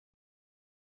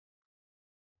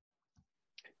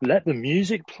Let the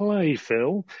music play,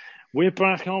 Phil. We're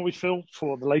back, aren't we, Phil,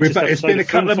 for the We're latest back. It's episode been of a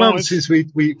couple Film of months Fives.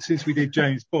 since we did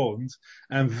James Bond,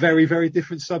 and very, very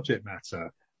different subject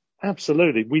matter.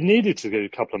 Absolutely. We needed to go a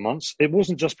couple of months. It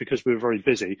wasn't just because we were very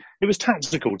busy. It was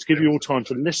tactical to give you all time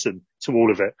to listen to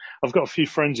all of it. I've got a few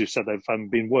friends who said they've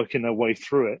been working their way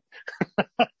through it.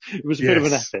 It was a bit of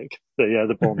an epic,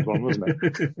 the Bond one, wasn't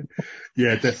it?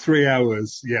 Yeah, the 3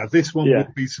 hours. Yeah, this one Yeah.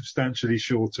 will be substantially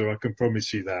shorter. I can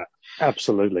promise you that.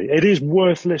 Absolutely. It is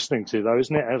worth listening to, though,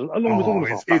 isn't it? Along with all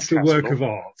of our it's the back work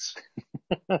catalogue.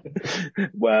 of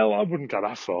art. Well, I wouldn't go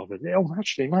that far, but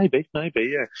actually, maybe,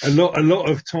 yeah. A lot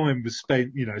of time was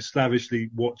spent, slavishly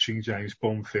watching James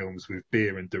Bond films with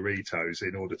beer and Doritos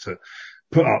in order to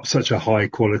put up such a high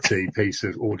quality piece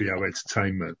of audio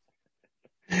entertainment.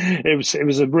 It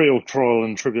was a real trial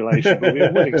and tribulation, but we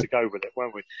were willing to go with it,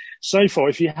 weren't we? So far,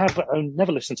 if you have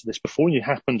never listened to this before and you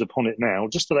happened upon it now,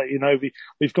 just to let you know,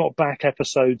 we've got back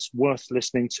episodes worth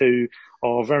listening to,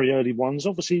 our very early ones.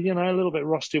 Obviously, a little bit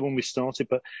rusty when we started,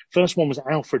 but first one was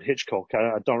Alfred Hitchcock,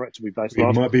 a director we both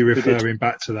love. We might be referring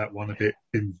back to that one a bit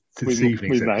in this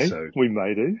evening's episode. We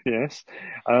may do, yes.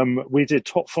 We did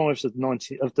top fives of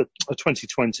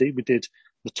 2020. We did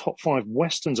the top 5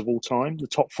 westerns of all time, the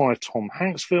top 5 Tom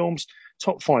Hanks films,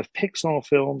 top 5 Pixar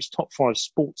films, top 5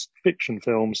 sports fiction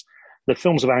films, the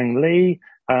films of Ang Lee,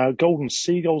 Golden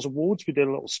Seagulls Awards. We did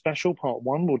a little special, part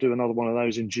 1. We'll do another one of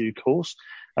those in due course.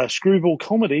 Screwball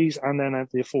comedies, and then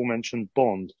the aforementioned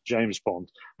Bond, James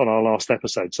Bond, on our last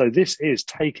episode. So this is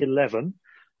take 11,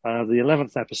 the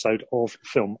 11th episode of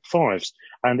Film Fives.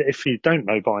 And if you don't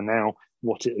know by now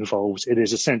what it involves, it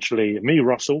is essentially me,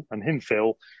 Russell, and him,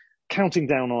 Phil, counting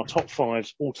down our top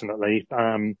 5s alternately,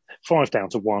 5 down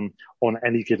to 1 on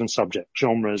any given subject,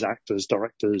 genres, actors,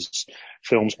 directors,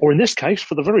 films, or in this case,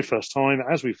 for the very first time,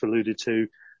 as we've alluded to,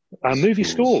 movie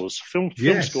scores, film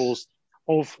scores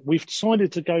we've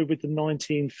decided to go with the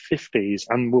 1950s,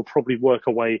 and we'll probably work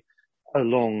our way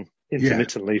along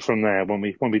intermittently from there when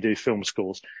we do film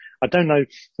scores. I don't know,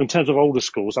 in terms of older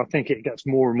scores, I think it gets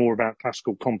more and more about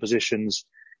classical compositions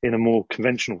in a more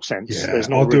conventional sense. Yeah, There's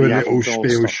not I'll do really a little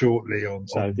spiel stuff shortly on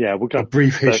we'll go a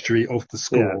brief history of the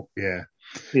score. Yeah.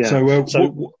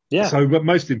 But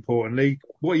most importantly,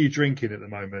 what are you drinking at the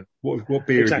moment? What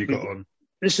beer have you got on?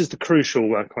 This is the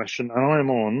crucial question, and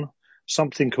I'm on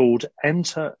something called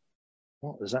Enter.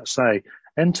 What does that say?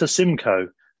 Enter Simcoe.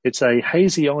 It's a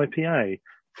hazy IPA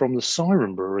from the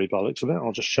Siren Brewery, by the looks of it.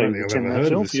 I'll just show you the tin there,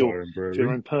 Phil, for your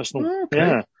own personal. Oh, okay.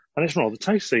 Yeah, and it's rather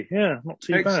tasty. Yeah, not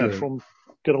too bad from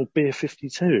good old Beer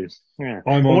 52. Yeah.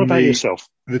 What about yourself?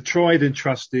 The tried and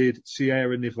trusted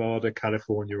Sierra Nevada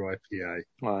California IPA.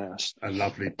 Oh, yes. A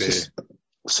lovely beer.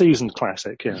 Seasoned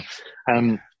classic, yeah.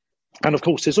 And of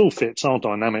course, this all fits our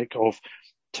dynamic of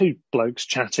 2 blokes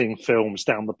chatting films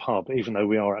down the pub, even though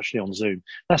we are actually on Zoom.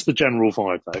 That's the general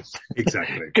vibe, though.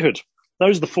 Exactly. Good.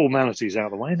 Those are the formalities out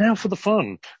of the way. Now for the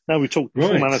fun. Now we talk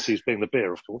formalities being the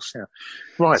beer, of course. Yeah.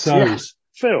 Right. So, yes.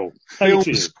 Phil,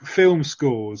 film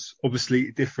scores,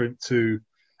 obviously different to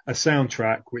a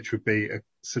soundtrack, which would be a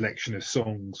selection of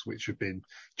songs which have been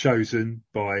chosen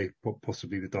by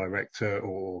possibly the director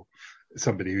or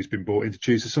somebody who's been brought in to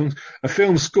choose the songs. A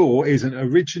film score is an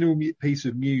original piece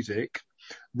of music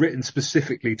written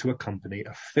specifically to accompany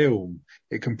a film.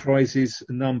 It comprises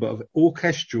a number of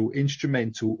orchestral,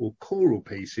 instrumental or choral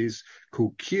pieces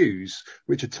called cues,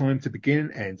 which are timed to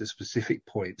begin and end at specific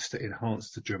points to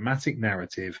enhance the dramatic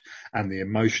narrative and the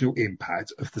emotional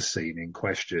impact of the scene in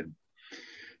question.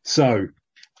 So,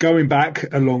 going back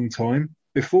a long time,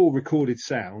 before recorded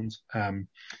sound,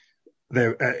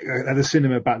 there at the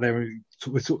cinema back there,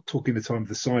 we're talking the time of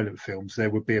the silent films, there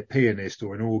would be a pianist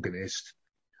or an organist,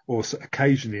 or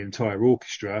occasionally an entire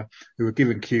orchestra, who were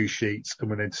given cue sheets and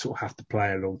would then sort of have to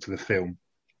play along to the film.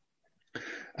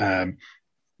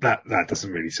 That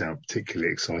doesn't really sound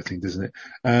particularly exciting, doesn't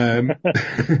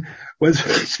it?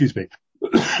 Excuse me.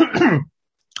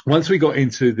 Once we got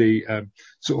into the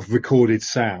sort of recorded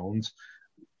sound,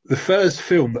 the first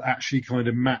film that actually kind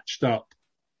of matched up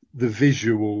the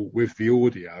visual with the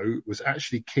audio was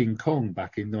actually King Kong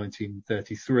back in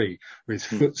 1933, where his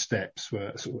footsteps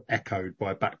were sort of echoed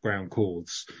by background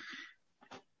chords.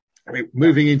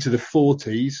 Moving into the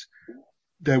 40s,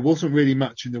 there wasn't really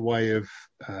much in the way of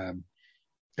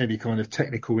any kind of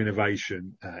technical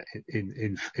innovation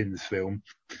in the film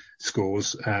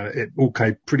scores. It all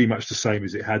came pretty much the same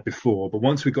as it had before. But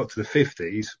once we got to the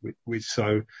 50s, which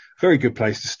so very good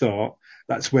place to start,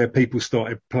 that's where people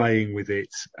started playing with it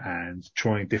and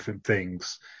trying different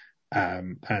things,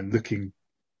 and looking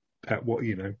at what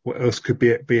else could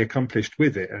be accomplished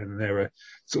with it. And there are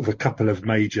sort of a couple of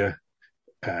major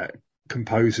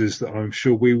composers that I'm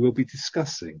sure we will be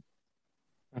discussing.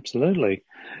 Absolutely.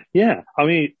 Yeah. I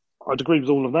mean, I'd agree with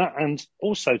all of that. And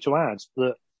also to add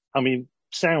that, I mean,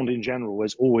 sound in general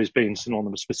has always been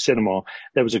synonymous with cinema.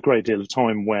 There was a great deal of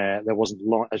time where there wasn't,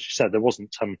 as you said, there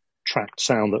wasn't tracked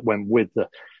sound that went with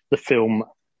the film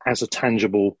as a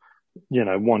tangible,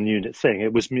 one unit thing.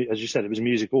 It was, as you said, it was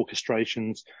music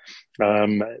orchestrations,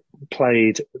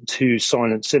 played to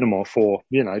silent cinema for,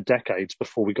 decades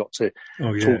before we got to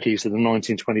talkies of the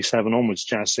 1927 onwards,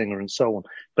 Jazz Singer and so on.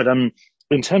 But,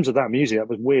 in terms of that music, that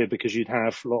was weird because you'd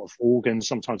have a lot of organs.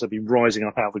 Sometimes they'd be rising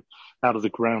up out of the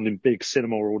ground in big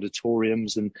cinema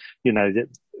auditoriums, and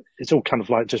it's all kind of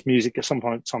like just music.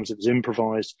 Sometimes it was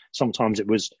improvised, sometimes it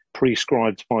was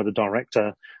prescribed by the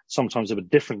director, sometimes there were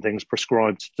different things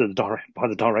prescribed by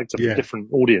the director for different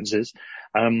audiences,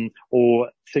 or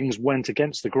things went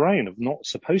against the grain of not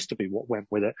supposed to be what went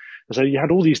with it. And so you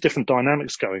had all these different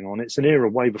dynamics going on. It's an era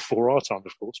way before our time,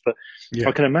 of course, but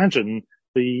I can imagine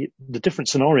the different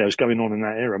scenarios going on in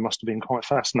that era must have been quite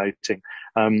fascinating.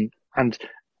 And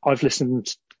I've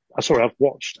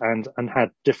watched and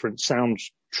had different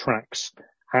soundtracks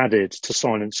added to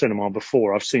silent cinema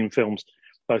before. I've seen films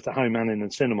both at home and in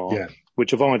the cinema,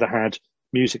 which have either had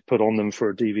music put on them for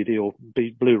a DVD or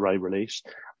Blu-ray release,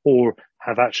 or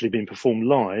have actually been performed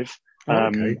live,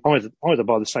 either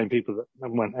by the same people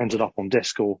that ended up on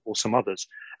disc or some others.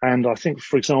 And I think,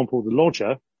 for example, The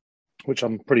Lodger, which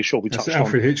I'm pretty sure we touched on.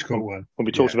 Alfred Hitchcock one. When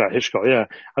we talked about Hitchcock, yeah.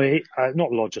 I mean,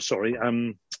 not Lodger, sorry.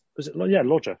 Was it? Yeah,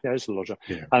 Lodger. Yeah, it's The Lodger.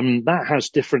 Yeah. That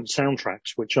has different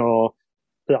soundtracks, which are,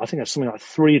 I think there's something like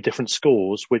 3 different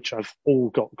scores, which have all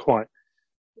got quite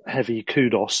heavy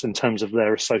kudos in terms of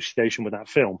their association with that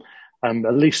film.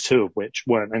 At least 2 of which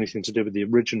weren't anything to do with the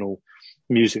original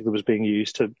music that was being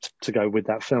used to go with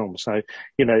that film. So,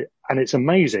 and it's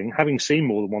amazing, having seen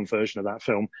more than one version of that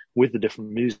film with the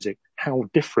different music, how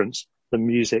different the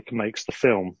music makes the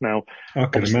film. Now, I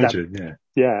can imagine,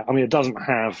 Yeah, I mean, it doesn't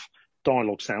have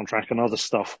dialogue soundtrack and other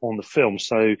stuff on the film,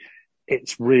 so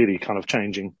it's really kind of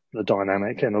changing the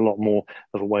dynamic in a lot more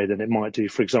of a way than it might do,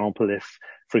 for example, if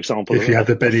you had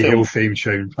the Benny Hill theme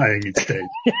tune playing instead.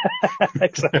 Yeah,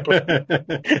 exactly.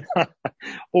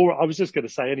 Or I was just going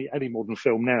to say, any modern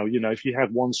film now, if you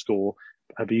had one score,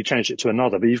 but you changed it to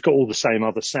another, but you've got all the same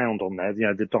other sound on there,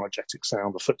 the diegetic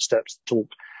sound, the footsteps, the talk,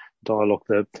 dialogue,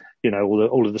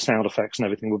 all of the sound effects and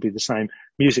everything would be the same.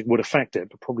 Music would affect it,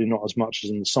 but probably not as much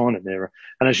as in the silent era.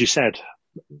 And as you said,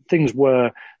 I think it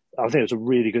was a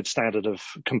really good standard of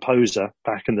composer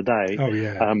back in the day. Oh,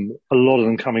 yeah. A lot of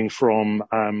them coming from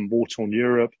war-torn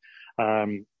Europe,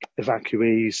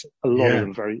 evacuees, a lot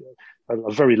of them,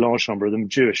 a very large number of them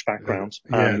Jewish backgrounds.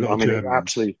 It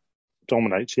absolutely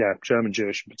dominates, German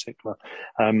Jewish in particular.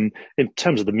 In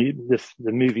terms of the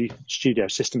movie studio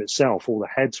system itself, all the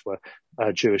heads were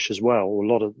Jewish as well,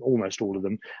 almost all of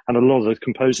them, and a lot of the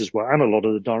composers were, and a lot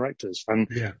of the directors. And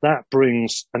that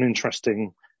brings an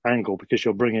interesting angle, because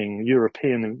you're bringing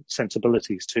European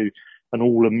sensibilities to an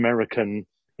all-American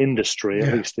industry,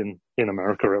 at least in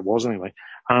America it was anyway.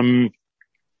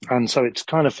 And so it's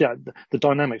kind of, the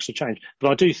dynamics have changed.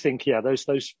 But I do think,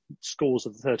 those scores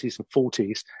of the 30s and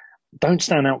 40s don't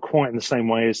stand out quite in the same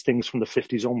way as things from the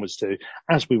 50s onwards do,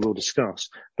 as we will discuss.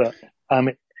 But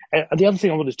the other thing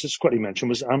I wanted to just quickly mention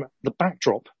was the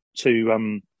backdrop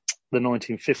to the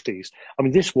 1950s. I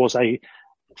mean, this was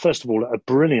first of all, a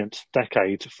brilliant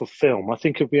decade for film. I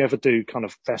think if we ever do kind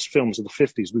of best films of the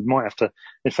 50s, we might have to,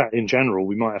 in fact, in general,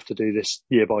 we might have to do this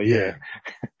year by year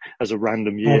as a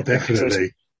random year. Oh, definitely. So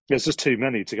there's just too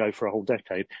many to go for a whole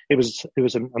decade. It was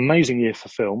an amazing year for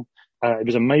film. It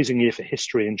was an amazing year for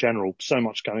history in general. So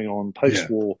much going on,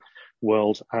 post-war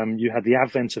world. You had the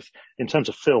advent of, in terms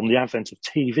of film, the advent of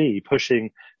TV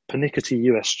pushing pernickety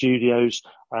US studios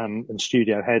and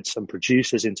studio heads and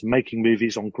producers into making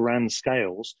movies on grand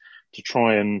scales to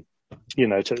try and, to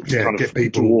kind of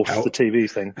dwarf the TV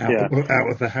thing. Out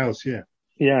of the house,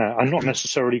 and not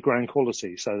necessarily grand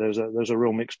quality. So there's a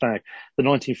real mixed bag. The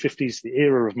 1950s, the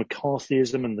era of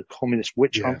McCarthyism and the communist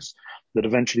witch hunts that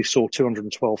eventually saw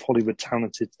 212 Hollywood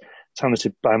talented talents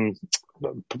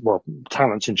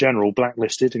in general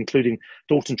blacklisted, including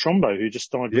Dalton Trumbo, who just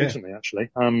died recently, actually,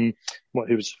 who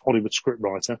was a Hollywood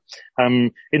scriptwriter.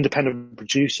 Independent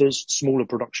producers, smaller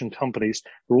production companies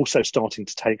were also starting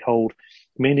to take hold,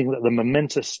 meaning that the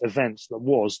momentous event that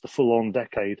was the full-on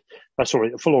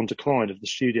decline of the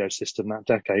studio system that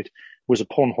decade was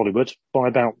upon Hollywood by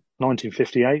about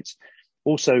 1958.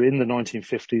 Also in the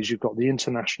 1950s, you've got the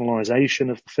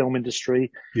internationalization of the film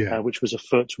industry, which was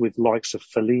afoot with likes of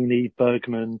Fellini,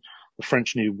 Bergman, the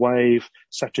French New Wave,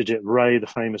 Satyajit Ray, the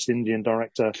famous Indian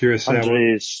director,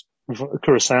 Andres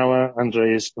Kurosawa,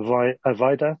 Andrzej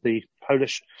Wajda, the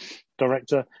Polish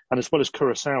director, and as well as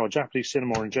Kurosawa, Japanese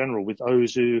cinema in general, with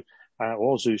Ozu,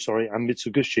 sorry, and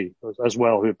Mitsuguchi as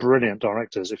well, who are brilliant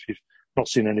directors. If you've not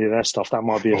seen any of their stuff, that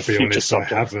might be a I'll be future honest,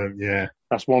 subject. I haven't, yeah.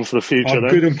 That's one for the future. I'm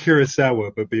good on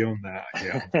Kurosawa, but beyond that,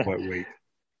 yeah, I'm quite weak.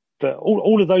 But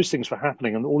all of those things were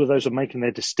happening, and all of those are making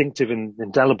their distinctive and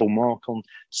indelible mark on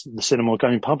the cinema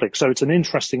going public. So it's an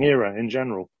interesting era in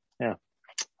general. Yeah.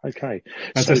 Okay.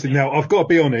 Fantastic. Now, I've got to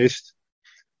be honest,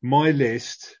 my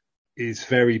list is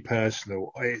very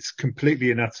personal. It's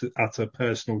completely an utter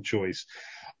personal choice.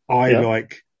 I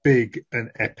like big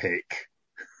and epic.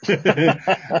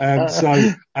 And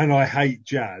I hate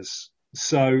jazz.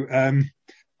 So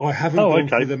I haven't gone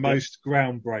for the most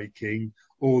groundbreaking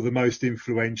or the most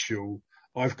influential.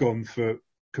 I've gone for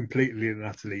completely and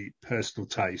utterly personal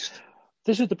taste.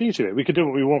 This is the beauty of it. We can do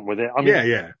what we want with it. I mean,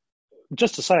 yeah.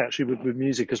 Just to say, actually, with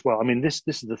music as well. I mean, this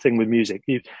is the thing with music.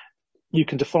 You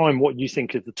can define what you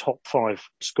think are the top 5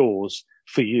 scores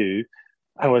for you,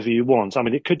 however you want. I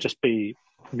mean, it could just be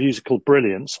musical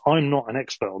brilliance. I'm not an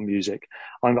expert on music.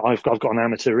 I've got an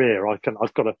amateur ear. I can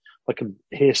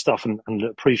hear stuff and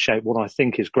appreciate what I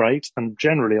think is great. And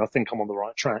generally, I think I'm on the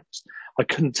right tracks. I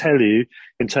couldn't tell you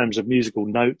in terms of musical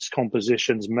notes,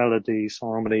 compositions, melodies,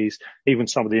 harmonies, even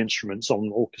some of the instruments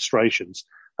on orchestrations,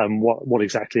 and what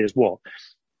exactly is what.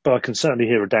 But I can certainly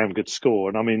hear a damn good score.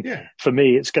 And I mean, for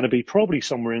me, it's going to be probably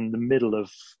somewhere in the middle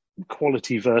of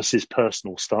quality versus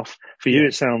personal stuff. For you,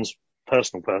 it sounds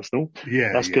personal.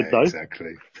 Yeah, that's good though.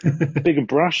 Exactly. Big and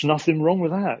brash, nothing wrong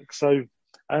with that. So,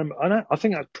 I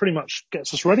think that pretty much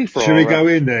gets us ready for. Should we go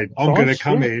in then? I'm going to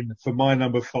come in for my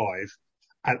number 5,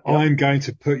 and I'm going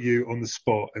to put you on the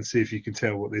spot and see if you can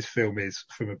tell what this film is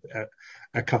from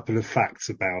a couple of facts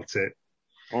about it.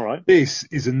 All right. This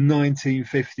is a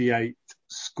 1958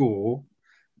 score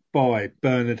by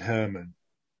Bernard Herrmann.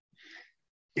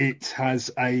 It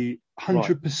has a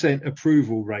 100%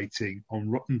 approval rating on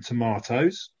Rotten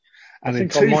Tomatoes. And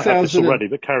I might have this already,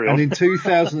 but carry on. And in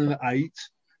 2008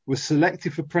 was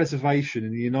selected for preservation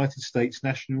in the United States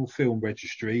National Film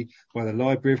Registry by the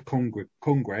Library of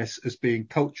Congress as being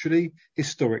culturally,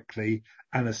 historically,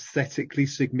 and aesthetically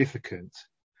significant.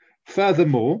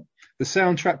 Furthermore, the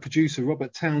soundtrack producer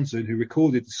Robert Townsend, who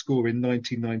recorded the score in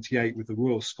 1998 with the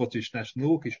Royal Scottish National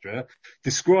Orchestra,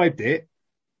 described it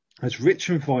as rich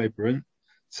and vibrant,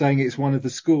 saying it's one of the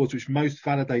scores which most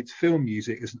validates film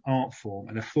music as an art form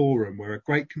and a forum where a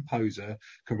great composer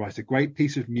can write a great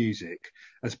piece of music.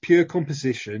 As pure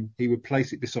composition, he would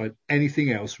place it beside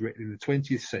anything else written in the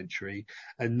 20th century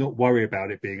and not worry about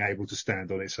it being able to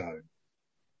stand on its own.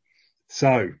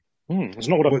 So, it's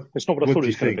not what I thought it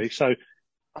was going to be. So,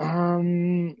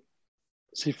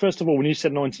 see, first of all, when you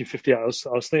said 1958, I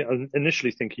was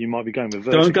initially thinking you might be going with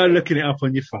Vertigo. Don't go looking it up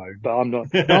on your phone. But I'm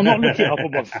not. No, I'm not looking it up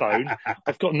on my phone.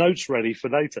 I've got notes ready for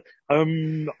later.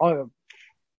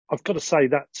 I've got to say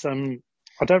that I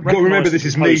don't. You've got to remember, this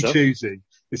is me choosing.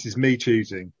 This is me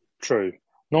choosing. True.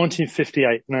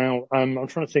 1958. Now, I'm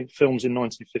trying to think films in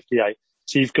 1958.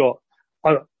 So you've got.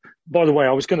 By the way,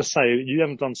 I was going to say you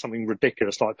haven't done something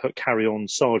ridiculous like put Carry On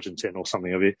Sergeant in or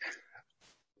something, have you?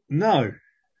 No.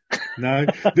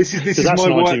 This is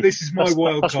my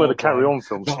wild card. That's where the Carry On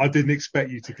films. That I didn't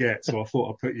expect you to get, so I thought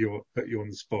I'd put you on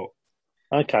the spot.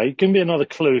 Okay, give me another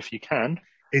clue if you can.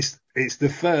 It's the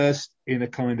first in a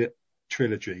kind of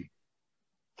trilogy.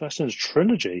 First in a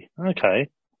trilogy. Okay.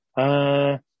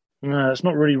 No, it's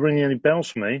not really ringing any bells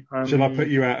for me. Shall I put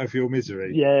you out of your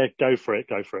misery? Yeah, go for it.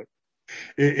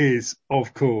 It is,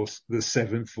 of course, the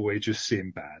Seventh Voyage of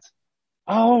Sinbad.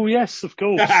 Oh, yes, of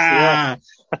course.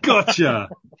 Gotcha.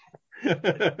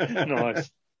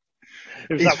 Nice.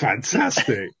 It's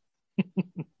fantastic.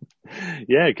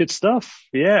 Yeah, good stuff.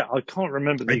 Yeah, I can't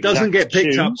remember the It doesn't get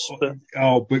picked tunes,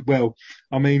 up. But... well,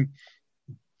 I mean,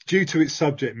 due to its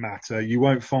subject matter, you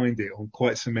won't find it on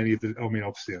quite so many of the. I mean,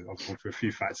 obviously, I've gone for a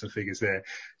few facts and figures there.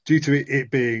 Due to it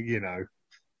being,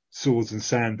 swords and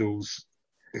sandals,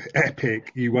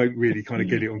 epic, you won't really kind of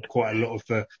get it on quite a lot of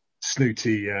the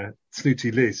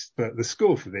snooty list. But the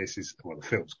score for this is, well, the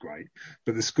film's great,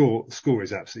 but the score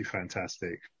is absolutely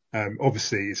fantastic.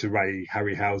 Obviously, it's a Ray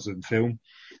Harryhausen film.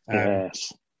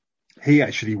 Yes. He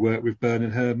actually worked with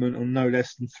Bernard Herrmann on no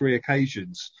less than 3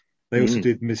 occasions. They also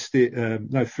did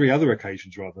 3 other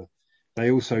occasions rather. They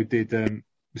also did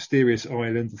Mysterious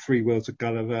Island, The 3 Worlds of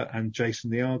Gulliver, and Jason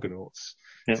the Argonauts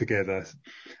together.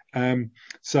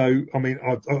 So, I mean,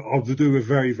 I'll do a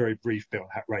very, very brief bit on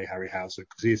Ray Harryhausen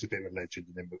because he is a bit of a legend,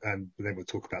 and then we'll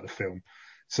talk about the film.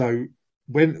 So,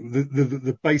 when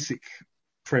the basic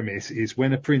premise is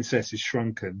when a princess is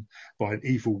shrunken by an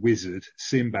evil wizard,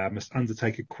 Sinbad must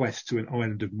undertake a quest to an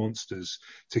island of monsters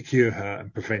to cure her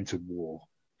and prevent a war.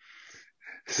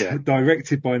 Yeah.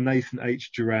 Directed by Nathan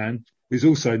H. Duran, who's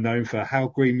also known for How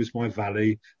Green Was My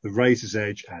Valley, The Razor's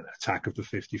Edge, and Attack of the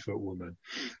 50-Foot Woman.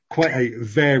 Quite a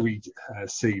varied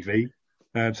CV.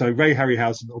 So Ray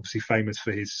Harryhausen, obviously famous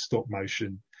for his stop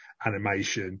motion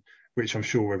animation, which I'm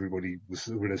sure everybody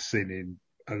would have seen in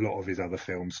a lot of his other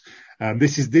films.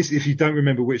 This if you don't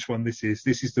remember which one this is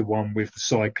the one with the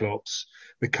Cyclops,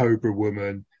 the Cobra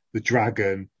Woman, the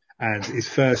dragon, and his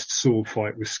first sword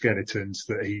fight with skeletons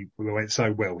that he went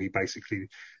so well, he basically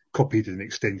copied and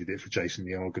extended it for Jason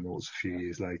the Argonauts a few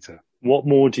years later. What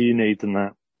more do you need than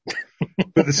that?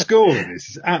 But the score in this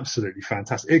is absolutely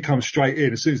fantastic. It comes straight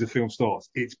in as soon as the film starts.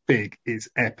 It's big, it's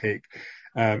epic,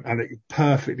 and it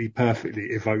perfectly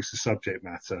evokes the subject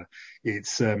matter.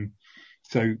 It's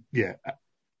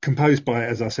composed by,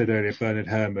 as I said earlier, Bernard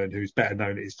Herrmann, who's better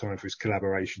known at his time for his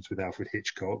collaborations with Alfred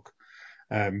Hitchcock.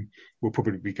 We'll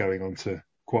probably be going on to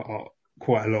quite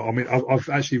a lot. I mean, I've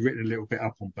actually written a little bit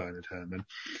up on Bernard Herrmann.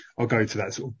 I'll go into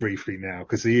that sort of briefly now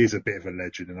because he is a bit of a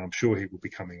legend, and I'm sure he will be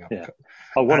coming up. Yeah.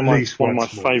 One of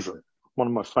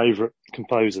my favourite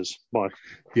composers.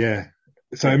 Yeah.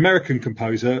 So American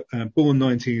composer, born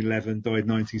 1911, died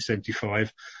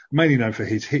 1975, mainly known for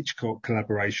his Hitchcock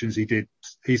collaborations.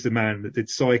 He's the man that did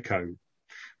Psycho,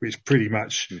 which pretty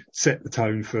much set the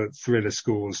tone for thriller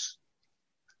scores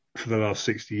for the last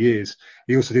 60 years.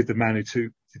 He also did The Man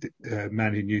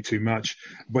Who Knew Too Much.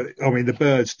 But I mean, The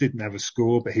Birds didn't have a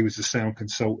score, but he was the sound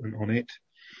consultant on it.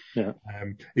 Yeah.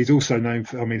 He's also known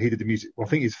for, he did the music. Well, I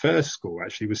think his first score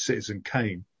actually was Citizen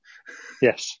Kane.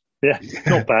 Yes. Yeah.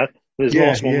 Not bad. His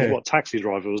last one was Taxi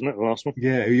Driver, wasn't it? The last one.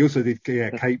 Yeah. He also did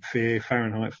Cape Fear,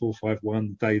 Fahrenheit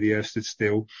 451, The Day the Earth Stood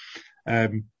Still.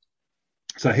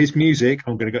 So his music,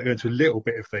 I'm going to go into a little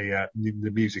bit of the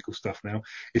musical stuff now,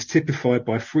 is typified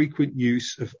by frequent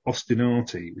use of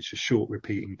ostinati, which are short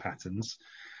repeating patterns,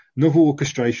 novel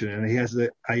orchestration, and he has a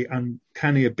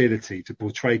uncanny ability to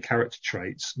portray character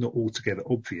traits not altogether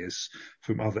obvious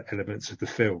from other elements of the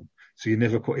film. So you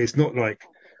never quite, it's not like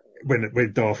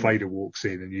when Darth Vader walks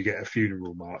in and you get a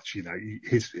funeral march, he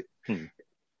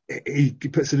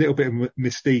puts a little bit of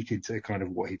mystique into kind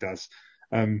of what he does.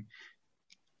 He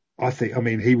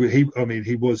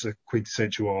was a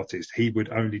quintessential artist. He would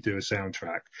only do a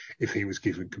soundtrack if he was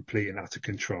given complete and utter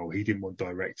control. He didn't want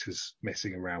directors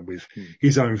messing around with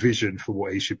his own vision for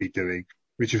what he should be doing,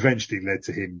 which eventually led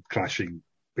to him clashing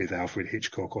with Alfred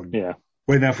Hitchcock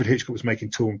when Alfred Hitchcock was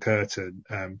making Torn Curtain.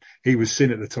 He was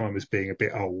seen at the time as being a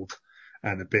bit old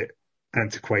and a bit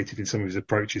antiquated in some of his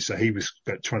approaches. So he was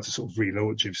trying to sort of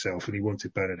relaunch himself, and he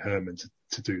wanted Bernard Herrmann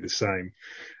to do the same.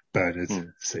 Bernard,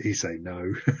 so he say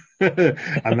no,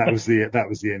 and that was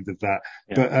the end of that.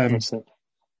 Yeah, but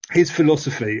his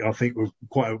philosophy, I think,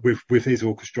 with his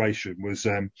orchestration was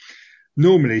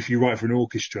normally if you write for an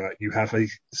orchestra, you have a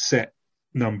set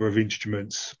number of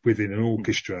instruments within an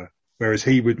orchestra, whereas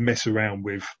he would mess around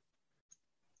with.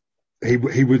 He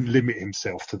wouldn't limit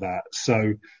himself to that.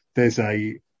 So there's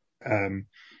he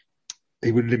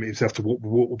wouldn't limit himself to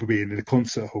what would be in the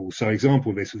concert hall. So example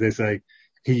of this, there's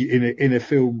in a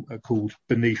film called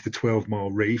Beneath the 12-Mile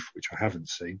Reef, which I haven't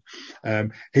seen,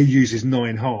 he uses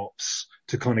 9 harps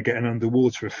to kind of get an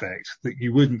underwater effect that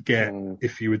you wouldn't get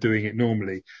if you were doing it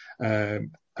normally.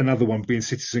 Another one being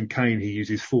Citizen Kane, he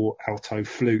uses 4 alto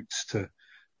flutes to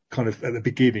kind of at the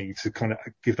beginning to kind of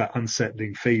give that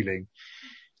unsettling feeling.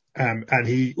 And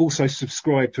he also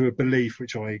subscribed to a belief,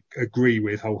 which I agree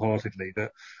with wholeheartedly,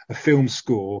 that a film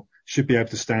score should be able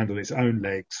to stand on its own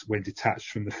legs when detached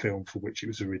from the film for which it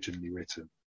was originally written.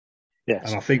 Yes.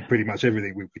 And I think pretty much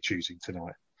everything we'll be choosing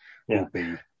tonight will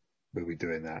be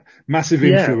doing that. Massive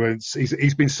influence. Yeah.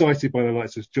 He's been cited by the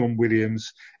likes of John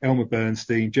Williams, Elmer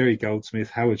Bernstein, Jerry Goldsmith,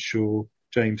 Howard Shore,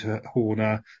 James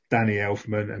Horner, Danny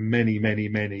Elfman, and many, many,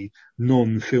 many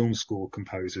non-film score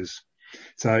composers.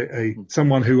 So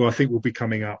someone who I think will be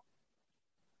coming up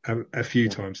a few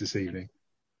times this evening.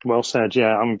 Well said,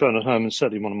 yeah. I mean, Bernard Herrmann's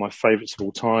certainly one of my favourites of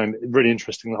all time. Really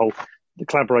interesting, the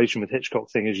collaboration with Hitchcock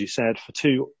thing, as you said, for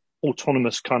 2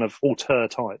 autonomous kind of auteur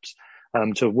types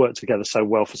to have worked together so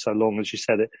well for so long. As you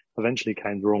said, it eventually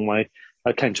came the wrong way.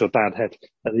 It came to a bad head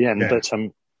at the end, but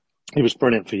he was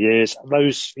brilliant for years.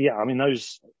 Those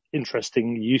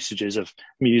interesting usages of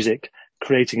music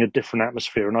creating a different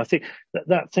atmosphere. And I think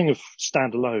that thing of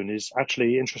Standalone is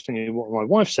actually interesting. What my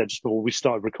wife said just before we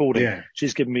started recording. Yeah.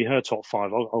 She's given me her top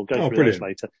 5. I'll go through those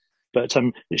later. But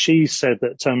she said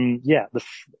that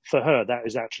for her that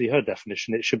is actually her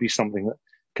definition. It should be something that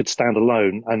could stand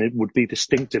alone and it would be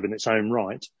distinctive in its own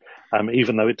right,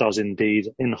 even though it does indeed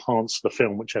enhance the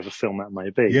film, whichever film that may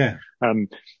be. Yeah.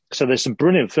 So there's some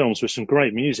brilliant films with some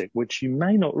great music, which you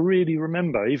may not really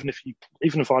remember, even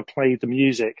if I played the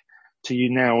music to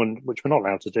you now, and which we're not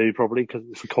allowed to do probably because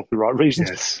for copyright reasons.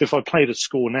 Yes. If I played a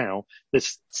score now,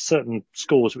 there's certain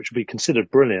scores which would be considered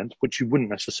brilliant, which you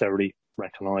wouldn't necessarily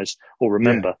recognise or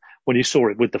remember. Yeah. When you saw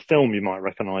it with the film, you might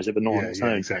recognise it, but not on its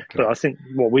own. Exactly. But I think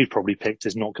what we've probably picked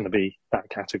is not going to be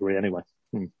that category anyway.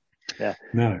 Yeah.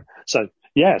 No. So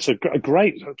yeah, so a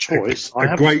great choice.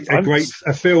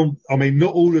 A film. I mean,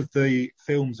 not all of the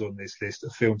films on this list are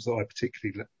films that I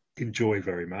particularly enjoy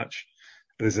very much.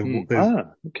 There's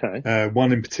okay.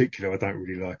 One in particular I don't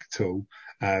really like at all.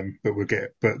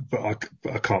 But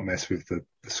I can't mess with the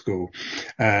score.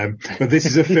 But this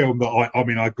is a film that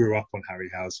I grew up on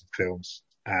Harryhausen films.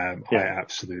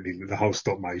 The whole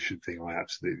stop motion thing, I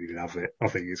absolutely love it. I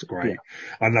think it's great. Yeah.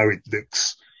 I know it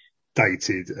looks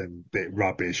dated and a bit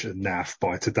rubbish and naff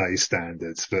by today's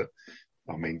standards, but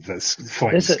I mean, there's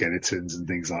fighting skeletons and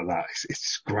things like that.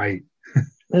 It's great.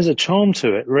 There's a charm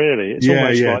to it, really. It's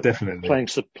almost like definitely playing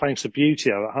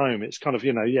Subbuteo at home. It's kind of,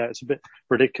 it's a bit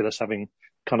ridiculous having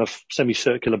kind of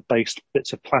semicircular based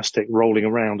bits of plastic rolling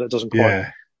around. It doesn't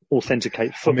quite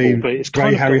authenticate football, but it's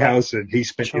kind Ray of Harryhausen, he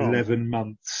spent 11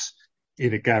 months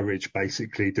in a garage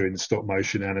basically doing the stop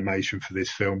motion animation for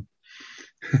this film.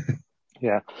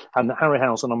 Yeah, and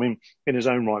Harryhausen, I mean, in his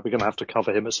own right, we're going to have to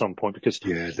cover him at some point because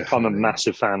I'm a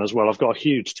massive fan as well. I've got a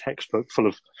huge textbook full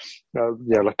of,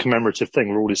 like commemorative thing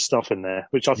with all his stuff in there,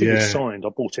 which I think is signed. I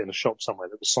bought it in a shop somewhere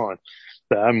that was signed.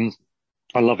 But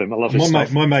I love him. I love his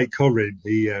stuff. My mate Corin,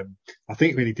 he, I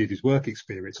think when he did his work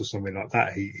experience or something like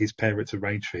that, his parents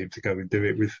arranged for him to go and do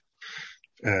it with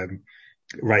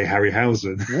Ray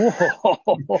Harryhausen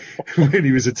when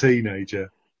he was a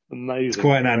teenager. Amazing. It's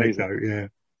quite an anecdote, yeah.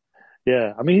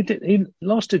 Yeah, I mean, he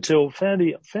lasted till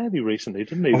fairly recently,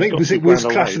 didn't he? I think it was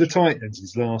Clash of the Titans,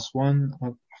 his last one.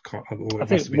 I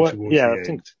think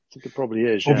it probably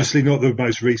is. Obviously not the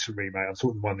most recent remake. I'm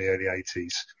talking the one in the early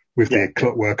 80s with the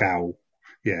Clockwork Owl.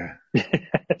 Yeah.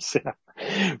 Yes,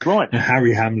 right.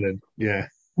 Harry Hamlin. Yeah.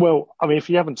 Well, I mean, if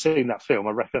you haven't seen that film,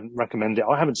 I recommend it.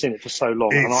 I haven't seen it for so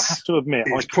long, and I have to admit,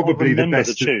 I can't remember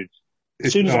the tune.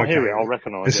 As soon as I hear it, I'll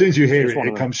recognise it. As soon as you hear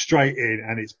it comes straight in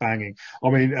and it's banging. I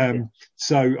mean,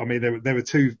 there were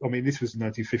two. I mean, this was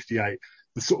 1958.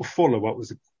 The sort of follow-up was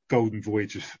The Golden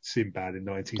Voyage of Sinbad in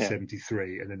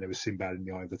 1973, and then there was Sinbad in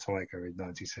the Eye of the Tiger in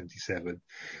 1977.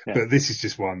 Yeah. But this is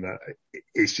just one that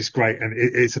it's just great, and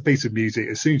it's a piece of music.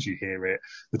 As soon as you hear it,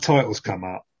 the titles come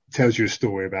up, tells you a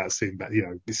story about Sinbad.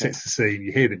 It sets the scene.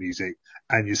 You hear the music,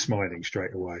 and you're smiling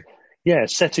straight away. Yeah,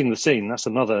 setting the scene. That's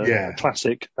another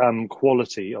classic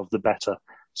quality of the better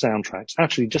soundtracks.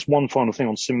 Actually, just one final thing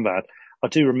on Sinbad. I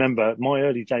do remember my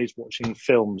early days watching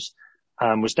films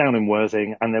was down in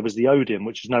Worthing, and there was the Odeon,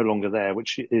 which is no longer there,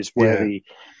 which is where the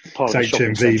part of the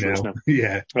shopping centre is now.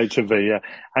 Yeah. HMV, yeah.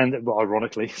 And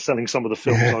ironically, selling some of the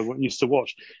films I used to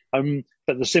watch.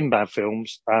 But the Sinbad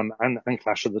films, and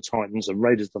Clash of the Titans and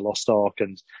Raiders of the Lost Ark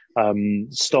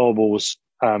and Star Wars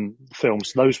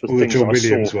films, those were the things John I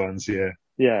Williams saw. ones, yeah.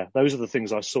 Yeah, those are the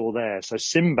things I saw there. So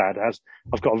Sinbad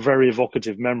I've got a very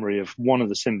evocative memory of one of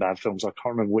the Sinbad films. I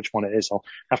can't remember which one it is. I'll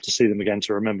have to see them again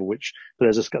to remember which.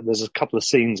 But there's a couple of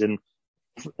scenes in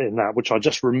that which I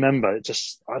just remember.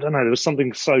 I don't know. There was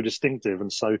something so distinctive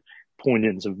and so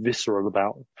poignant and visceral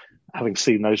about having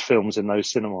seen those films in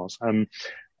those cinemas.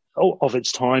 Of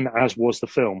its time, as was the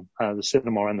film, the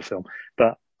cinema and the film.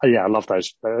 But I love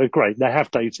those. They're great. They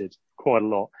have dated quite a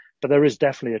lot, but there is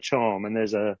definitely a charm and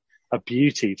there's a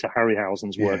beauty to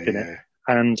Harryhausen's work in it.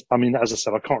 And I mean, as I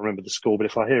said, I can't remember the score, but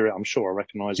if I hear it, I'm sure I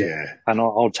recognise it. And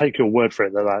I'll take your word for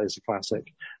it that is a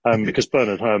classic. Because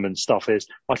Bernard Herrmann's stuff is,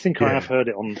 I think I have heard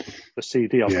it on the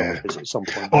CD I've got of his at some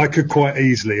point. I could quite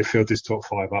easily have filled this top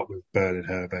five up with Bernard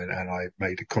Herrmann, and I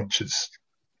made a conscious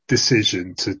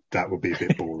decision that would be a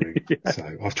bit boring.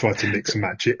 So I've tried to mix and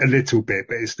match it a little bit,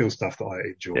 but it's still stuff that I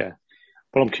enjoy. Yeah.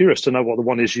 But I'm curious to know what the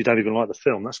one is you don't even like the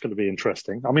film. That's going to be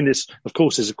interesting. I mean, this, of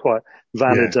course, is a quite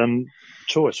valid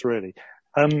choice, really.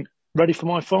 Ready for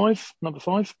my number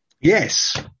five?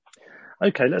 Yes.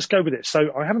 Okay, let's go with it.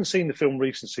 So I haven't seen the film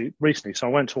recently, so I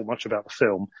won't talk much about the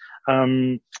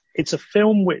film. It's a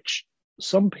film which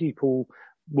some people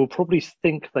will probably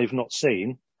think they've not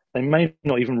seen. They may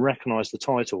not even recognise the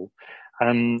title.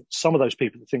 Some of those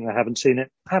people that think they haven't seen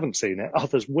it.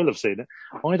 Others will have seen it.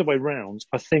 Either way round,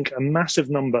 I think a massive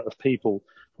number of people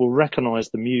will recognise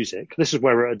the music. This is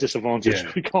where we're at a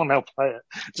disadvantage. We can't now play it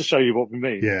to show you what we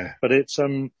mean. Yeah. But it's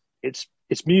it's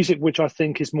music which I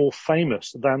think is more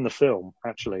famous than the film,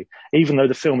 actually. Even though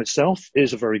the film itself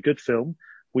is a very good film,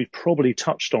 we've probably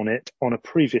touched on it on a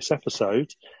previous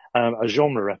episode, a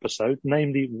genre episode,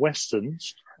 namely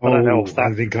westerns. I don't know if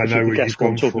I think I know what you've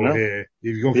gone for here.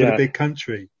 You've gone for the Big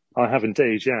Country. I have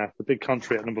indeed, yeah. The Big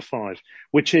Country at number 5,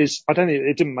 which is, I don't think,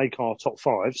 it didn't make our top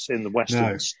 5s in the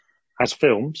westerns as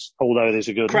films, although it is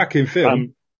a good cracking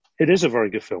film. It is a very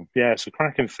good film. Yeah, it's a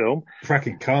cracking film.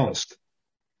 Cracking cast.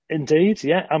 Indeed,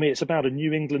 yeah. I mean, it's about a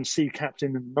New England sea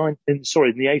captain in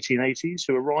the 1880s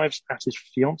who arrives at his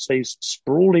fiancee's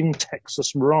sprawling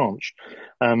Texas ranch,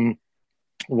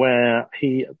 where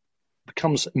he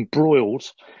becomes embroiled,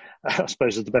 I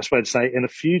suppose is the best way to say it, in a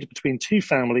feud between two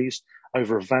families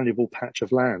over a valuable patch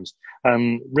of land.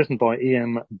 Written by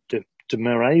E.M.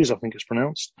 Demaraes, I think it's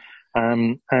pronounced.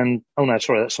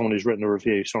 That's someone who's written a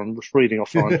review. So I'm just reading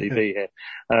off IMDb here.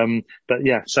 But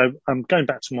yeah, so I'm going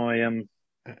back to my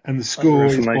and the score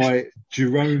is by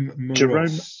Jerome Moross. Jerome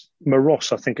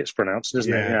Moross, I think it's pronounced,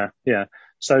 isn't it? Yeah.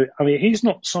 So, I mean, he's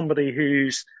not somebody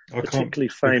who's particularly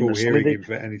famous. Hearing him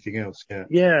for anything else. Yeah.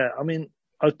 Yeah. I mean,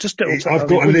 I've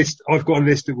got a list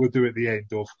that we'll do at the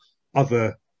end of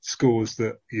other scores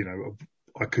that,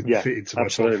 I couldn't fit into my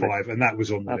top 5, and that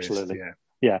was on the list.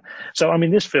 Yeah. So, I mean,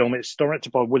 this film, it's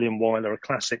directed by William Wyler, a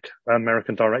classic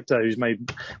American director who's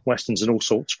made westerns and all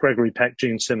sorts. Gregory Peck,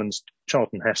 Gene Simmons,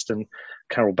 Charlton Heston,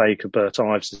 Carol Baker, Burt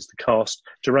Ives is the cast.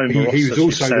 Jerome Moross, he was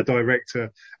also the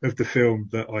director of the film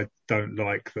that I don't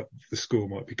like, that the score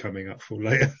might be coming up for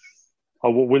later.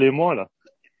 Oh, what, William Wyler?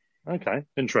 Okay,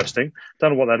 interesting.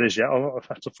 Don't know what that is yet. I'll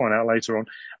have to find out later on.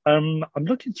 I'm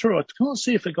looking through. I can't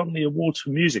see if it got any awards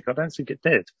for music. I don't think it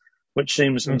did, which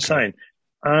seems insane.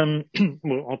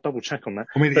 Well, I'll double check on that.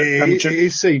 I mean, it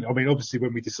is seen. I mean, obviously,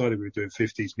 when we decided we were doing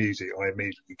 50s music, I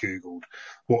immediately Googled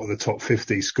what are the top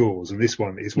 50 scores, and this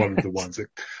one is one of the ones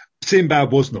that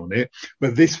Sinbad wasn't on it,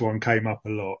 but this one came up a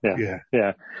lot.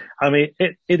 Yeah. I mean,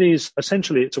 it is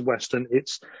essentially, it's a western. It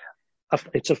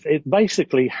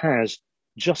basically has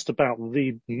just about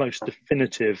the most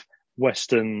definitive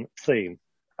western theme.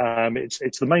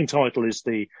 It's the main title is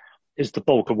the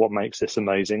bulk of what makes this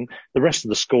amazing. The rest of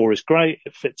the score is great.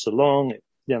 It fits along.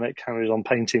 It carries on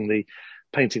painting the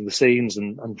scenes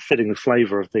and fitting the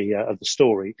flavour of the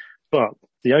story. But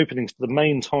the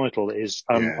main title is,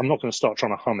 I'm not going to start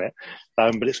trying to hum it,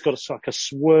 but it's got like a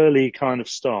swirly kind of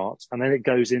start, and then it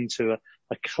goes into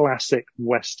a classic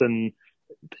western.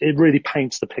 It really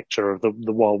paints the picture of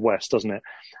the Wild West, doesn't it?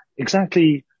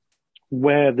 Exactly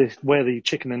where the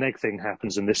chicken and egg thing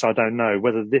happens in this, I don't know.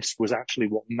 Whether this was actually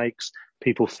what makes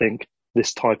people think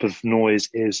this type of noise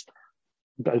is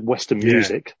Western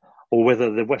music, or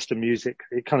whether the Western music,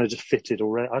 it kind of just fitted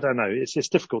already. I don't know. It's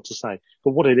difficult to say.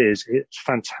 But what it is, it's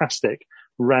fantastic,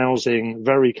 rousing,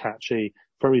 very catchy,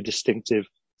 very distinctive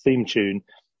theme tune,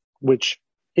 which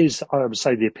is, I would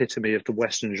say, the epitome of the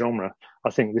Western genre. I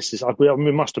think this is,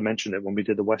 we must have mentioned it when we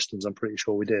did the Westerns. I'm pretty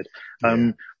sure we did.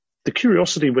 The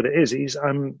curiosity with it is, he's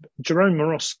Jerome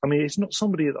Moross. I mean, he's not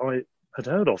somebody that I had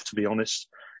heard of, to be honest,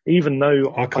 even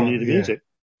though I knew the music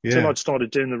until I'd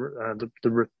started doing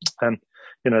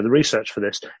the research for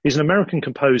this. He's an American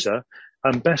composer,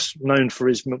 best known for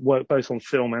his work both on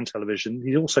film and television.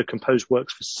 He also composed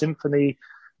works for symphony,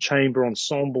 chamber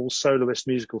ensembles, soloist,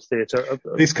 musical theatre.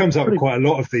 This comes up with quite a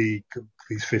lot of these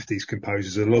 50s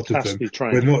composers. A lot of them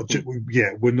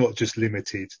we're not just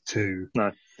limited to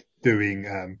doing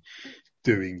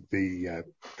the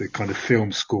kind of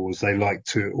film scores. They like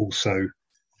to also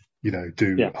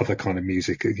do other kind of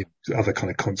music, other kind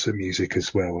of concert music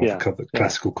as well,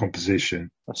 classical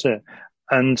composition. That's it.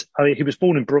 And he was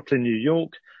born in Brooklyn, New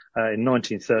York. In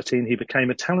 1913, he became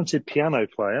a talented piano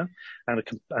player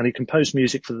and he composed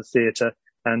music for the theatre.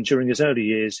 And during his early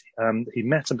years, he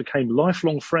met and became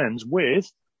lifelong friends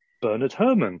with Bernard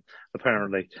Herrmann,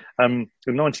 apparently. In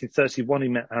 1931, he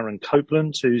met Aaron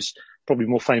Copland, who's probably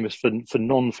more famous for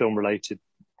non-film related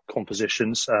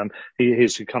compositions. He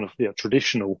is a kind of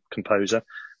traditional composer,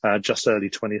 just early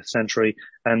 20th century,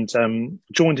 and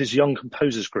joined his young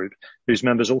composers group, whose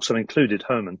members also included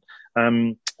Herrmann.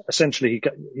 Essentially,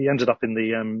 he ended up in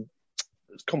the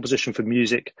composition for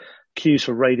music, cues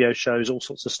for radio shows, all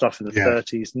sorts of stuff in the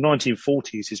 30s.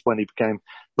 1940s is when he became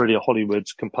really a Hollywood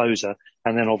composer,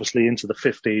 and then obviously into the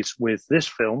 50s with this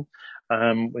film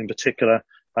in particular,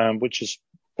 which is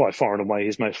by far and away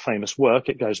his most famous work,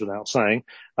 it goes without saying.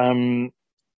 And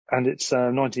it's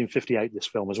 1958, this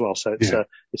film as well, so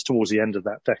it's towards the end of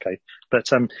that decade.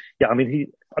 But I'm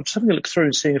just having a look through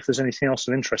and seeing if there's anything else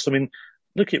of interest. I mean,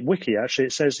 look at Wiki, actually.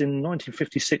 It says in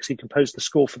 1956 he composed the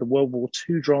score for the World War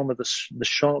II drama The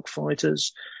Shark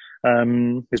Fighters.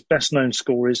 His best known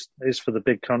score is for The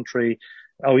Big Country.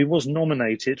 Oh, he was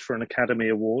nominated for an Academy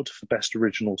Award for Best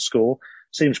Original Score.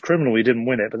 Seems criminal he didn't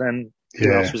win it, but then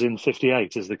who else was in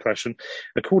 58 is the question.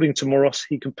 According to Moros,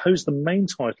 he composed the main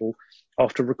title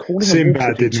after recalling a walk Sinbad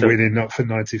that he didn't took. win it, not for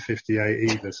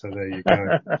 1958 either, so there you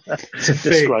go. It's a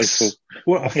Disgraceful. fix.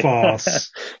 What a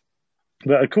farce.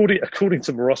 But according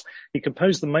to Moros, he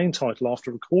composed the main title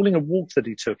after recalling a walk that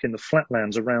he took in the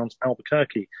flatlands around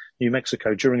Albuquerque, New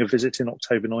Mexico, during a visit in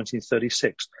October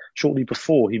 1936, shortly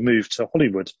before he moved to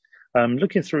Hollywood.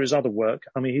 Looking through his other work,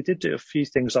 I mean, he did do a few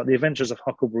things like The Adventures of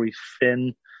Huckleberry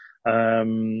Finn.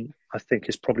 I think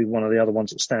is probably one of the other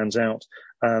ones that stands out.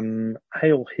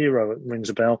 Hail Hero rings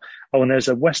a bell. Oh, and there's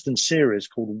a Western series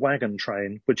called Wagon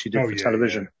Train, which he did for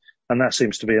television. Yeah. And that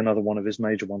seems to be another one of his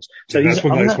major ones. So yeah, that's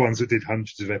one of those ones that did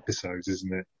hundreds of episodes,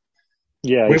 isn't it?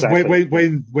 Yeah, exactly.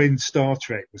 When Star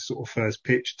Trek was sort of first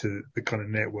pitched to the kind of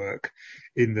network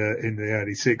in the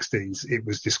early 60s, it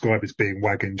was described as being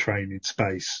Wagon Train in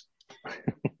space.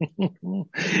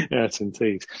 Yes,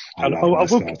 indeed. I love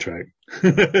Star Trek.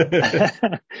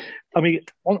 I mean,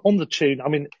 on the tune, I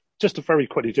mean, just to very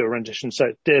quickly do a rendition.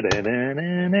 So, yeah.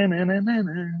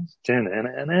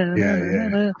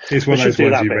 It's one of those ones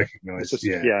you recognise.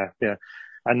 Yeah.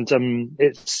 And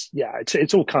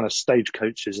it's all kind of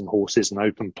stagecoaches and horses and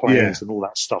open plains and all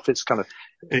that stuff. It's kind of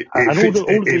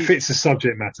it fits the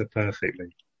subject matter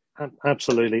perfectly.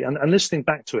 Absolutely. And listening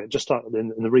back to it, just like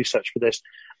in the research for this,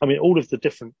 I mean, all of the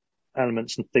different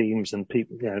elements and themes and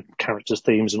people, characters'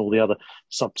 themes and all the other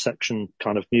subsection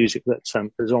kind of music that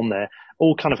is on there,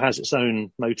 all kind of has its own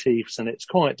motifs, and it's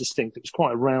quite distinct. It's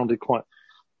quite a rounded,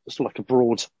 it's like a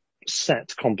broad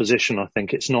set composition. I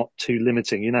think it's not too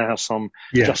limiting. You know how some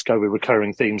just go with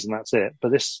recurring themes and that's it,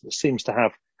 but this seems to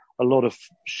have a lot of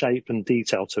shape and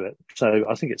detail to it. So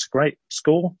I think it's a great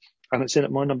score, and it's in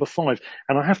at my number 5.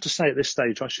 And I have to say at this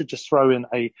stage, I should just throw in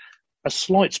a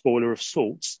slight spoiler of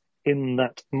sorts, in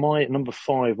that my number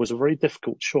 5 was a very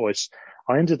difficult choice.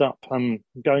 I ended up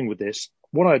going with this.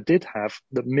 What I did have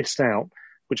that missed out,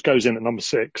 which goes in at number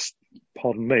 6,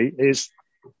 pardon me, is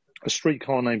A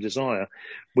Streetcar Named Desire,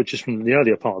 which is from the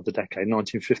earlier part of the decade,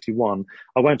 1951.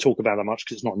 I won't talk about that much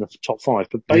because it's not in the top 5,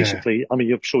 but basically, I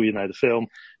mean, I'm sure you know the film,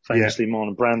 famously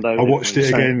Marlon Brando. I watched it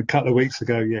again a couple of weeks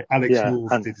ago. Yeah, Alex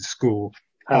North did the score.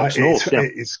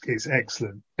 It's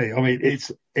excellent. I mean,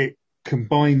 it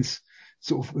combines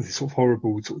sort of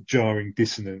horrible, sort of jarring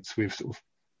dissonance with sort of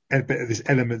a bit of this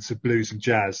elements of blues and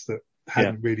jazz that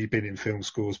hadn't really been in film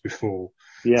scores before.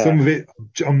 Yeah. Some of it,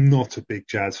 I'm not a big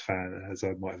jazz fan, as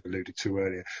I might have alluded to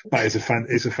earlier, but it's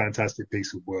a fantastic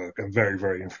piece of work and very,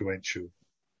 very influential.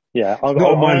 Yeah. Not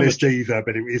on my list either,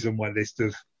 but it is on my list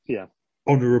of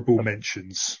honourable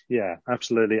mentions. Yeah,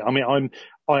 absolutely. I mean,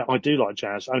 I do like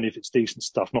jazz, only if it's decent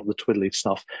stuff, not the twiddly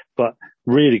stuff, but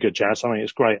really good jazz. I think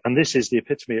it's great. And this is the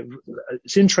epitome of,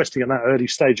 it's interesting at that early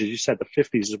stage, as you said, the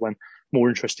 50s is when more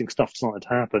interesting stuff started to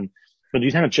happen. But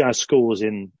you have jazz scores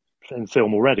in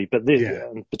film already, but this,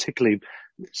 particularly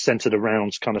centered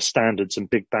around kind of standards and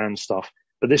big band stuff.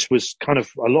 But this was kind of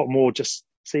a lot more just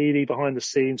seedy, behind the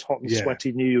scenes, hot and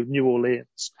sweaty New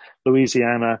Orleans,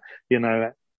 Louisiana,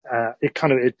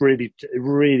 it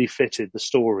really fitted the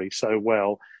story so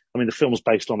well. I mean, the film's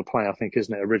based on a play, I think,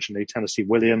 isn't it? Originally, Tennessee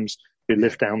Williams, who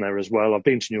lived down there as well. I've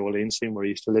been to New Orleans, seen where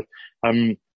he used to live.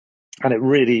 And it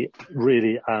really,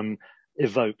 really,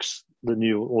 evokes the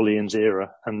New Orleans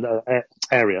era and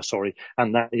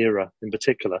and that era in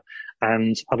particular.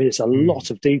 And I mean, it's a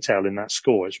lot of detail in that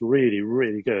score. It's really,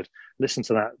 really good. Listen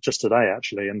to that just today,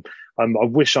 actually. And I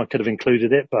wish I could have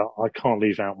included it, but I can't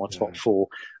leave out my top 4.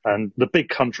 And The Big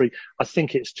Country, I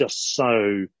think it's just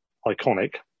so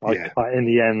iconic. In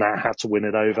the end, that had to win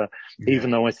it over, even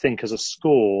though I think as a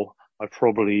score, I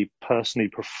probably personally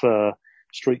prefer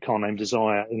Streetcar Named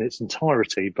Desire in its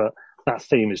entirety, but that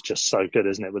theme is just so good,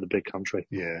 isn't it, with The Big Country?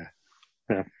 Yeah.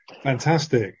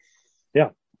 Fantastic. Yeah.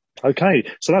 Okay,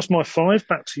 so that's my 5.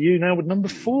 Back to you now with number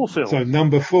 4, Phil. So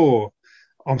number 4,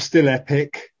 I'm still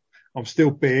epic. I'm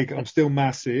still big. I'm still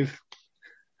massive.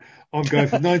 I'm going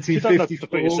for 1954. You don't have to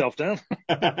put yourself down.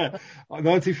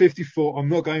 1954. I'm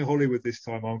not going Hollywood this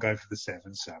time. I'm going for The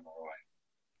Seven Samurai.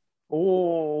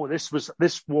 Oh, this was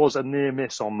a near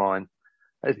miss on mine.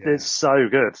 It's so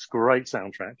good. It's a great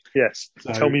soundtrack. Yes.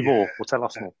 So, tell me more, or tell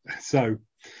us more. So,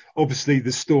 obviously,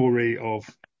 the story of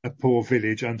a poor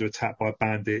village under attack by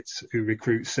bandits who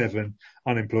recruit 7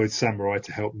 unemployed samurai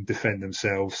to help them defend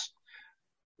themselves,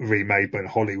 remade by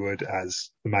Hollywood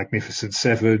as The Magnificent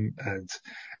Seven. And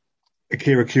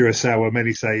Akira Kurosawa,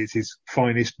 many say it's his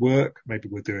finest work. Maybe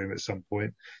we'll do him at some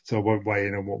point. So I won't weigh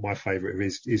in on what my favourite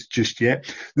is just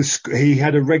yet. He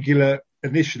had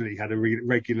initially had a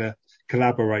regular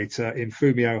collaborator in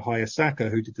Fumio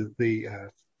Hayasaka, who did the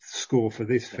score for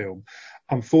this film.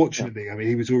 Unfortunately, I mean,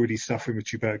 he was already suffering with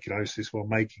tuberculosis while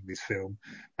making this film,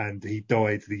 and he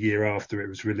died the year after it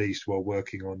was released while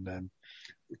working on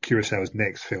Kurosawa's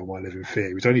next film, I Live in Fear.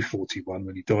 He was only 41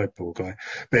 when he died, poor guy.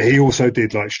 But he also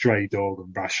did like Stray Dog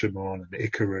and Rashomon and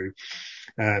Ikaru.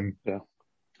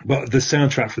 But the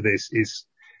soundtrack for this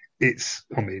it's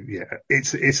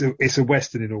a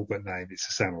Western in all but name. It's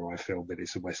a samurai film, but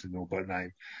it's a Western in all but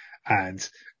name. And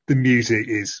the music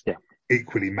is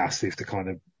equally massive to kind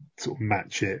of sort of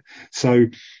match it. So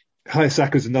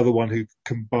Hayasaka's another one who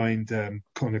combined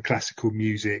kind of classical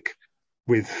music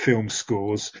with film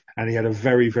scores, and he had a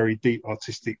very, very deep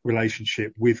artistic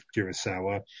relationship with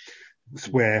Kurosawa,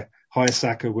 where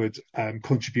Hayasaka would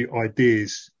contribute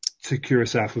ideas to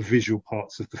Kurosawa for visual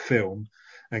parts of the film,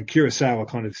 and Kurosawa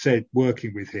kind of said,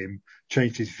 working with him,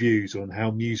 changed his views on how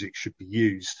music should be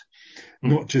used,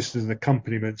 not just as an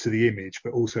accompaniment to the image,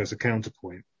 but also as a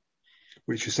counterpoint,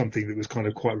 which was something that was kind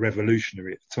of quite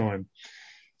revolutionary at the time.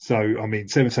 So, I mean,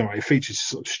 Seven Samurai features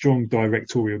sort of strong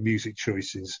directorial music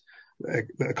choices that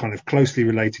are kind of closely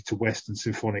related to Western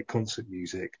symphonic concert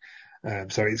music.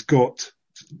 So it's got,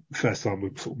 first time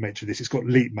we've sort of mentioned this, it's got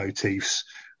leitmotifs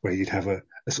where you'd have a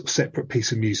sort of separate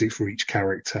piece of music for each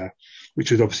character, which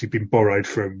had obviously been borrowed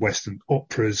from Western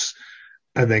operas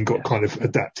and then got kind of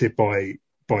adapted by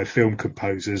film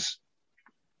composers.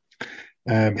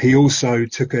 He also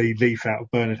took a leaf out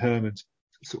of Bernard Herrmann's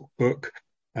sort of book.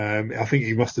 I think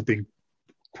he must have been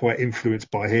quite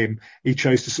influenced by him. He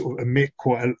chose to sort of omit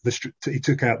he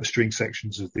took out the string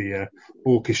sections of the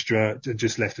orchestra and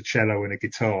just left a cello and a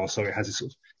guitar, so it has a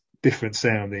sort of different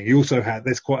sounding. He also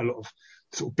there's quite a lot of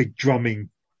sort of big drumming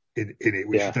in it,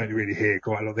 which you don't really hear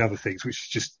quite a lot of the other things, which is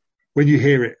just, when you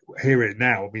hear it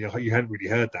now, I mean, you hadn't really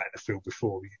heard that in a film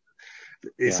before.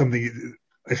 It's something,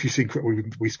 if you've seen,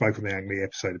 we spoke on the Ang Lee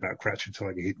episode about Crouching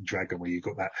Tiger, Hidden Dragon, where you've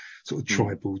got that sort of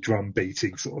tribal drum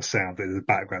beating sort of sound in the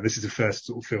background. This is the first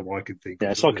sort of film I could think of.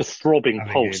 Yeah, it's like a throbbing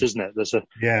pulse, isn't it? There's a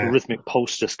rhythmic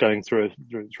pulse just going through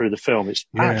the film. It's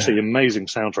actually amazing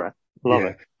soundtrack. Love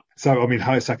it. So, I mean,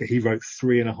 Hayasaka, he wrote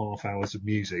 3.5 hours of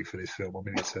music for this film. I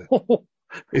mean,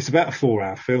 it's about a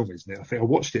 4-hour film, isn't it? I think I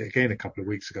watched it again a couple of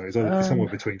weeks ago. It's somewhere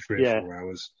between 3 and 4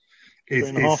 hours.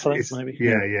 It's maybe.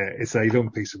 It's a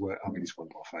long piece of work. I mean, it's one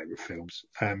of my favourite films.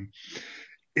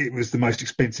 It was the most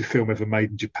expensive film ever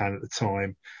made in Japan at the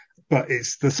time, but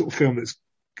it's the sort of film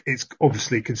it's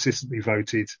obviously consistently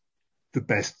voted the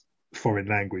best foreign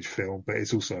language film, but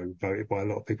it's also voted by a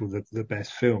lot of people the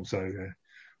best film. So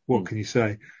what can you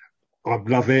say? I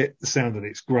love it. The sound on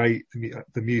it's great.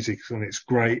 The music on it's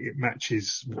great. It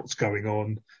matches what's going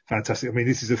on. Fantastic. I mean,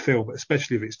 this is a film,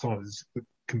 especially of its time, that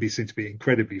can be seen to be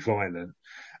incredibly violent,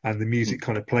 and the music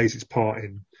kind of plays its part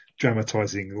in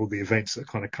dramatising all the events that are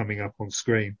kind of coming up on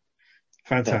screen.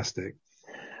 Fantastic.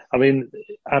 I mean,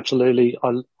 absolutely.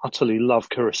 I utterly love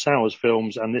Kurosawa's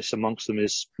films, and this amongst them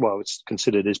is, well, it's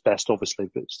considered his best, obviously,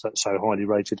 but it's so highly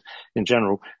rated in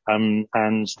general. And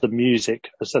the music,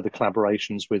 as I said, the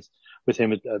collaborations with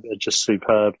him are just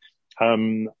superb.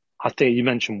 I think you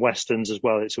mentioned Westerns as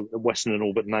well. It's a Western in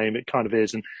all but name. It kind of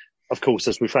is. And of course,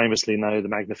 as we famously know, The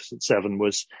Magnificent Seven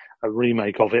was a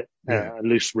remake of it, a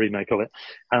loose remake of it.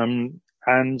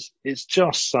 And it's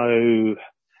just so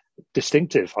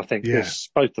distinctive, I think. There's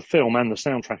both the film and the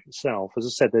soundtrack itself. As I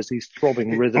said, there's these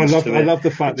throbbing rhythms. I love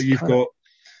the fact that you've got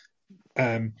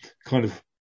kind of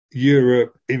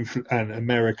Europe and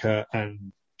America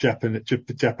and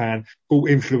Japan all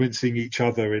influencing each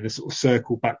other in a sort of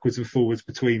circle backwards and forwards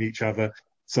between each other.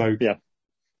 So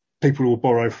people will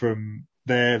borrow from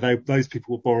there, those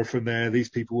people will borrow from there, these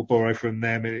people will borrow from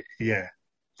them.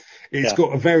 It's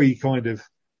got a very kind of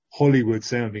Hollywood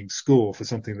sounding score for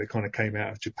something that kind of came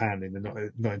out of Japan in the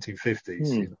 1950s.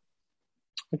 You know?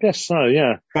 I guess so,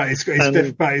 yeah. But it's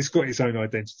got its own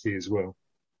identity as well.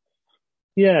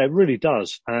 Yeah, it really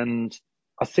does. And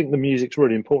I think the music's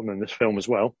really important in this film as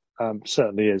well.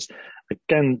 Certainly is.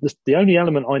 Again, the only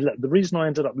element the reason I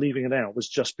ended up leaving it out was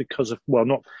just because of, well,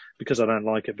 not because I don't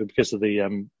like it, but because of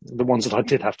the ones that I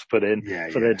did have to put in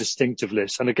for their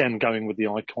distinctiveness. And again, going with the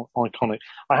iconic,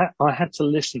 I had to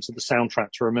listen to the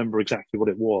soundtrack to remember exactly what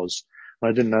it was.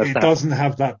 I didn't know if it doesn't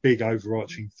have that big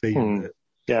overarching theme.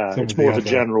 It's more of a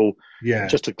general,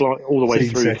 just all the way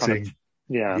through setting.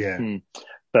 kind of,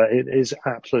 but it is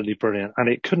absolutely brilliant. And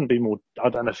it couldn't be more, I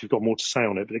don't know if you've got more to say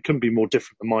on it, but it couldn't be more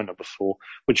different than my number 4,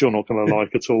 which you're not going to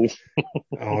like at all.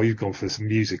 Oh, you've gone for some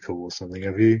musical or something,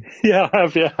 have you? Yeah, I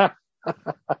have, yeah.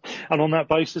 And on that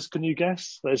basis, can you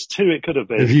guess? There's 2 it could have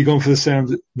been. Have you gone for the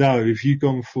sound? No, have you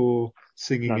gone for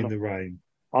Singing No, in the Rain?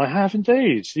 I have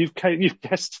indeed. You've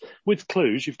guessed with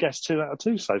clues. You've guessed 2 out of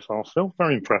 2 so far, Phil.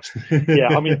 Very impressed. Yeah,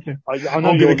 I mean, I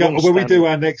know you're when we do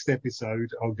our next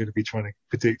episode, I'm going to be trying to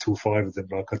predict all 5 of them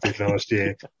like I did last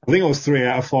year. I think I was 3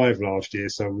 out of 5 last year,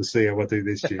 so we'll see how I do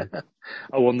this year.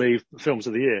 Oh, on the films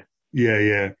of the year.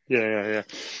 Yeah.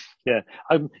 Yeah.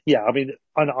 I mean,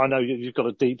 I know you've got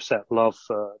a deep set love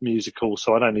for musicals,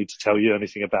 so I don't need to tell you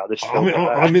anything about this film.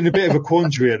 I'm in a bit of a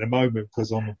quandary at the moment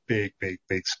because I'm a big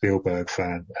Spielberg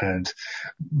fan, and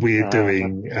we're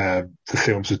doing the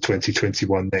films of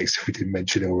 2021 next, if we didn't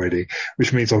mention it already,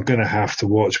 which means I'm going to have to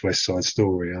watch West Side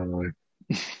Story, aren't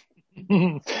I?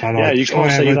 And yeah, you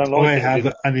can't say you don't like it. I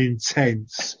have an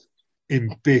intense,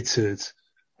 embittered,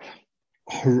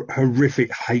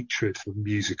 horrific hatred for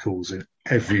musicals in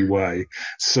every way.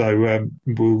 So, I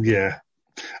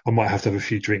might have to have a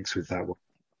few drinks with that one.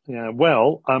 Yeah,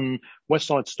 well, West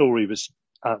Side Story was,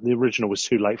 the original was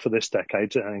too late for this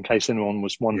decade, in case anyone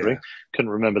was wondering,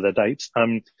 couldn't remember their dates.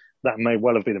 That may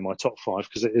well have been in my top 5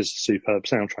 because it is a superb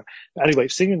soundtrack. But anyway,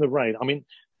 Singing in the Rain, I mean,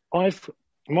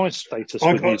 my status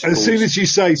with musicals... As soon as you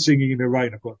say Singing in the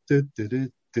Rain, I've got...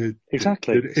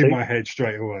 Exactly. In my head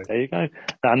straight away. There you go.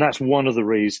 And that's one of the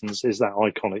reasons is that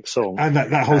iconic song. And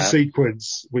that whole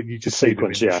sequence when you just see them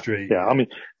in the street. Yeah. I mean,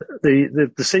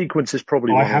 the sequence is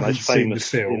probably one of the most famous. I haven't seen the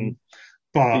film,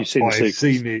 but I've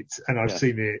seen it, and I've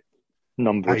seen it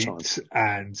number of times.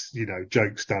 And,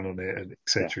 jokes done on it, and et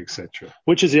cetera, et cetera.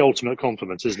 Which is the ultimate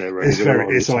compliment, isn't it? Really?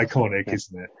 It's iconic,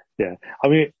 isn't it? Yeah. I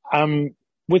mean,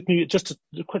 just to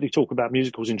quickly talk about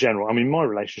musicals in general, I mean, my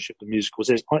relationship to musicals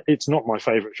is, it's not my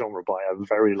favourite genre by a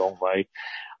very long way.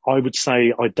 I would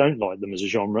say I don't like them as a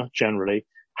genre, generally.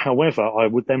 However, I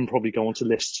would then probably go on to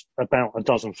list about a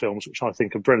dozen films which I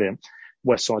think are brilliant.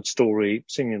 West Side Story,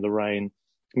 Singing in the Rain,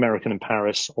 American in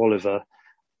Paris, Oliver,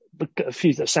 a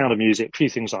few, Sound of Music, a few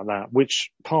things like that, which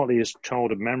partly is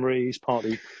childhood memories,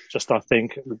 partly just, I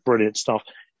think, brilliant stuff.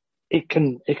 It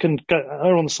can go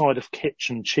on the side of kitsch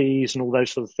and cheese and all those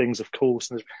sort of things, of course.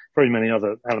 And there's very many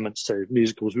other elements to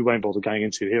musicals we won't bother going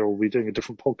into here, or we'll be doing a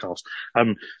different podcast.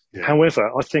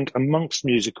 However, I think amongst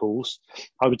musicals,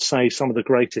 I would say some of the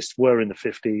greatest were in the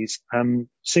 50s.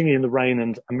 Singing in the Rain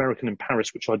and American in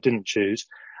Paris, which I didn't choose,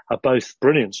 are both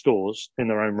brilliant scores in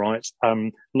their own right.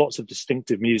 Lots of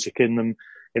distinctive music in them.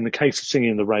 In the case of Singing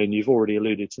in the Rain, you've already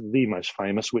alluded to the most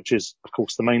famous, which is, of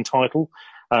course, the main title,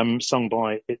 sung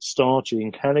by its star,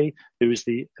 Gene Kelly, who is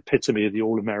the epitome of the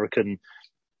all-American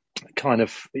kind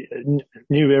of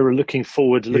new era, looking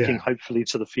forward, looking hopefully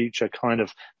to the future kind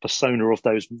of persona of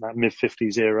that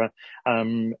mid-50s era.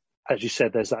 As you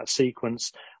said, there's that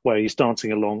sequence where he's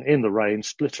dancing along in the rain,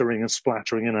 splittering and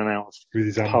splattering in and out with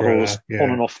his puddles, umbrella,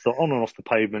 on and off the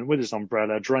pavement with his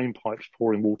umbrella, drain pipes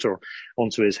pouring water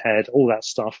onto his head, all that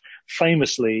stuff.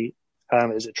 Famously,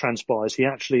 as it transpires, he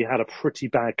actually had a pretty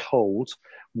bad cold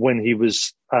when he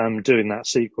was doing that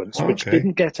sequence, which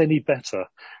didn't get any better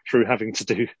through having to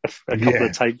do a couple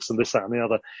of takes and this, that, and the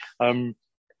other.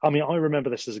 I mean, I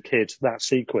remember this as a kid, that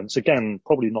sequence, again,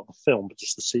 probably not the film, but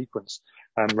just the sequence,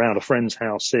 around a friend's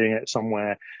house, seeing it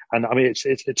somewhere. And I mean,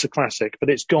 it's a classic,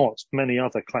 but it's got many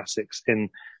other classics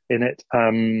in it.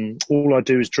 All I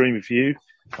Do Is Dream of You,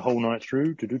 the whole night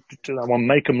through. That one,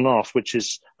 Make 'Em Laugh, which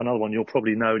is another one you'll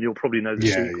probably know, and you'll probably know the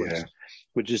sequence,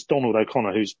 which is Donald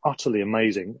O'Connor, who's utterly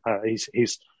amazing.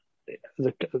 He's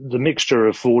the mixture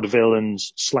of vaudeville and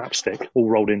slapstick all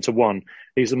rolled into one.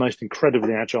 He's the most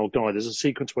incredibly agile guy. There's a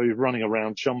sequence where he's running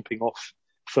around, jumping off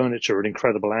furniture at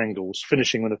incredible angles,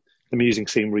 finishing with an amusing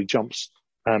scene where he jumps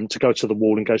to go to the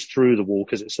wall and goes through the wall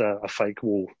because it's a fake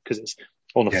wall, because it's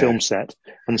on a film set.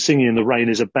 And Singing in the Rain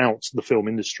is about the film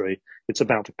industry. It's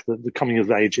about the coming of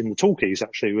age in the talkies,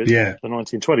 actually, with the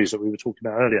 1920s that we were talking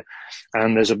about earlier.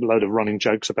 And there's a load of running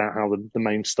jokes about how the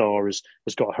main star has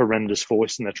got a horrendous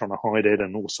voice and they're trying to hide it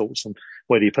and all sorts, and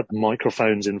where do you put the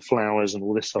microphones in flowers and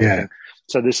all this sort of thing.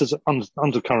 So this is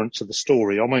undercurrent to the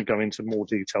story. I won't go into more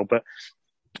detail, but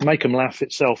Make 'Em Laugh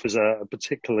itself is a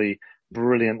particularly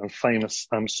brilliant and famous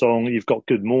song. You've got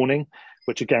Good Morning,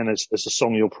 which again is a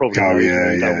song you'll probably know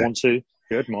if you don't want to.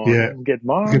 Good morning. Good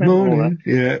morning. Good morning.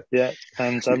 Yeah.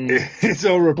 And it's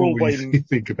horrible when you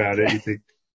think about it. You think,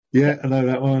 I know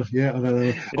that one. Yeah, I know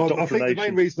that one. I think the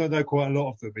main reason I know quite a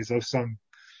lot of them is I've sung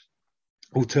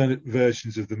alternate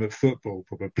versions of them at football,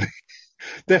 probably.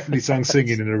 Definitely sung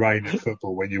singing in the rain at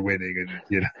football when you're winning and,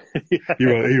 you know, Yeah.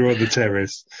 you're on the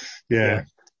terrace. Yeah.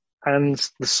 And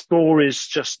the score is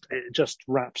it just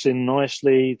wraps in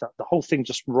nicely. That the whole thing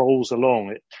just rolls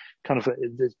along.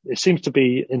 It seems to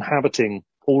be inhabiting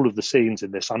all of the scenes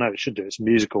in this. I know it should do, it's a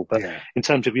musical, but in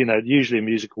terms of, you know, usually in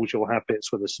musicals you'll have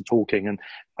bits where there's some talking, and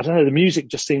I don't know, the music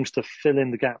just seems to fill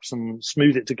in the gaps and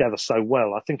smooth it together so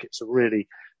well. I think it's a really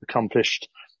accomplished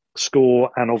score,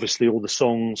 and obviously all the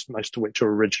songs, most of which are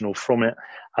original from it,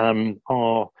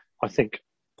 are, I think,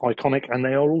 iconic, and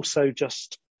they are also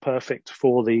just perfect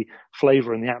for the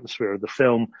flavour and the atmosphere of the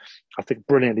film. I think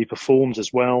brilliantly performed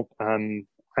as well. And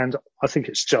I think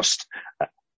it's just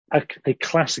a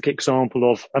classic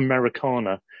example of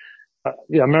Americana.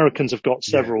 Americans have got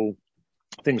several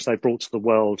things they brought to the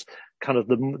world, kind of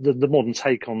the modern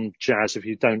take on jazz, if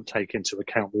you don't take into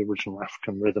account the original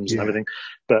African rhythms and everything.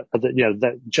 But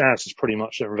that jazz is pretty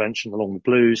much their invention, along with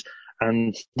blues,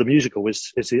 and the musical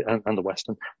and the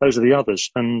Western. Those are the others.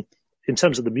 And in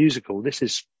terms of the musical, this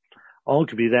is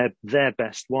arguably their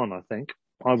best one, I think.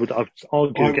 I would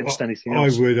argue against anything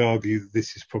else. I would argue that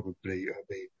this is probably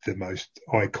the most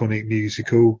iconic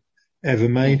musical ever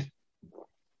made.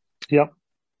 Yeah.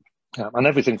 And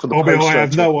everything from the I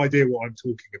have no idea what I'm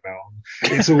talking about.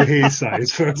 It's all hearsay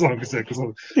as far as I'm concerned.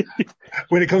 Because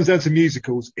when it comes down to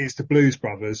musicals, it's the Blues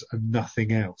Brothers and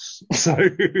nothing else. So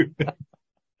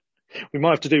we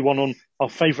might have to do one on our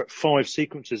favourite 5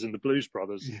 sequences in the Blues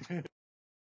Brothers. Yeah.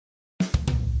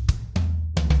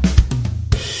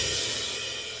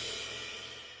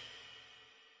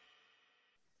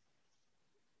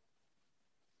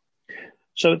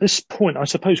 So at this point, I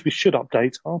suppose we should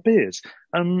update our beers,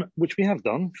 which we have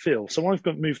done, Phil. So I've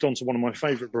moved on to one of my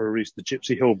favourite breweries, the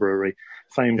Gypsy Hill Brewery,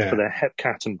 famed for their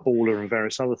Hepcat and Paula and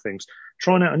various other things.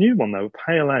 Trying out a new one, though, a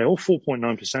pale ale,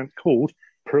 4.9%, called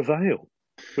Prevail,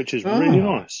 which is really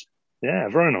nice. Yeah,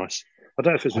 very nice. I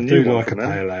don't know if it's a new one. I do like a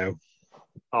pale ale.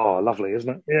 Oh, lovely, isn't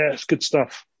it? Yeah, it's good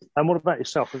stuff. And what about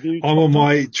yourself? I'm on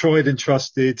my tried and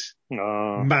trusted,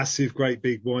 massive, great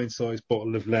big wine-sized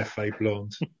bottle of Leffe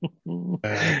Blonde.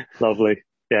 Lovely.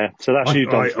 Yeah, so that's you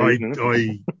done for evening,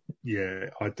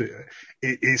 I do.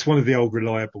 It's one of the old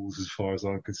reliables as far as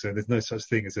I'm concerned. There's no such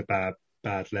thing as a bad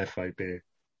Leffe beer.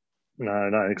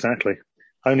 No, exactly.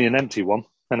 Only an empty one,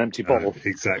 an empty bottle.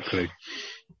 Exactly.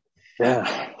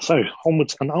 Yeah. So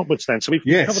onwards and upwards then. So we've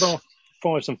covered our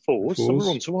 5s and 4s, so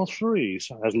we're on to our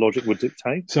 3s, as logic would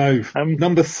dictate. So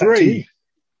number 3,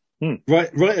 right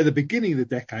at the beginning of the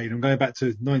decade, I'm going back to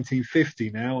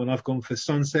 1950 now, and I've gone for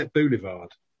Sunset Boulevard.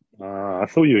 I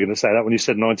thought you were going to say that when you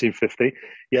said 1950.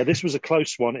 Yeah, this was a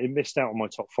close one. It missed out on my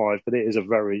top 5, but it is a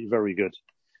very, very good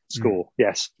score.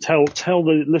 Yes. Tell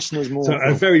the listeners more. So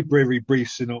a very brief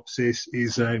synopsis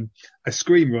is a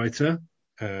screenwriter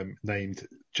named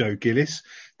Joe Gillis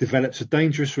develops a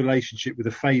dangerous relationship with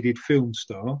a faded film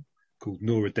star called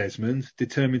Nora Desmond,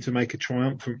 determined to make a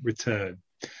triumphant return.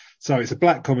 So it's a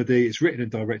black comedy. It's written and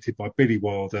directed by Billy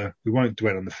Wilder. We won't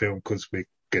dwell on the film because we're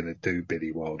going to do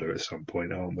Billy Wilder at some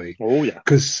point, aren't we? Oh, yeah.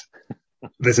 Because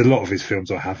there's a lot of his films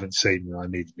I haven't seen and I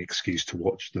need an excuse to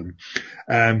watch them.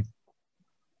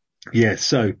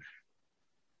 So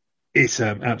it's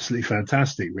absolutely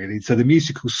fantastic, really. So the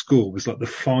musical score was like the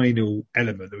final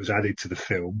element that was added to the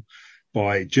film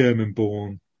by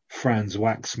German-born Franz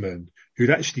Waxman, who'd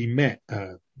actually met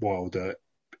Wilder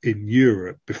in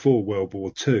Europe before World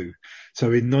War II. So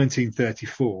in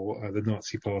 1934, the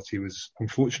Nazi Party was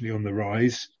unfortunately on the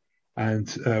rise, and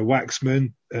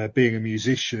Waxman, being a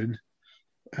musician,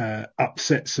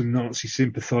 upset some Nazi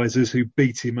sympathisers who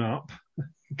beat him up.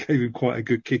 Gave him quite a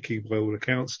good kicking by all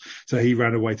accounts. So he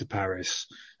ran away to Paris,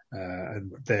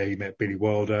 and there he met Billy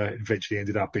Wilder. Eventually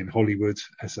ended up in Hollywood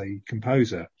as a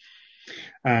composer.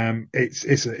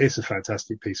 It's a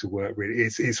fantastic piece of work, really.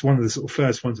 It's one of the sort of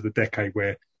first ones of the decade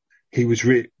where he was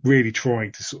really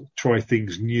trying to sort of try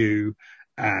things new,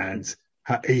 and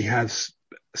he has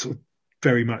sort of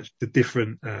very much the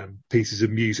different pieces of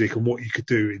music and what you could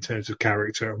do in terms of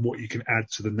character and what you can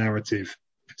add to the narrative.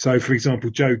 So, for example,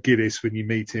 Joe Gillis, when you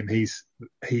meet him, he's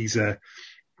a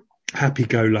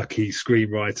happy-go-lucky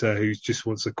screenwriter who just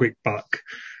wants a quick buck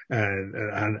and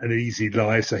an easy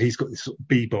life. So he's got this sort of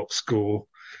bebop score.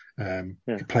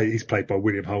 He's played by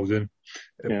William Holden.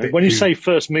 Yeah. When you say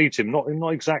first meet him, not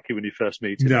exactly when you first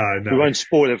meet him. No. We won't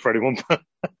spoil it for anyone, but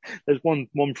there's one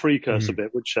precursor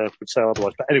bit which would say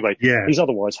otherwise. But anyway, he's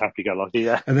otherwise happy-go-lucky,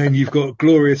 yeah. And then you've got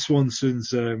Gloria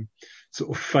Swanson's sort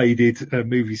of faded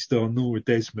movie star Nora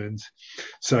Desmond.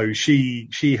 So she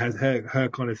has her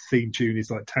kind of theme tune is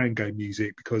like tango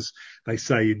music, because they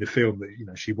say in the film that, you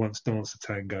know, she once danced a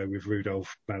tango with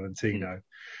Rudolph Valentino.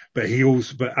 But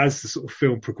but as the sort of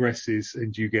film progresses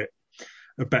and you get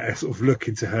a better sort of look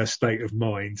into her state of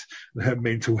mind and her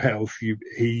mental health,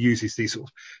 he uses these sort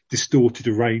of distorted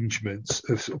arrangements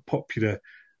of sort of popular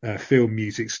film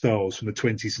music styles from the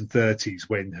 20s and 30s,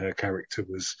 when her character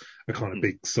was a kind of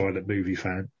big silent movie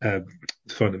silent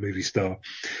movie star,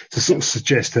 to sort of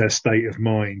suggest her state of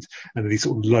mind, and these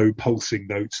sort of low pulsing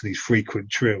notes and these frequent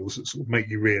trills that sort of make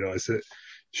you realise that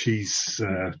she's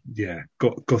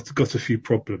got a few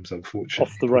problems,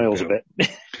 unfortunately. Off the rails a bit.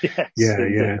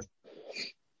 Yes,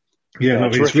 yeah. I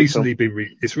mean, it's recently been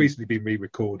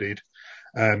re-recorded.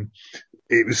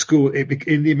 It was scored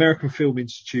in the American Film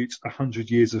Institute's 100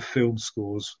 Years of Film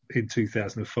Scores in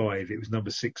 2005. It was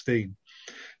number 16,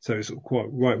 so it's quite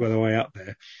right by the way up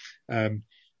there.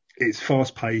 It's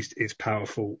fast paced, it's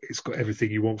powerful, it's got everything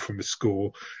you want from a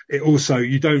score. It also,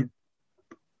 again,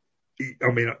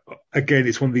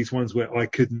 it's one of these ones where I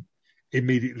couldn't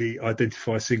immediately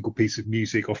identify a single piece of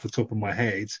music off the top of my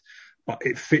head, but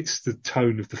it fits the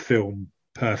tone of the film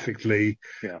perfectly,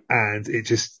 and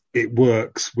it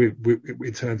works with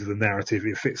in terms of the narrative.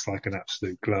 It fits like an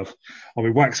absolute glove. I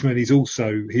mean, Waxman,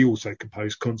 he also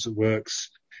composed concert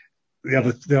works. The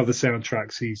other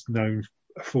soundtracks he's known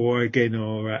for, again,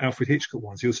 are Alfred Hitchcock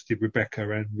ones. He also did Rebecca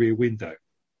and Rear Window.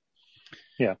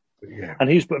 Yeah, and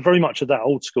he's very much of that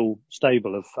old school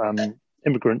stable of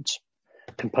immigrant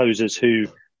composers who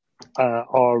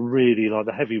are really like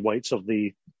the heavyweights of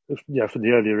the, from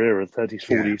the earlier era, 30s,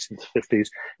 40s, and 50s.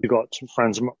 You've got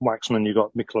Franz Waxman, you've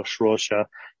got Miklos Rozsa,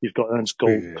 you've got Ernst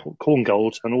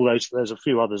Korngold, and all those. There's a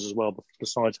few others as well,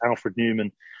 besides Alfred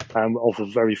Newman, of a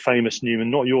very famous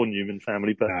Newman, not your Newman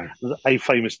family, but a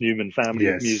famous Newman family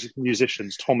of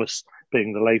musicians, Thomas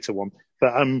being the later one.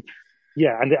 But and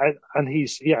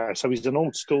he's so he's an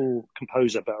old school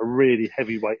composer, but a really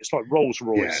heavyweight. It's like Rolls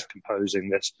Royce composing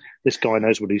this. This guy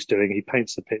knows what he's doing. He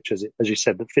paints the pictures, as you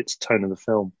said, that fits the tone of the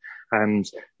film, and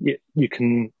you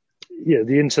can,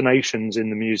 the intonations in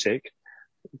the music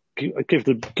give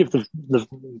the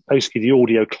basically the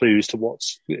audio clues to what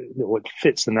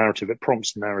fits the narrative. It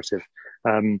prompts the narrative,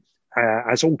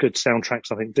 as all good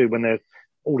soundtracks I think do when they're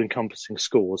all-encompassing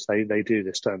scores. They do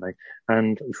this, don't they?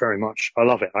 And very much, I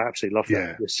love it. I absolutely love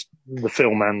the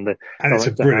film and it's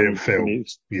a brilliant film.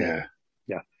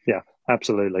 Yeah,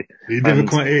 absolutely. You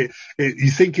never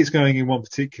you think it's going in one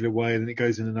particular way, and then it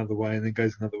goes in another way, and then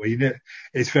goes another way.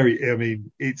 It's very. I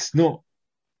mean, it's not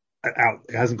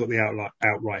it hasn't got the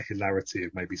outright hilarity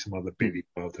of maybe some other Billy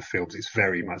Wilder films. It's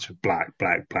very much a black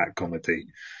comedy.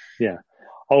 Yeah.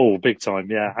 Oh, big time,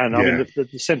 yeah. And I mean,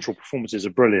 the central performances are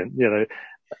brilliant.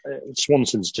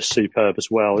 Swanson's just superb as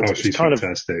well. She's kind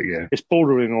fantastic, It's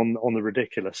bordering on the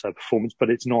ridiculous performance, but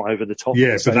it's not over the top.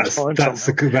 Yeah, but that's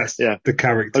the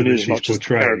character only that as she's much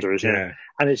portraying. As the character is,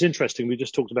 And it's interesting, we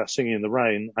just talked about Singing in the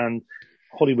Rain, and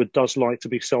Hollywood does like to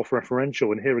be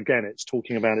self-referential, and here again, it's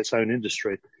talking about its own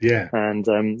industry. Yeah. And,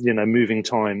 moving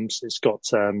times. It's got,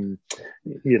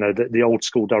 the old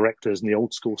school directors and the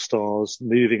old school stars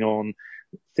moving on.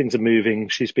 Things are moving.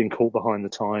 She's been caught behind the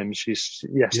times. She's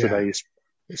yesterday's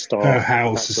star. Her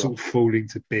house is sort of falling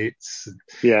to bits.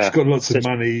 She's got lots of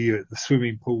money. The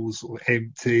swimming pool's sort of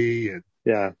empty. And,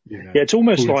 it's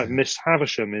almost like Miss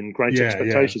Havisham in Great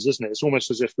Expectations, isn't it? It's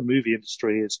almost as if the movie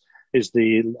industry is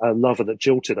the lover that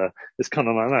jilted her. It's kind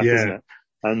of like that, isn't it?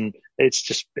 And it's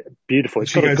just beautiful.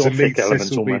 It's got a gothic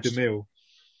element almost.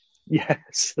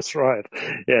 Yes, that's right.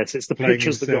 Yes, it's the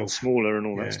pictures that got smaller and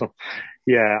all that stuff.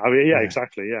 Yeah, I mean,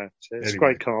 exactly. Yeah, it's a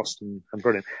great cast and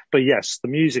brilliant. But yes, the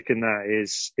music in that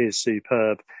is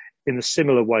superb in a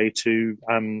similar way to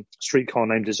Streetcar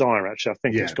Named Desire. Actually, I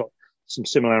think it's got some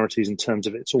similarities in terms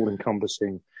of its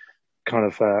all-encompassing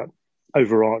kind of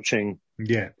overarching.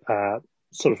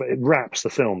 Sort of, it wraps the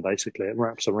film basically. It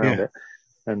wraps around it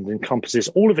and encompasses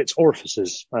all of its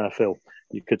orifices. Phil,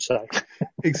 you could say.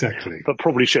 Exactly. But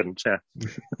probably shouldn't,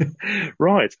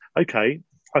 Right, okay.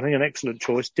 I think an excellent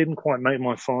choice. Didn't quite make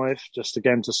my 5, just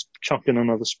again to chuck in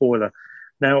another spoiler.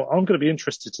 Now, I'm going to be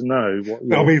interested to know what...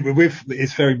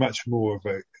 it's very much more of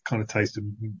a kind of taste of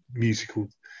musical...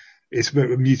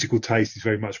 musical taste is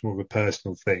very much more of a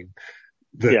personal thing.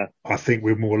 I think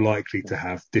we're more likely to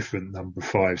have different number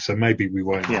 5, so maybe we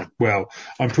won't have... Well,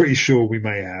 I'm pretty sure we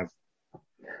may have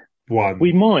one.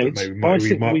 We might.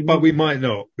 But we might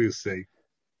not. We'll see.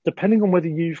 Depending on whether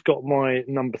you've got my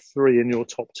number 3 in your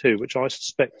top 2, which I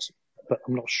suspect, but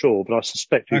I'm not sure, but I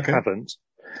suspect you haven't.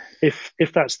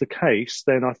 If that's the case,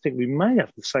 then I think we may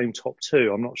have the same top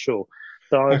two. I'm not sure.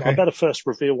 So I Okay. better first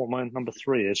reveal what my number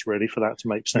three is, really, for that to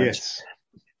make sense. Yes.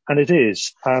 And it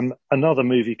is another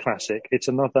movie classic. It's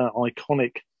another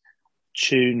iconic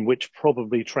tune which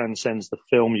probably transcends the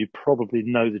film. You probably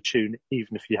know the tune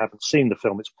even if you haven't seen the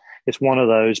film. It's one of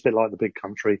those, a bit like The Big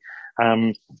Country.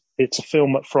 It's a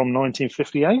film from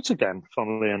 1958 again,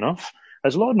 funnily enough.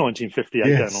 There's a lot of 1958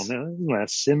 going on Yes. there, isn't there?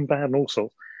 Sinbad and all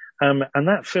sorts. And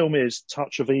that film is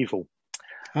Touch of Evil.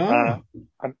 Ah,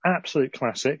 An absolute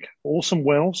classic. Orson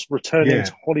Welles returning yeah.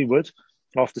 to Hollywood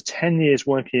after 10 years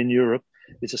working in Europe.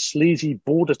 It's a sleazy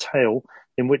border tale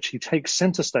in which he takes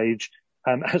center stage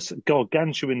as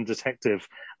gargantuan detective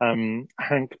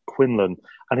Hank Quinlan,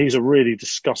 and he's a really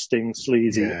disgusting,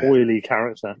 sleazy, Yeah. oily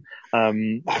character. I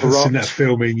haven't seen that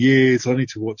film in years. I need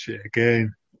to watch it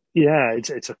again. Yeah,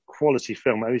 it's a quality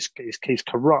film. He's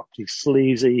corrupt, he's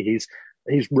sleazy,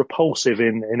 he's repulsive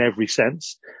in every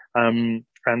sense.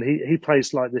 And he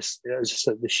plays like this, as I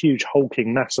said, this huge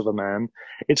hulking mass of a man.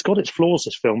 It's got its flaws,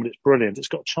 this film, but it's brilliant. It's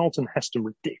got Charlton Heston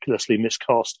ridiculously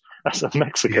miscast as a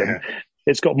Mexican. Yeah.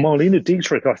 It's got Marlene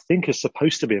Dietrich, I think, is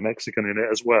supposed to be a Mexican in it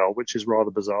as well, which is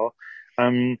rather bizarre.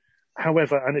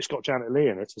 However, and it's got Janet Leigh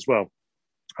in it as well.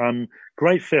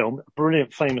 Great film,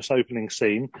 brilliant, famous opening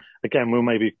scene. Again, we'll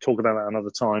maybe talk about that another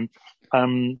time.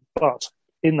 But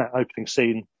in that opening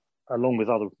scene, along with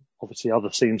obviously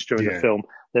other scenes during the film,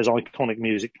 there's iconic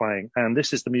music playing, and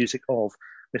this is the music of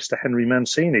Mr. Henry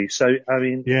Mancini. So, I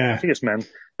mean, I think it's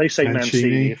they say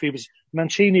Mancini. If he was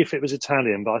Mancini, if it was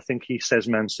Italian, but I think he says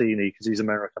Mancini because he's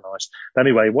Americanized.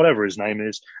 Anyway, whatever his name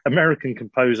is, American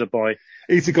composer by.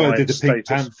 He's the guy who did the Pink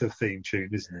Panther theme tune,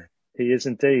 isn't he? He is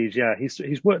indeed, yeah.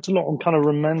 He's worked a lot on kind of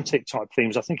romantic type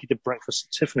themes. I think he did Breakfast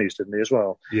at Tiffany's, didn't he, as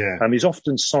well? Yeah. He's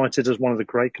often cited as one of the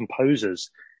great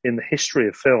composers in the history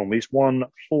of film. He's won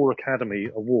 4 Academy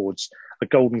Awards, a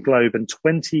Golden Globe, and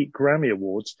 20 Grammy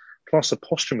Awards, plus a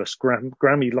posthumous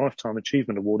Grammy Lifetime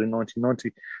Achievement Award in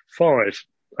 1995.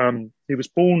 He was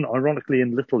born, ironically,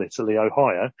 in Little Italy,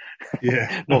 Ohio.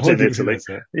 Yeah. Not in Italy.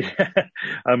 Yeah.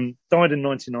 Died in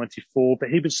 1994, but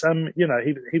he was,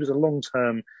 he was a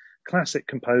long-term classic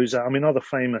composer. I mean, other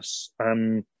famous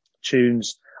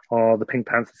tunes are the Pink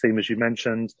Panther theme, as you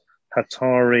mentioned,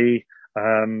 Hatari.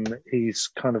 He's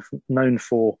kind of known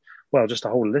for, well, just a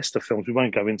whole list of films we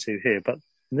won't go into here. But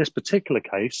in this particular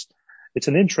case, it's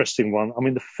an interesting one. I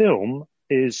mean, the film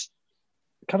is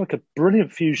kind of like a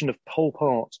brilliant fusion of pulp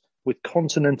art with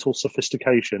continental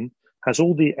sophistication, has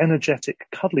all the energetic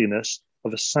cuddliness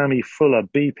of a Sammy Fuller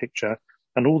B picture,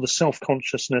 and all the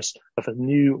self-consciousness of a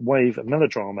new wave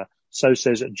melodrama. So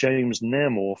says James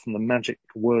Nairmore from the Magic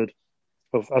World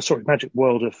of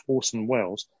Orson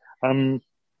Welles. I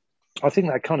think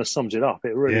that kind of sums it up.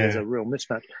 It really is a real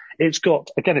mismatch. It's got,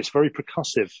 again, it's very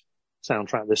percussive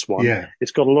soundtrack, this one. Yeah.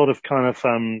 It's got a lot of kind of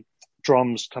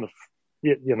drums, kind of,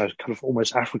 kind of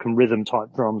almost African rhythm type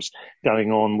drums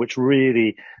going on, which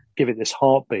really give it this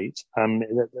heartbeat. I've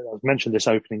mentioned this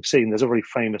opening scene. There's a very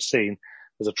famous scene.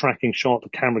 There's a tracking shot, the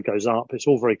camera goes up. It's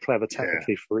all very clever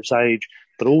technically for its age,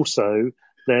 but also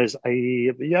there's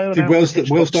a... Did Wells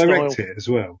direct it as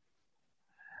well?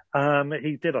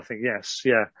 He did, I think, yes,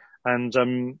 yeah.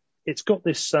 And it's got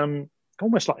this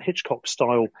almost like Hitchcock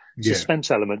style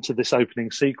suspense element to this opening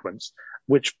sequence,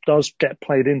 which does get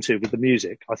played into with the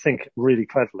music, I think, really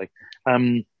cleverly.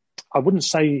 I wouldn't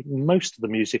say most of the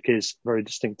music is very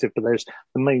distinctive, but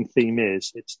the main theme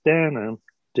is, it's and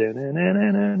then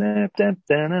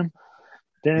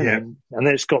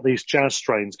it's got these jazz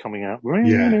strains coming out,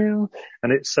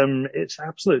 and it's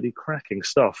absolutely cracking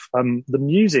stuff. The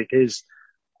music is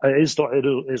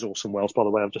Orson Welles, by the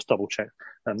way. I've just double checked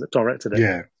that directed it.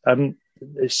 Yeah.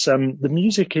 The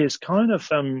music is kind of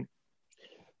I mean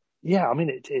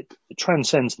it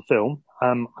transcends the film.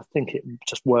 I think it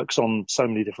just works on so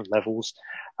many different levels.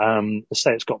 Let's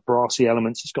say it's got brassy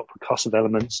elements, it's got percussive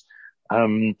elements.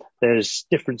 There's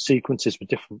different sequences with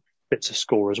different bits of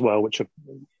score as well, which are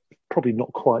probably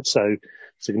not quite so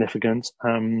significant.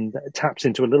 It taps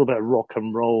into a little bit of rock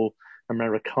and roll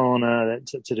Americana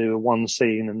to do one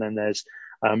scene, and then there's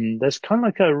kind of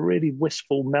like a really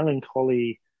wistful,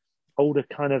 melancholy, older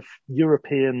kind of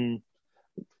European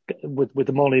with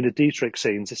the Marlene Dietrich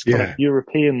scenes. It's kind of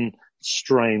European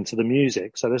strain to the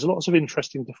music. So there's lots of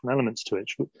interesting different elements to it,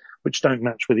 which don't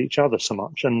match with each other so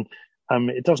much. And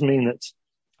it does mean that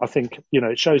I think,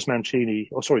 it shows Mancini,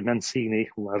 or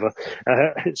whatever.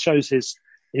 It shows his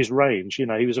range.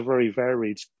 He was a very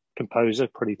varied composer,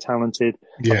 pretty talented.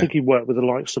 I think he worked with the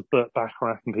likes of Burt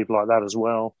Bacharach and people like that as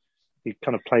well. He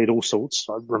kind of played all sorts,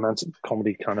 like romantic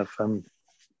comedy kind of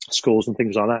scores and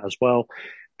things like that as well.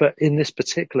 But in this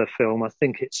particular film, I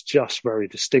think it's just very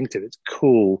distinctive. It's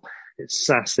cool. It's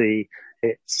sassy.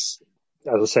 It's,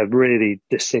 as I said, really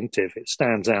distinctive. It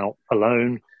stands out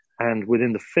alone. And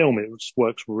within the film, it just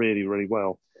works really, really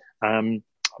well.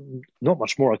 Not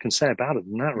much more I can say about it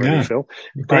than that, really, Yeah, Phil.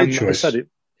 great choice. As I said,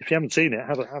 if you haven't seen it,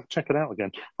 check it out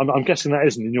again. I'm guessing that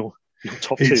isn't in your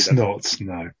top two. It's then. not,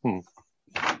 no.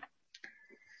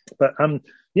 But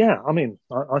yeah, I mean,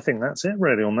 I think that's it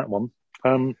really on that one.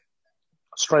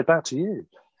 Straight back to you,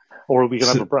 or are we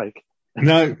going to have a break?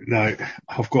 No.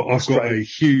 I've got a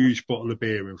huge bottle of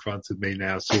beer in front of me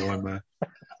now, so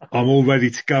I'm all ready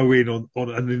to go in on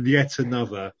and then yet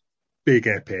another big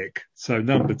epic. So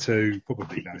number 2,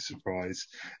 probably no surprise,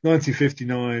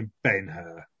 1959,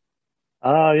 Ben-Hur.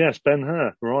 Ah, yes,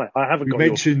 Ben-Hur. Right, I haven't got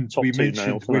your top we two mentioned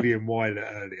nailed, William Wyler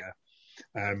earlier.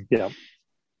 Yeah.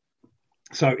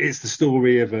 So it's the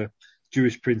story of a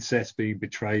Jewish princess being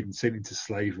betrayed and sent into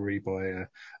slavery by a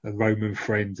Roman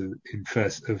friend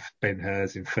of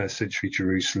Ben-Hur's in first century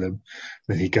Jerusalem.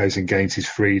 Then he goes and gains his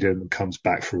freedom and comes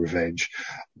back for revenge.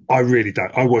 I really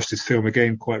don't. I watched this film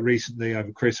again quite recently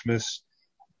over Christmas.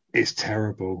 It's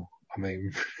terrible. I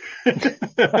mean,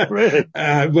 really?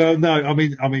 Well, no. I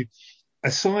mean,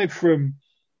 aside from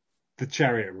the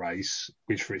chariot race,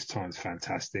 which for its time is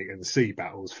fantastic, and the sea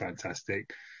battle is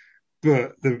fantastic.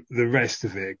 But the rest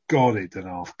of it, God, it doesn't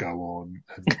half go on.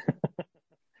 And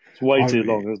it's way too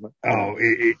long, isn't it? Oh,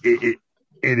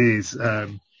 it is.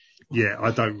 Yeah, I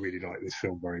don't really like this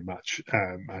film very much,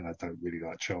 and I don't really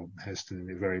like Charlton Heston in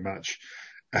it very much.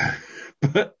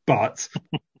 But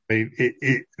I mean,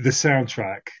 the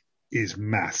soundtrack is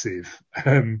massive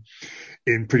in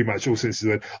pretty much all senses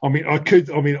of the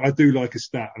word. I do like a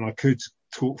stat, and I could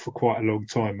talk for quite a long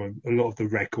time on a lot of the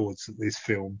records that this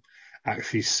film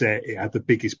actually set. It had the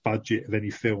biggest budget of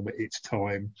any film at its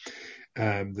time,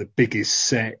 the biggest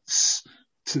sets.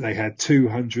 They had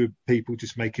 200 people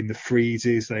just making the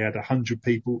freezes. They had 100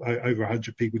 people, over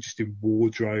 100 people just in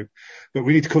wardrobe. But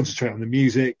we need to concentrate on the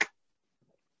music.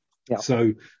 Yeah.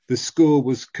 So the score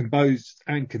was composed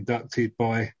and conducted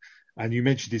by, and you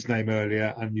mentioned his name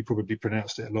earlier, and you probably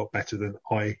pronounced it a lot better than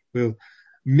I will,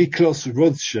 Miklos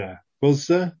Rozsa.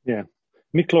 Yeah.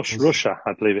 Miklos Rozsa,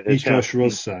 I believe it is. Miklos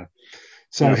Rozsa.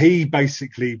 So he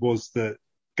basically was the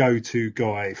go-to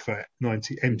guy for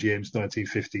MGM's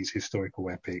 1950s historical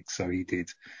epic. So he did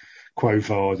Quo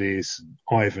Vadis,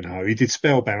 Ivanhoe. He did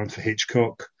Spellbound for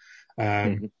Hitchcock.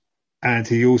 And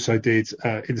he also did,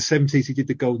 in the 70s, he did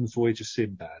The Golden Voyage of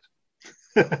Sinbad.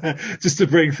 Just to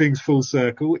bring things full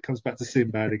circle, it comes back to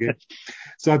Sinbad again.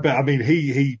 So, but I mean,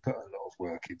 he put a lot of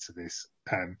work into this.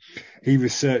 He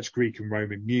researched Greek and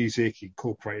Roman music, he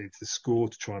incorporated the score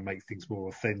to try and make things more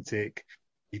authentic.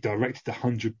 He directed the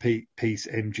 100-piece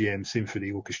MGM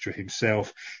Symphony Orchestra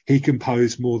himself. He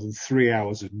composed more than 3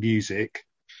 hours of music.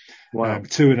 Wow.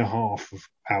 2.5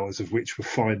 hours of which were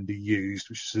finally used,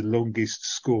 which is the longest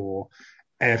score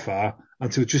ever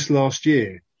until just last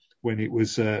year, when it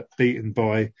was beaten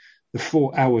by the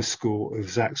 4-hour score of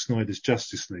Zack Snyder's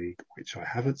Justice League, which I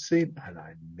haven't seen and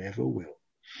I never will.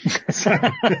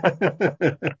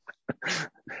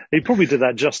 He probably did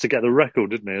that just to get the record,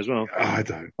 didn't he, as well? I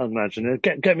don't. I imagine.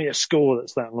 Get me a score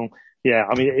that's that long. Yeah,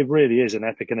 I mean, it really is an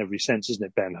epic in every sense, isn't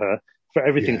it, Ben-Hur? For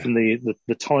everything from the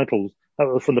title,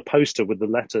 from the poster with the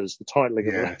letters, the titling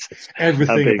of the letters.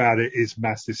 Everything about it is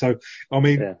massive. So, I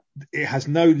mean, it has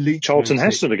no leitmotif. Charlton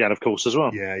Heston again, of course, as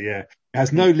well. Yeah. It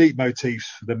has no leitmotifs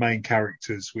for the main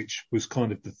characters, which was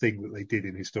kind of the thing that they did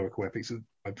in historical epics.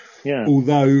 Yeah.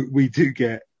 Although we do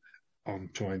get, I'm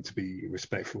trying to be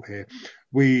respectful here,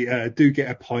 we do get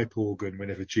a pipe organ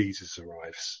whenever Jesus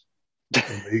arrives.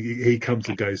 He comes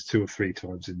and goes 2 or 3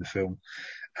 times in the film.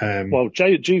 Well,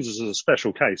 Jesus is a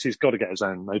special case. He's got to get his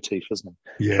own motif, hasn't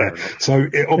he? Yeah. So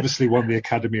it obviously won the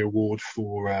Academy Award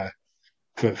for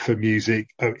music.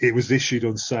 It was issued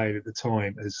on sale at the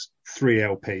time as 3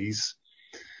 LPs.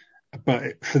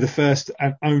 But for the first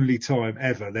and only time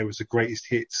ever, there was a greatest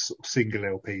hits single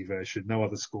LP version. No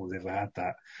other score's ever had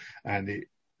that. And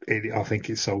I think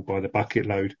it sold by the bucket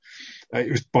load.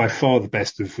 It was by far the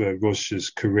best of Rozsa's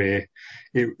career.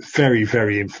 It very,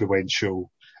 very influential.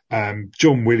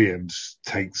 John Williams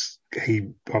I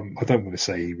don't want to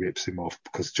say he rips him off,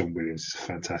 because John Williams is a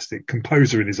fantastic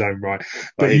composer in his own right.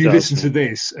 But you listen to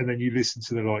this, and then you listen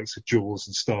to the likes of Jaws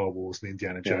and Star Wars and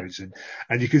Indiana Jones,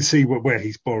 and you can see where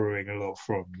he's borrowing a lot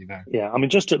from, you know. Yeah, I mean,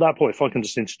 just at that point, if I can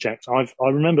just interject, I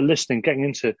remember getting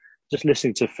into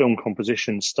listening to film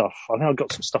composition stuff. I think I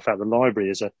got some stuff out of the library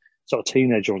as a sort of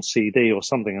teenager on CD or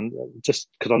something, and just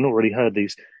because I've not really heard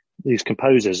these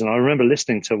composers. And I remember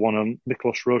listening to one on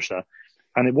Miklos Rozsa,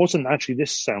 And it wasn't actually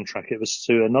this soundtrack. It was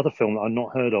to another film that I'd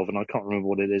not heard of, and I can't remember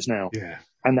what it is now. Yeah.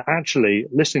 And actually,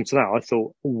 listening to that, I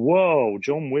thought, whoa,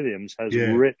 John Williams has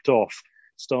ripped off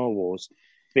Star Wars.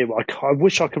 I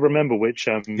wish I could remember which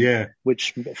film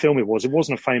it was. It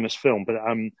wasn't a famous film, but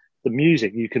the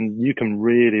music you can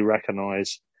really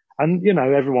recognise. And, you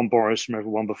know, everyone borrows from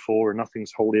everyone before, and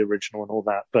nothing's wholly original and all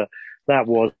that. But I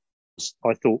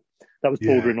thought that was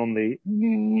bordering on the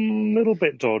little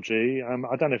bit dodgy.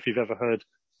 I don't know if you've ever heard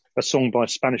a song by a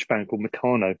Spanish band called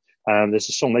Mecano. There's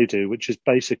a song they do, which is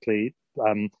basically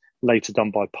later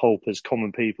done by Pulp as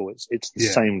Common People. It's the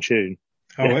same tune.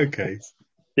 Oh, okay.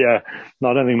 Yeah. No,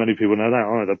 I don't think many people know that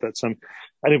either. But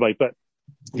anyway, but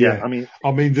I mean,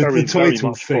 the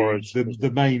title theme,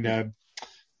 the main,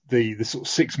 the sort of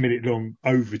 6 minute long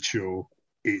overture,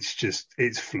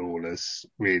 it's flawless,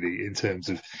 really, in terms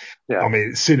of, I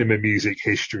mean, cinema music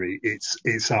history.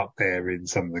 It's up there in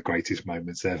some of the greatest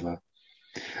moments ever.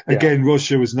 Again,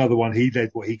 Roger was another one. He led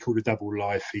what he called a double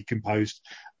life. He composed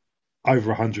over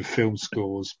 100 film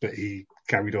scores, but he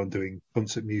carried on doing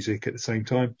concert music at the same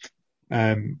time.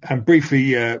 And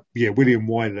briefly, William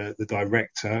Wyler, the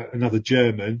director, another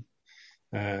German,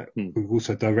 who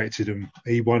also directed them.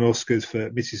 He won Oscars for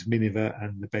Mrs. Miniver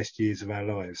and The Best Years of Our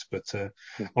Lives. But,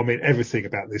 I mean, everything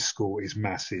about this score is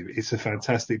massive. It's a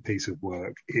fantastic piece of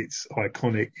work. It's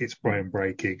iconic. It's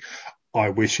brain-breaking. I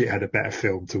wish it had a better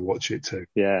film to watch it to.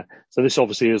 Yeah. So this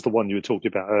obviously is the one you were talking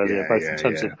about earlier, both in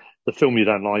terms of the film you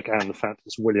don't like and the fact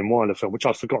it's a William Wyler film, which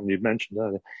I've forgotten you'd mentioned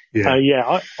earlier.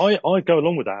 I go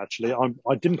along with that, actually.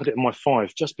 I didn't put it in my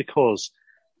 5 just because,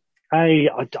 I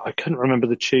couldn't remember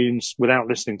the tunes without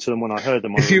listening to them when I heard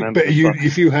them.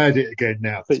 If you heard it again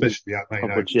now, especially that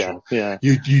main overture,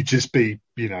 you'd just be,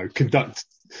 you know, exactly.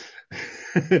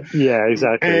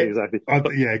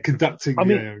 Conducting. I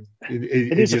mean,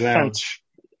 in your lounge.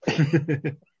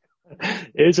 It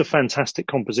is a fantastic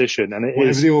composition, and whatever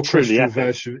is the orchestral truly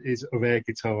version is of air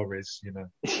guitar is, you know.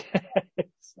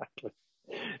 Exactly.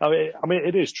 I mean,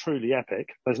 it is truly epic.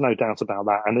 There's no doubt about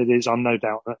that, and it is, I'm no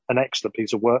doubt, an excellent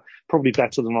piece of work. Probably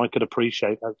better than I could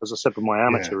appreciate, as I said, with my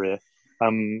amateur ear.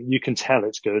 You can tell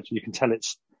it's good. You can tell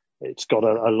it's got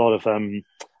a lot of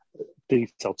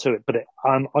detail to it, but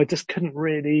I just couldn't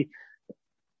really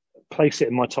place it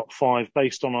in my top 5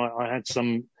 based on I had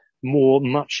some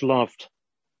much loved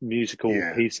musical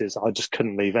pieces I just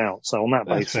couldn't leave out. So on that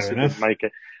basis, it didn't make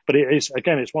it. But it is,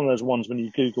 again, it's one of those ones when you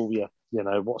Google, you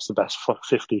know, what's the best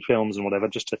 50 films and whatever,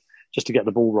 just to get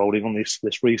the ball rolling on this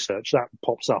research, that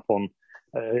pops up on,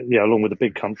 along with The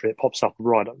Big Country, it pops up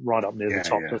right up near the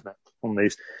top, doesn't it, on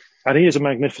these. And he is a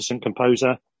magnificent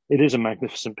composer. It is a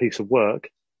magnificent piece of work.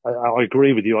 I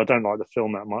agree with you. I don't like the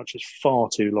film that much. It's far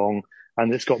too long,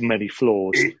 and it's got many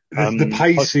flaws. The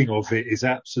pacing of it is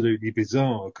absolutely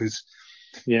bizarre because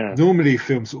normally a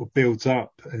film sort of builds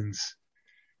up and,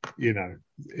 you know,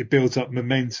 it builds up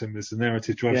momentum as the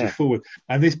narrative drives you forward.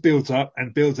 And this builds up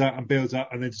and builds up and builds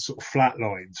up and then just sort of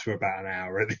flatlines for about an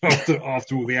hour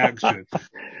after all the action.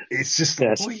 It's just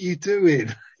like, what are you doing?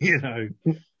 You know?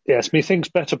 Yes, methinks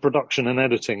better production and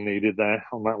editing needed there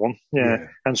on that one. Yeah.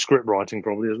 And script writing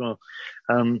probably as well.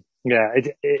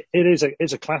 It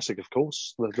is a classic, of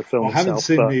course, the film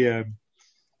itself.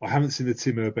 I haven't seen the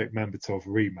Tim Urbeck-Mambatov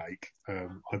remake.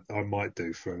 I might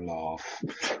do for a laugh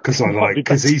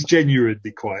because he's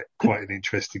genuinely quite an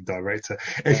interesting director.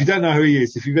 If you don't know who he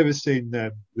is, if you've ever seen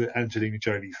the Angelina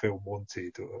Jolie film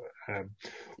Wanted,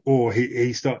 or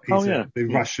the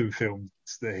Russian films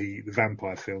the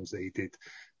vampire films that he did,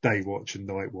 Day Watch and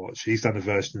Night Watch. He's done a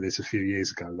version of this a few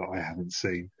years ago that I haven't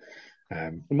seen.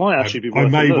 It might actually be worth I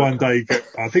may a look. one day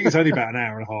I think it's only about an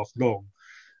hour and a half long.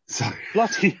 So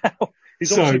bloody hell.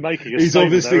 He's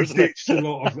obviously ditched a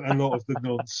lot of the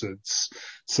nonsense.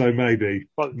 So maybe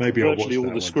I'll watch that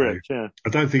all the script. I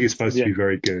don't think it's supposed to be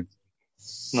very good.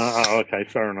 No, okay,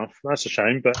 fair enough. That's a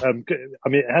shame, but I mean,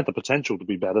 it had the potential to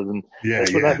be better than.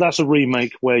 But that's a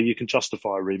remake where you can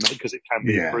justify a remake because it can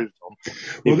be improved on.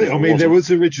 Well, I mean, there was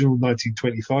the original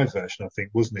 1925 version, I think,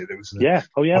 wasn't it? There was.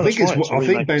 I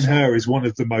think Ben-Hur is one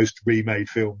of the most remade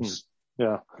films.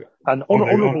 Yeah, and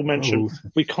honourable mention.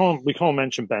 We can't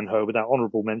mention Ben-Hur without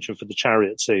honourable mention for the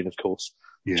chariot scene, of course.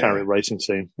 Chariot racing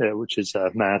scene, which is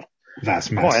mad. That's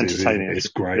quite massive. Entertaining. It's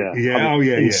great.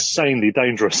 Insanely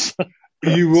dangerous.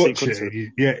 You watch it.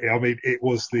 I mean, it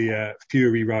was the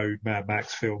Fury Road Mad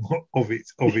Max film of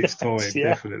its time,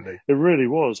 definitely. It really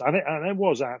was, and it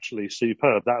was actually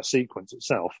superb. That sequence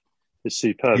itself is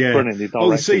superb, brilliantly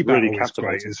directed. The sea battle really was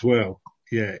great as well.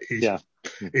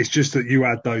 It's just that you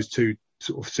add those two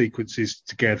sort of sequences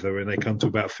together, and they come to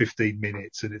about 15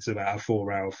 minutes, and it's about a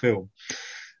 4-hour film.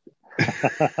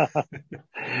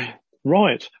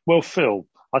 Right. Well, Phil,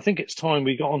 I think it's time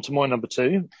we got on to my number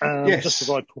two. Just as Yes.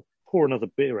 I pour another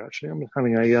beer, actually, I'm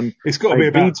having a It's got to a be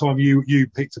B. about time you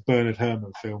picked a Bernard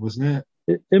Herrmann film, isn't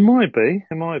it? It might be.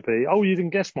 It might be. Oh, you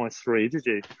didn't guess my three, did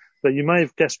you? But you may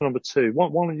have guessed my number two. Why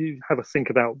don't you have a think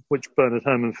about which Bernard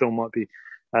Herrmann film might be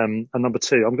a number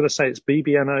two? I'm going to say it's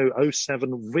BBNO oh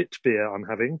 07 wit beer I'm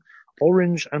having.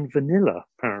 Orange and vanilla,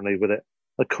 apparently, with it.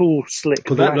 A cool, slick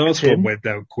Well, that black last tin. one went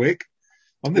down quick.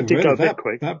 I've It never did heard go a of bit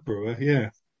quick. that brewer. Yeah,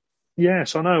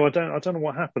 Yes, I know. I don't know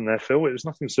what happened there, Phil. It was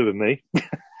nothing to do with me.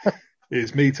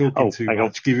 it's me talking Oh, too hang on.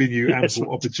 much, giving you Yes,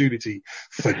 ample opportunity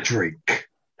for drink.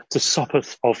 to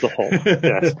suppeth of the hop.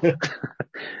 Yes.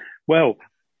 Well,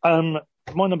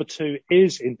 my number two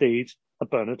is indeed a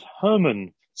Bernard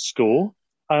Herrmann score.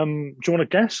 Do you want to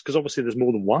guess? Because obviously there's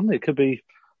more than one. It could be,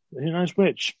 who knows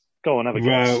which. Go on, have a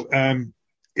guess. Well,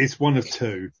 it's one of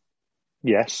two.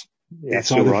 Yes. It's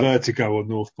You're either right. Vertigo or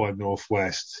North by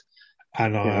Northwest,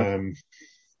 and Yeah.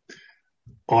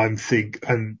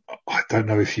 and I don't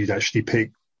know if you'd actually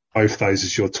pick both those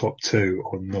as your top two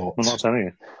or not. I'm not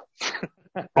telling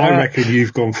you. I reckon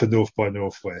you've gone for North by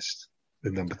Northwest,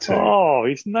 the number two. Oh,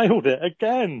 he's nailed it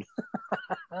again.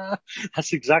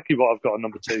 That's exactly what I've got on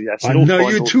number two. Yes. I North know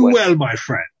by you too Northwest. well, my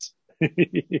friend.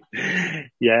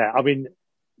 Yeah, I mean,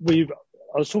 I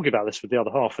was talking about this with the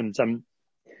other half, and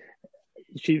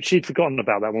she'd forgotten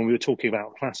about that when we were talking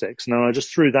about classics. And then I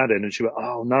just threw that in, and she went,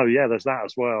 "Oh no, yeah, there's that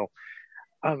as well."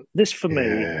 This for me,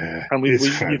 Yeah, and it's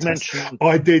you've fantastic. mentioned.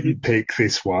 I didn't pick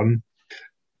this one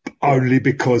only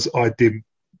because I didn't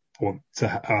want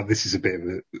to. This is a bit of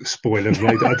a spoiler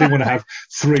later. I didn't want to have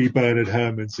three Bernard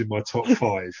Herrmanns in my top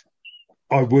five.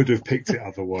 I would have picked it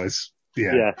otherwise.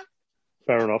 Yeah,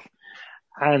 fair enough.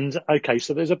 And okay,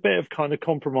 so there's a bit of kind of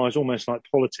compromise, almost like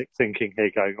politic thinking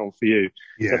here going on for you.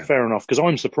 Yeah. So fair enough, because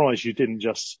I'm surprised you didn't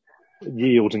just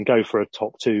yield and go for a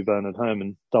top two Bernard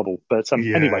Herrmann double. But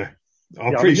anyway,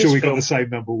 I'm pretty sure we got the same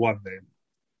number one then.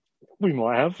 We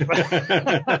might have.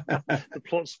 The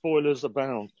plot spoilers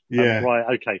abound. Yeah.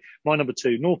 Right, okay. My number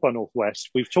two, North by Northwest.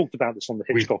 We've talked about this on the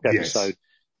Hitchcock episode. Yes.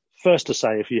 First to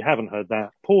say, if you haven't heard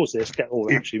that, pause this, get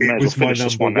all actually, may as well finish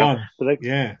this one now. now. But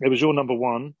it was your number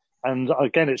one. And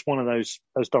again, it's one of those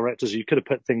directors, you could have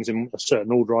put things in a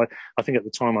certain order. I think at the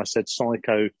time I said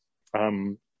Psycho,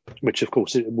 which of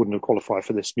course it wouldn't have qualified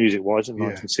for this music-wise in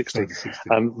 1960.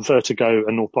 Vertigo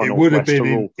and North by Northwest. It would have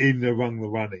been in the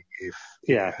running if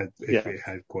it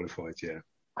had qualified, yeah.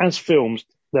 As films,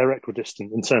 they're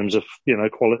equidistant in terms of,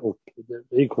 quality, or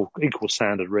equal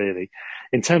standard, really.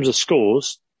 In terms of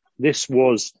scores, this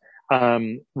was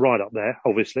right up there,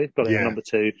 obviously, got it at number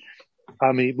two.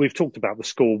 I mean, we've talked about the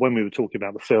score when we were talking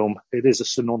about the film. It is a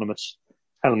synonymous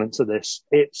element to this.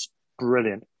 It's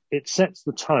brilliant. It sets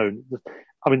the tone.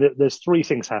 I mean, there's three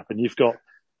things happen. You've got,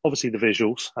 obviously, the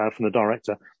visuals from the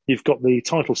director. You've got the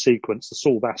title sequence, the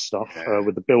Saul Bass stuff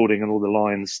with the building and all the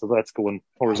lines, the vertical and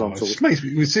horizontal.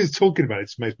 We're just talking about it. It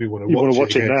just makes me want to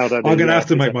watch it now, don't you? I'm going to have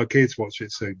to make my kids watch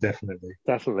it soon, definitely.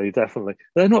 Definitely.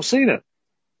 They've not seen it.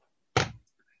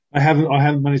 I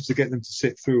haven't managed to get them to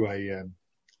sit through a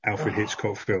Alfred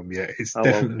Hitchcock film yet. It's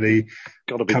definitely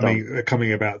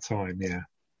coming about time. Yeah,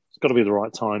 it's got to be the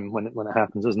right time when it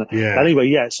happens, isn't it? Yeah. But anyway,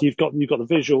 yes, you've got the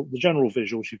general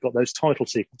visuals. You've got those title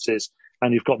sequences,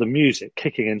 and you've got the music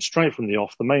kicking in straight from the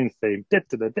off, the main theme,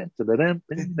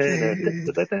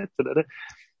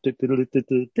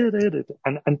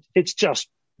 and it's just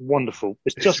wonderful.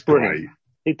 It's just brilliant.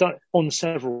 It does on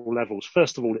several levels.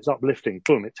 First of all, it's uplifting.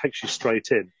 Boom, it takes you straight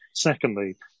in.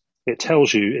 Secondly, it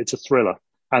tells you it's a thriller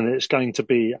and it's going to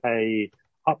be a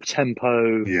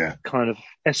up-tempo kind of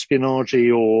espionage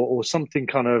or something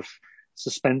kind of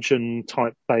suspension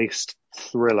type based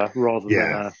thriller rather than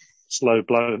a slow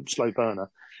burner.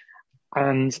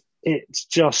 And it's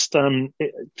just,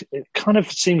 it kind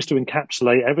of seems to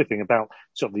encapsulate everything about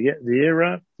sort of the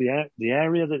era, the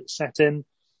area that it's set in,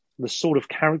 the sort of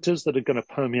characters that are going to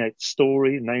permeate the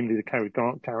story, namely the Cary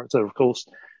Grant character, of course.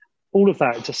 All of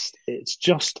that, it's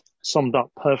just summed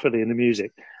up perfectly in the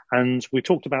music. And we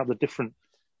talked about the different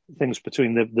things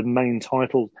between the main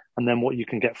title and then what you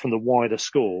can get from the wider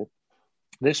score.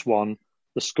 This one,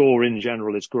 the score in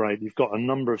general is great. You've got a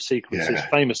number of sequences,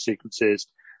 famous sequences.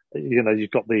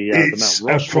 You've got the It's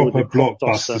Mount Rushmore, a proper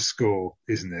blockbuster score,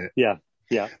 isn't it? Yeah.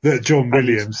 That John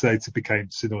Williams later became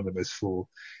synonymous for.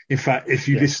 In fact, if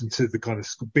you listen to the kind of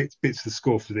bits of the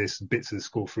score for this and bits of the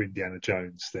score for Indiana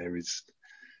Jones, there is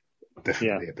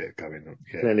definitely a bit going on.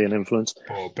 Yeah. Clearly an influence.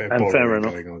 And fair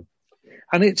enough. Going on.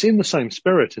 And it's in the same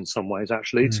spirit in some ways,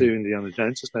 actually, to Indiana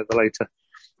Jones, isn't it? The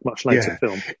much later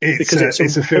film.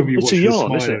 It's a film you watch with a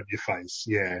smile on your face.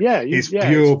 Yeah. It's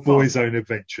pure boy's own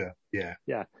adventure. Yeah.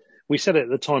 Yeah. we said it at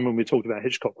the time when we talked about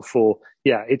Hitchcock before.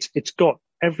 Yeah, it's got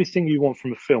everything you want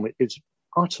from a film. It's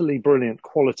utterly brilliant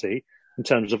quality in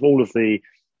terms of all of the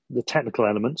technical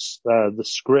elements, the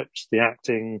script, the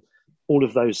acting, all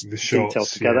of those The shots,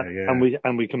 details together. yeah.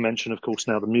 And we can mention, of course,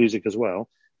 now the music as well.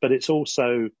 But it's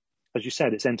also, as you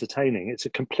said, it's entertaining. It's a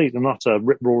complete and utter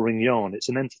rip-roaring yarn. It's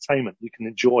an entertainment. You can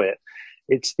enjoy it.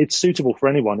 It's suitable for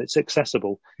anyone. It's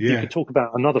accessible. Yeah. You could talk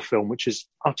about another film which is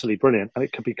utterly brilliant, and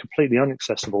it could be completely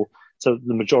inaccessible to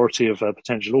the majority of a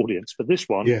potential audience. But this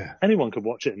one, anyone could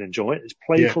watch it and enjoy it. It's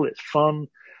playful. It's fun.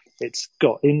 It's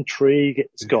got intrigue.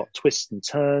 It's got twists and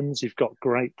turns. You've got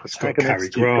great protagonists.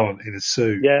 It's got Cary Grant in a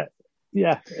suit.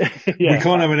 Yeah.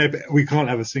 We can't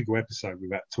have a single episode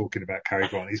without talking about Cary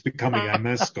Grant. He's becoming our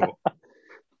mascot.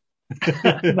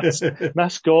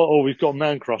 Mascot, or we've got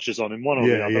man crushes on him, one or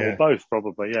the other, or both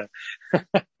probably.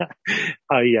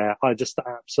 I just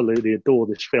absolutely adore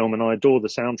this film, and I adore the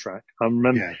soundtrack. I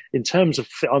remember, in terms of,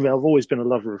 I've always been a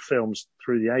lover of films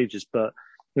through the ages, but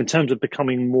in terms of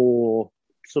becoming more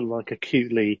sort of like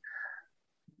acutely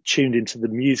tuned into the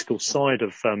musical side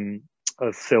of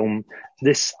film,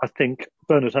 this, I think,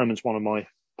 Bernard Herrmann's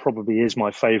probably is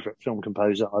my favourite film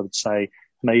composer. I would say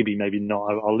maybe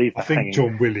not. I'll leave that hanging. I think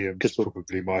John Williams is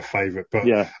probably my favourite, but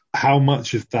how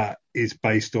much of that is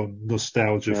based on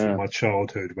nostalgia from my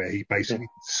childhood, where he basically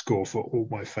scored for all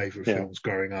my favourite films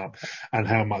growing up, and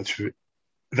how much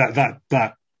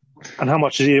that and how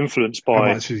much is he influenced by?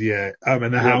 How much is how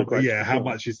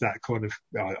much is that kind of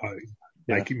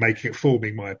making it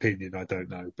forming my opinion? I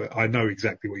don't know, but I know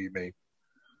exactly what you mean.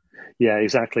 Yeah,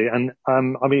 exactly. And I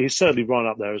mean, he's certainly right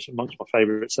up there as amongst my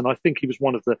favourites. And I think he was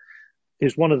one of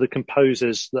the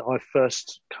composers that I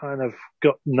first kind of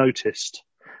got noticed,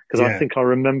 because I think I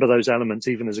remember those elements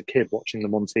even as a kid watching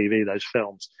them on TV, those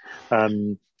films.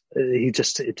 And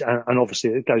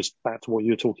obviously it goes back to what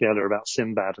you were talking earlier about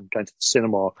Sinbad and going to the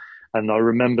cinema. And I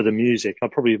remember the music. I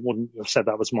probably wouldn't have said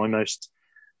that was my most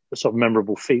sort of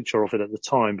memorable feature of it at the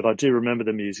time, but I do remember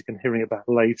the music and hearing it back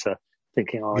later,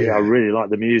 thinking, I really like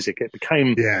the music. It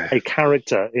became a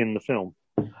character in the film,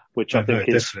 which I think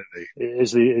is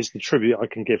the tribute I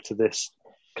can give to this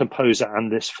composer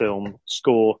and this film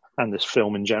score and this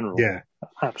film in general. Yeah.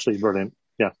 Absolutely brilliant.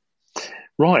 Yeah.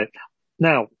 Right.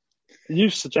 Now,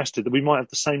 you've suggested that we might have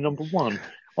the same number one.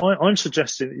 I'm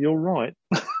suggesting that you're right.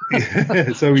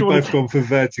 So we've both gone for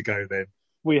Vertigo then.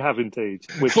 We have indeed.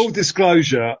 Full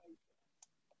disclosure,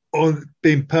 on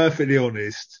being perfectly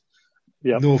honest,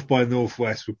 North by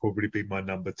Northwest would probably be my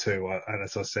number two. And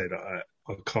as I said, I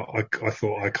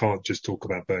thought I can't just talk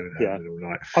about Bernard Herrmann all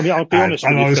night. I mean, I'll be honest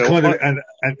with you, I was Phil, and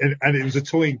it was a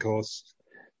coin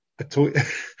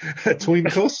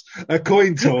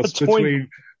toss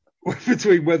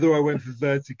between whether I went for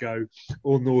Vertigo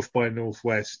or North by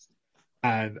Northwest.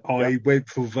 And I went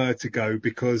for Vertigo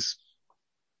because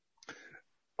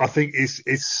I think it's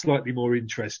slightly more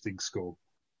interesting score.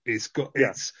 It's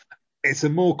a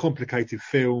more complicated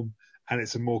film and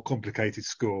it's a more complicated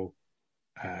score.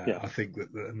 I think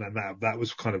that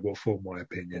was kind of what formed my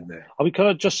opinion there. I mean, can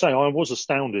I just say, I was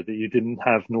astounded that you didn't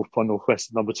have North by Northwest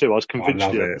at number two. I was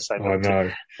convinced you had the same number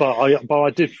two. But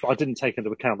I didn't take into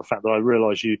account the fact that I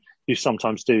realise you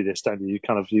sometimes do this, don't you?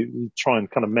 You try and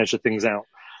kind of measure things out.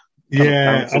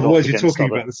 Otherwise you're talking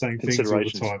about the same things all the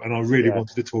time. And I really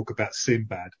wanted to talk about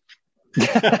Sinbad.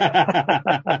 It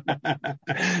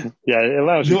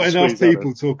allows you. Not enough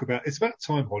people talk about. It's about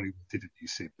time Hollywood did a new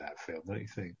Sinbad film, don't you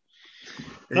think?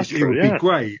 It would be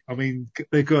great. I mean,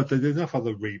 there's enough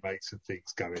other remakes and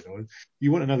things going on.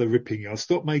 You want another ripping yard?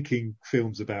 Stop making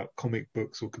films about comic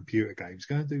books or computer games.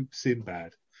 Go and do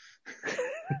Sinbad.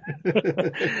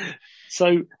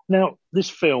 So now this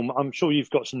film, I'm sure you've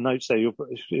got some notes there you'll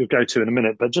go to in a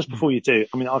minute, but just before you do,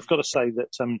 I mean, I've got to say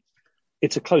that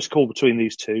it's a close call between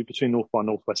these two, between North by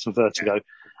Northwest and Vertigo.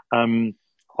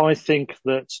 I think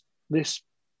that this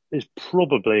is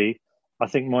probably,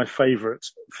 my favourite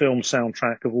film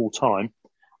soundtrack of all time.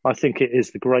 I think it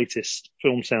is the greatest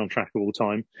film soundtrack of all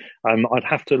time. I'd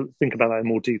have to think about that in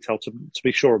more detail to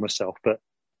be sure of myself, but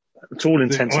to all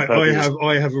intents and purposes.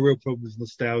 I have a real problem with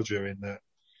nostalgia in that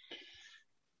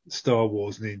Star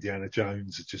Wars and Indiana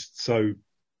Jones are just so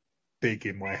big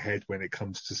in my head when it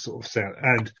comes to sort of sound.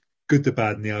 And Good, the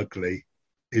Bad and the Ugly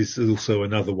is also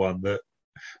another one that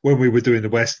when we were doing the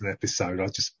Western episode,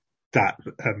 that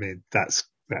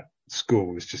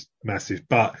score was just massive,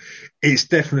 but it's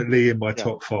definitely in my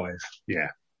top five. Yeah.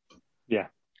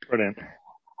 Brilliant.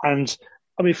 And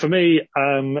I mean, for me,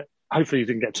 hopefully you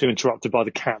didn't get too interrupted by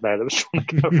the cat there that was trying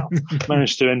to go up.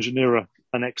 Managed to engineer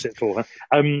an exit for her.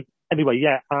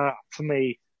 Anyway, for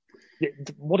me,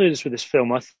 what it is with this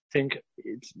film, I think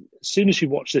as soon as you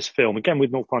watch this film, again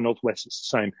with North by Northwest, it's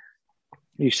the same.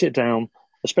 You sit down,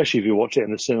 especially if you watch it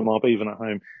in the cinema, but even at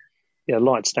home,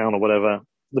 lights down or whatever,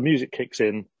 the music kicks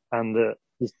in and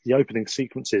the opening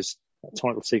sequences, that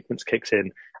title sequence kicks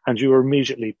in, and you are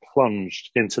immediately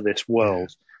plunged into this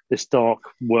world, this dark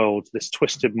world, this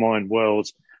twisted mind world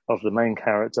of the main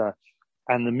character.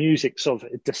 And the music sort of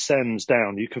it descends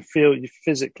down. You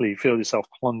physically feel yourself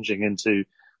plunging into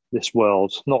this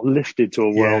world, not lifted to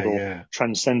a world or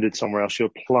transcended somewhere else.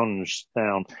 You're plunged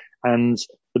down. And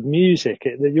the music,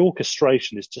 the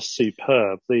orchestration is just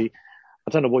superb. I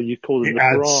don't know what you call them.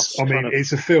 Brass. I mean,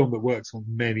 it's a film that works on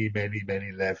many, many,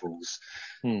 many levels,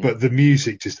 but the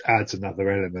music just adds another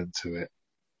element to it.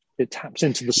 It taps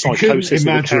into the psychosis of the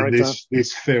character. Imagine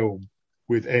this film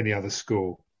with any other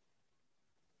score.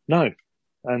 No.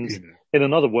 And in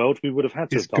another world, we would have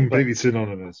had to have done. It's completely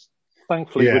synonymous.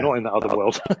 Thankfully, we're not in that other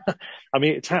world. I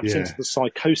mean, it taps into the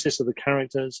psychosis of the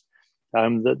characters. I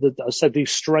said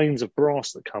these strains of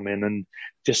brass that come in and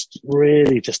just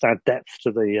really just add depth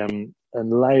to and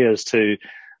layers to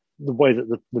the way that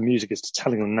the music is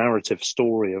telling a narrative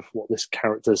story of what this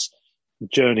character's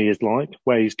journey is like,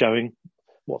 where he's going,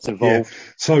 what's involved. Yeah.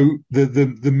 So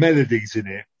the melodies in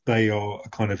it, they are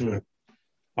kind of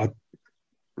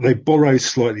they borrow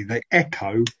slightly, they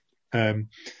echo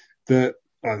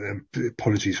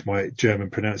apologies for my German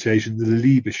pronunciation, the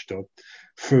Liebestod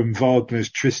from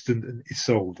Wagner's Tristan and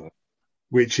Isolde,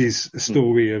 which is a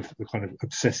story of the kind of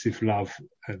obsessive love,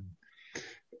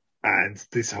 and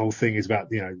this whole thing is about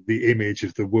the image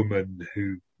of the woman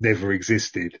who never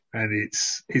existed, and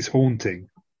it's haunting,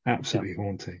 absolutely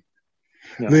haunting.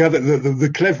 Yeah.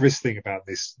 The cleverest thing about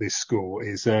this score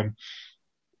is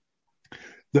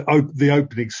the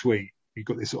opening suite. You've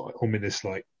got this ominous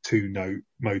like 2-note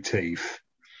motif,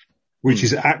 which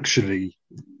is actually,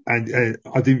 and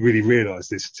I didn't really realise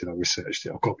this until I researched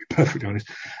it. I've got to be perfectly honest.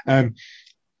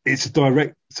 It's a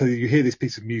direct, so you hear this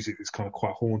piece of music that's kind of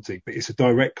quite haunting, but it's a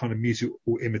direct kind of musical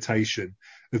imitation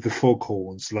of the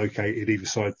foghorns located either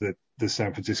side the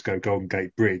San Francisco Golden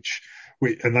Gate Bridge,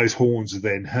 and those horns are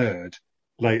then heard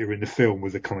later in the film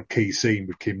with a kind of key scene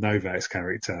with Kim Novak's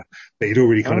character. But he'd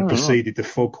already kind of preceded the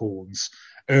foghorns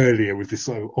earlier with this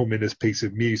sort of ominous piece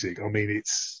of music. I mean,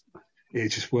 it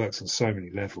just works on so many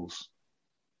levels.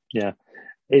 Yeah.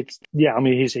 I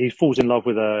mean, he falls in love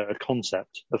with a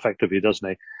concept effectively, doesn't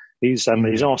he? He's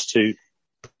asked to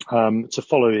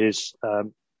follow his I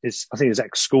think his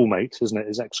ex-schoolmate, isn't it?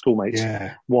 His ex-schoolmate's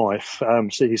wife.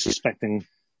 So he's suspecting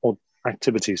odd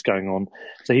activities going on.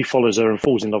 So he follows her and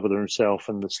falls in love with her himself,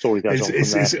 and the story goes on from there.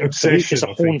 It's obsession. It's a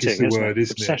haunting, is the word,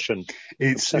 isn't obsession.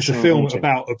 It? It's a film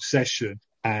about obsession,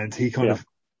 and he kind of.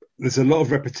 There's a lot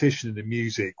of repetition in the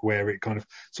music where it kind of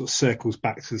sort of circles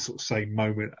back to the sort of same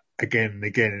moment again and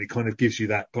again, and it kind of gives you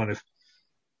that kind of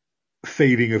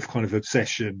feeling of kind of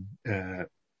obsession in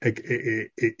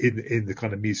the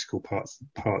kind of musical parts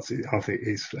of it.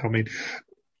 Is, I mean,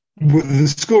 the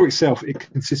score itself, it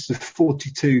consists of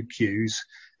 42 cues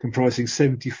comprising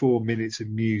 74 minutes of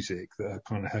music that are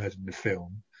kind of heard in the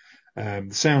film. The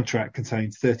soundtrack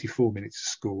contains 34 minutes of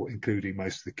score, including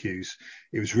most of the cues.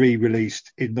 It was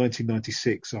re-released in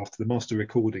 1996 after the master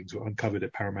recordings were uncovered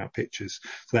at Paramount Pictures.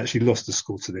 So they actually lost the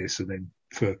score to this, and then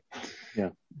for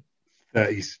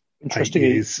 38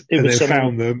 years, and then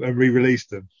found them and re-released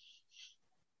them.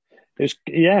 It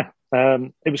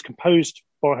was composed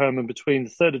by Herman between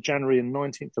the 3rd of January and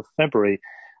 19th of February,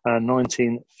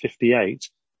 1958.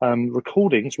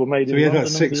 Recordings were made in London about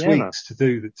 6 weeks to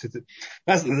do.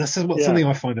 That's something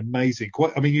I find amazing.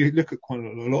 You look at quite a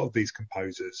lot of these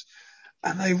composers,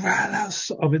 and they rattle out.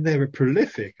 I mean, they're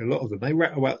prolific. A lot of them they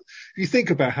rattle out. If you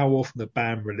think about how often the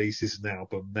band releases an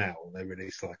album now, they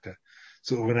release like a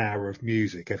sort of an hour of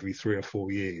music every 3 or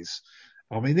 4 years.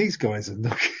 I mean, these guys are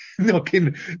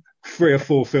knocking 3 or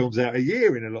 4 films out a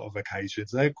year in a lot of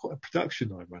occasions. They're quite a production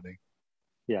line running.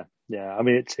 Yeah. I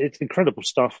mean, it's incredible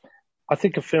stuff. I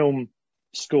think a film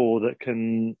score that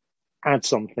can add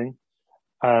something,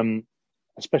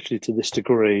 especially to this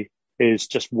degree, is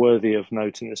just worthy of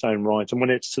note in its own right. And when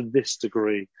it's to this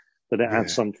degree that it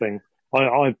adds something,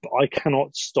 I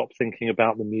cannot stop thinking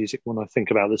about the music when I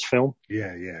think about this film.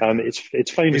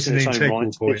 It's famous in its own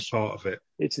right. It's part of it.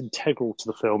 It's integral to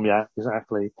the film. Yeah,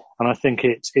 exactly. And I think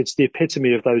it's the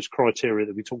epitome of those criteria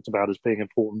that we talked about as being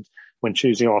important when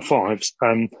choosing our fives.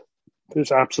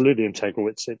 It's absolutely integral.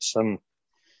 It's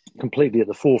completely at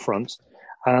the forefront.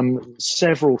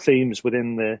 Several themes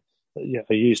within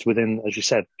are used within, as you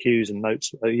said, cues and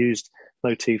notes are used,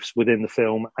 motifs within the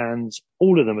film, and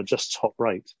all of them are just top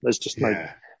rate. There's just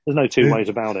no two ways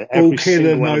about it. All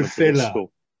killer, no filler.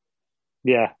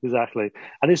 Yeah, exactly.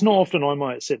 And it's not often I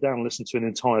might sit down and listen to an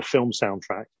entire film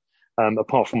soundtrack,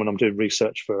 apart from when I'm doing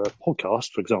research for a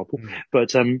podcast, for example.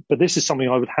 Mm. But this is something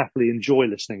I would happily enjoy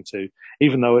listening to,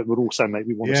 even though it would also make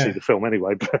me want to see Yeah, the film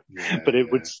anyway. yeah, But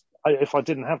it would, yeah. if I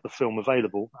didn't have the film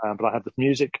available, but I had the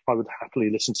music, I would happily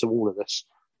listen to all of this.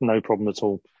 No problem at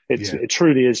all. Yeah. It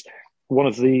truly is one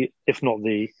of the, if not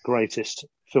the greatest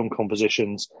film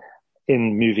compositions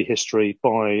in movie history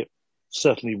by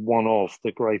certainly one of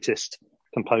the greatest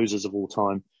composers of all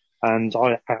time. And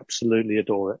I absolutely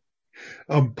adore it.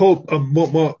 Paul,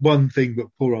 one thing that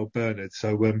poor old Bernard.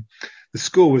 So, the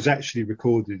score was actually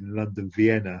recorded in London,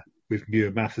 Vienna, with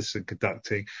Muir Matheson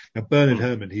conducting. Now, Bernard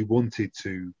Herrmann, he wanted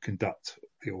to conduct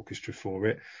the orchestra for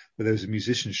it, but there was a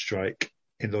musician strike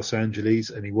in Los Angeles,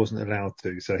 and he wasn't allowed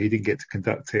to, so he didn't get to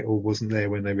conduct it, or wasn't there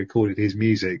when they recorded his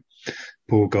music.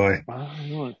 Poor guy.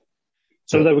 Right.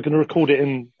 So they were going to record it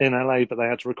in LA, but they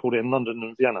had to record it in London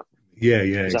and Vienna. Yeah,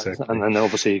 exactly. And then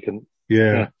obviously you can.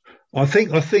 Yeah. I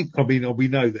think. I mean, we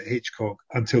know that Hitchcock,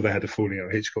 until they had a falling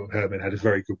out, Hitchcock and Herrmann had a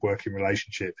very good working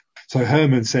relationship. So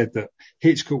Herrmann said that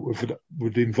Hitchcock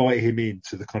would invite him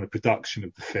into the kind of production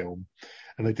of the film,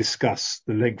 and they discuss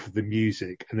the length of the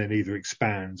music, and then either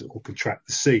expand or contract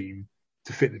the scene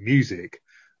to fit the music,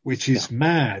 which is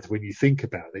mad when you think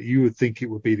about it. You would think it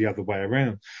would be the other way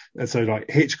around. And so,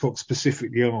 like, Hitchcock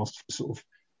specifically asked for sort of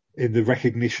in the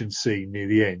recognition scene near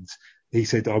the end, he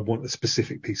said, "I want a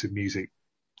specific piece of music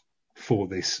for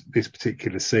this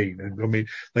particular scene." And I mean,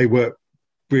 they work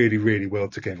really, really well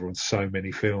together on so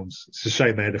many films. It's a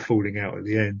shame they had a falling out at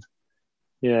the end.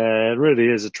 Yeah, it really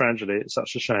is a tragedy. It's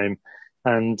such a shame.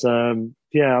 And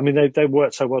I mean, they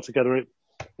worked so well together.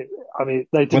 I mean,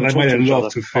 they didn't talk made to a each lot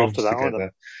other of films after that together.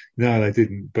 either. No, they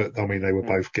didn't. But I mean, they were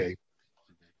both getting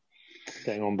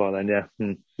on by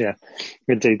then. Yeah,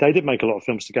 indeed. They did make a lot of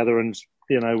films together, and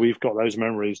we've got those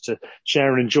memories to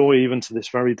share and enjoy even to this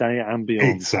very day and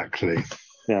beyond. Exactly.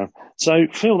 Yeah. So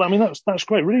Phil, I mean, that's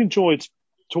great. Really enjoyed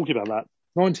talking about that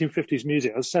 1950s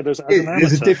music. As I said, as an amateur,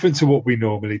 there's a difference to what we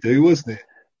normally do, wasn't it?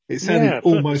 It sounded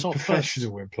almost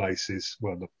professional in places.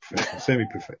 Well, not professional,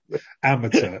 semi-professional,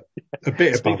 amateur, a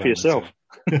bit Speak above for yourself.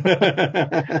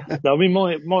 No, I mean,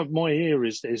 my ear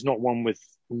is not one with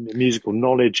musical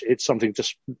knowledge. It's something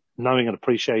just knowing and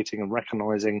appreciating and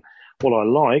recognizing what I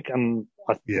like. And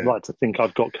I like to think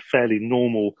I've got fairly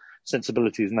normal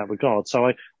sensibilities in that regard. So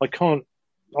I can't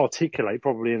articulate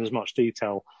probably in as much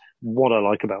detail what I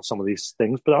like about some of these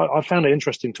things, but I found it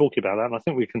interesting talking about that. And I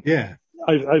think we can,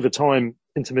 over time,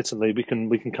 intermittently, we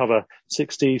can cover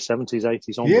 60s, 70s,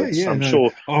 80s onwards. I'm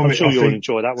sure you'll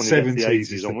enjoy that when you get to the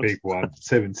 80s is onwards. The big one.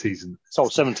 70s and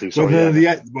 70s. Sorry,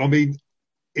 I mean,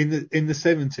 in the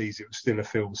 70s, it was still a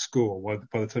film score.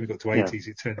 By the time you got to 80s,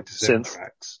 it turned into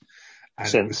soundtracks.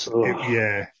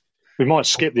 And we might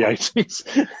skip the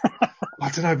 80s. I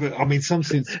don't know, but I mean, some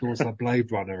synth scores like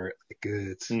Blade Runner are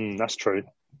good. That's true.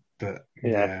 But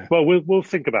well, we'll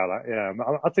think about that. Yeah,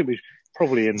 I think we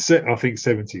probably I think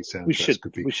 70s soundtracks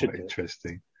could be quite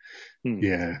interesting.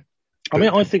 Yeah. I mean,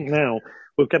 I think now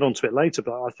we'll get onto it later,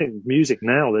 but I think music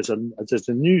now there's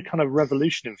a new kind of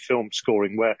revolution in film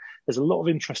scoring where there's a lot of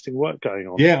interesting work going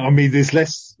on. Yeah, I mean, there's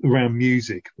less around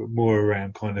music, but more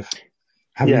around kind of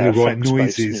having the right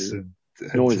noises and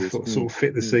to sort of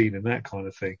fit the scene and that kind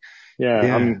of thing.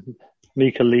 Yeah.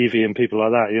 Mika Levy and people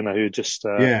like that, who just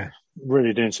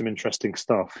really doing some interesting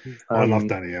stuff. I love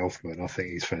Danny Elfman. I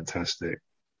think he's fantastic.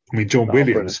 I mean, John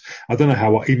Williams, brilliant. I don't know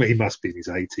how he must be in his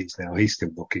 80s now. He's still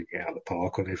knocking it out of the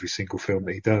park on every single film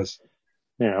that he does.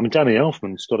 Yeah, I mean, Danny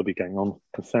Elfman's got to be getting on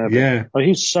a fair bit. Yeah. I mean,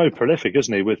 he's so prolific,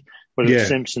 isn't he? With whether it's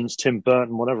Simpsons, Tim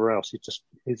Burton, whatever else, he just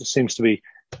seems to be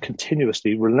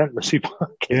continuously, relentlessly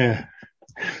working. Yeah.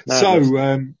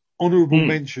 So, honourable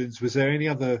mentions. Was there any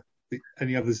others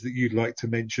that you'd like to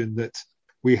mention that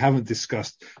we haven't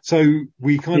discussed? So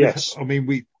we kind of,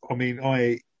 we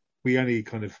only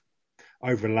kind of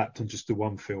overlapped on just the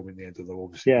one film in the end, although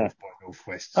obviously North by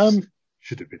Northwest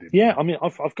should have been in. Yeah, I mean,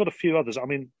 I've got a few others. I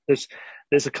mean, there's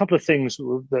a couple of things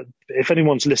that if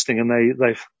anyone's listening and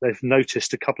they've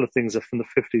noticed a couple of things are from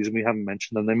the 50s and we haven't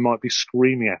mentioned them, they might be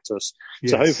screaming at us.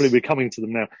 Yes. So hopefully we're coming to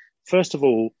them now. First of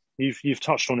all, you've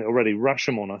touched on it already.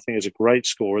 Rashomon, I think, is a great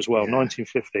score as well.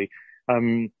 1950.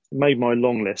 Made my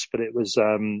long list, but it was,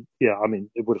 I mean,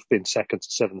 it would have been second to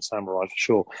Seven Samurai for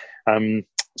sure.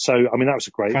 So, I mean, that was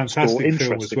a great score.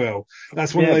 Film as well.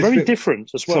 That's one of those very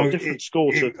different as well. So different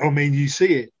score. I mean, you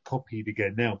see it copied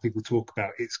again now. People talk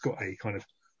about it's got a kind of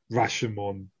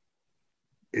Rashomon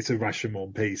it's a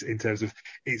Rashomon piece in terms of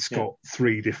it's Yeah. got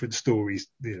three different stories,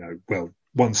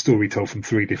 one story told from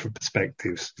three different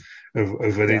perspectives of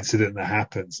an Yeah. incident that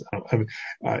happens.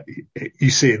 You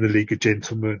see it in The League of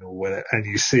Gentlemen or whatever, and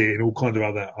you see it in all kind of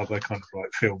other kind of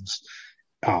like films.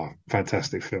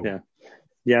 Fantastic film. Yeah.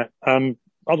 Yeah.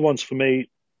 Other ones for me,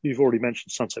 you've already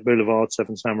mentioned Sunset Boulevard,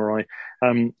 Seven Samurai.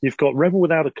 You've got Rebel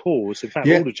Without a Cause. In fact,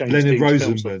 all the James Leonard Dean's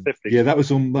films of Rosenman. the 50s. Yeah, that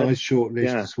was on my short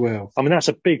list Yeah. as well. I mean, that's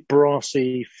a big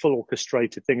brassy, full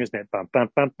orchestrated thing, isn't it? Bam, bam,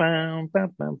 bam, bam,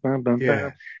 bam, bam, bam, bam, Yeah.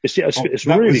 bam. It's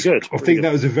really good. I think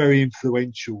that was a very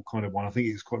influential kind of one. I think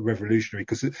it was quite revolutionary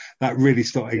because that really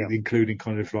started including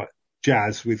kind of like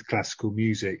jazz with classical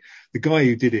music. The guy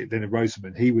who did it, Leonard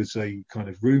Rosenman, he was a kind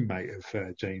of roommate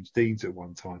of James Dean's at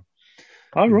one time.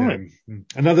 Oh, right.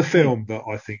 Another film that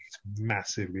I think is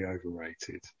massively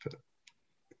overrated. But,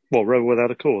 what, Rebel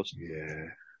Without a Cause? Yeah.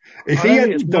 If he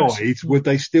hadn't died, would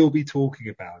they still be talking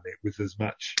about it with as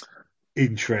much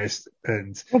interest?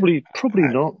 And Probably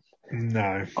not.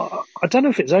 No. I don't know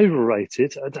if it's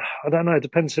overrated. I don't know. It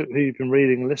depends who you've been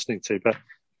reading and listening to, but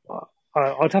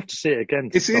I'd have to see it again.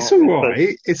 It's all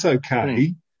right. It's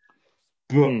okay.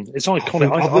 But it's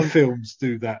iconic. Other films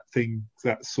do that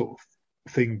sort of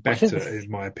thing better,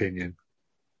 in my opinion.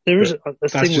 There is a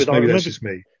thing with... That's just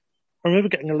me. I remember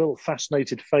getting a little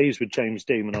fascinated phase with James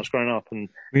Dean when I was growing up, and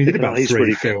he did about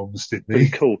 3 films, didn't he? Pretty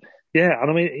cool. Yeah,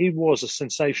 and I mean, he was a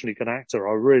sensationally good actor.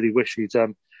 I really wish he'd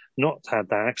not had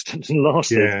that accident and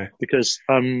lasted, because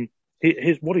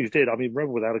what he did. I mean,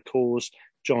 Rebel Without a Cause,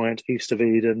 Giant, East of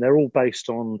Eden, they're all based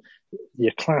on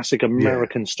your classic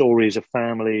American stories of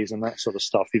families and that sort of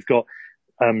stuff. You've got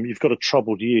a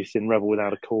troubled youth in Rebel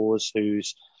Without a Cause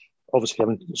who's obviously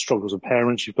having struggles with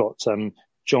parents. You've got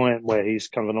Giant, where he's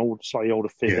kind of an slightly older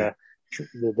figure. Yeah.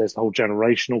 There's the whole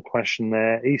generational question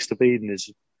there. East of Eden is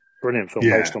a brilliant film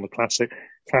based on a classic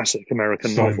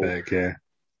American novel. Yeah.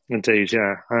 Indeed,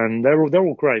 yeah. And they're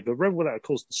all great. But Rebel Without a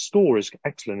Cause, the score is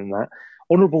excellent in that.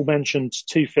 Honourable mention to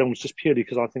 2 films just purely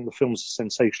because I think the films are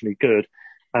sensationally good,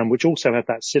 which also have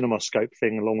that CinemaScope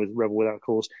thing along with Rebel Without a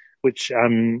Cause, which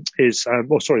is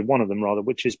one of them rather,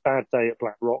 which is Bad Day at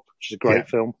Black Rock, which is a great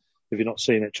film. If you've not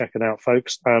seen it, check it out,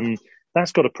 folks.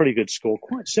 That's got a pretty good score,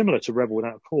 quite similar to Rebel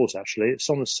Without a Cause, actually. It's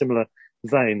on a similar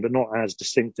vein, but not as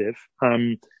distinctive.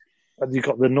 You've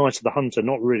got The Night of the Hunter,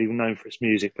 not really known for its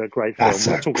music, but a great film. That's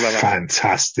a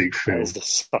fantastic film.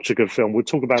 It's such a good film. We'll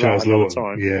talk about that another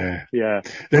time. Yeah.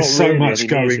 There's so much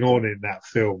going on in that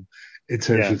film in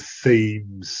terms of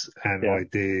themes and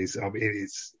ideas. I mean,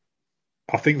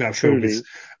 I think that film is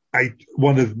a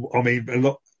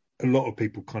lot of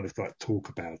people kind of like talk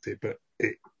about it, but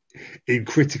in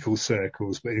critical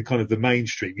circles, but in kind of the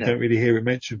mainstream, you don't really hear it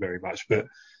mentioned very much, but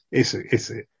it's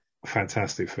a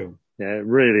fantastic film. Yeah, it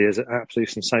really is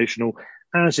absolutely sensational,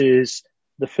 as is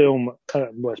the film,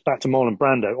 it's back to Marlon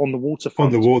Brando, On the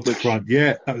Waterfront. On the Waterfront,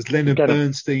 that was Leonard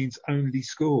Bernstein's only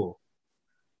score.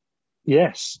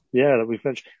 Yes, that we've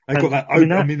mentioned. Got that.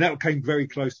 That came very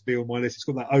close to be on my list. It's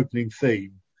got that opening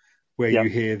theme where you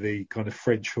hear the kind of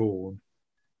French horn,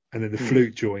 and then the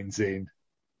flute joins in,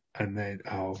 and then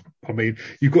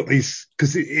you've got these,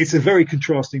 because it's a very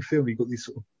contrasting film. You've got these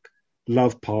sort of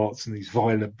love parts and these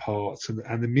violent parts,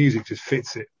 and the music just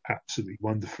fits it absolutely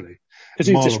wonderfully. Because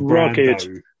he's just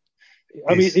rugged.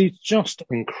 He's just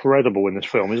incredible in this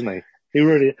film, isn't he? He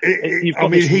really.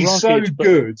 He's so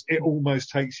good. It almost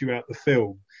takes you out the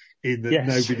film in that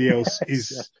nobody else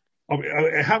is.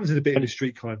 It happens in a bit in A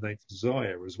Streetcar Named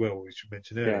Desire as well, which you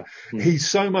mentioned earlier. He's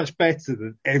so much better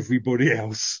than everybody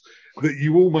else that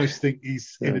you almost think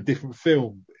he's in a different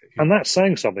film. And that's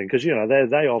saying something, because,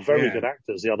 they are very good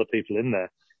actors, the other people in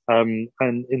there. And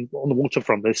on the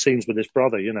Waterfront, there's scenes with his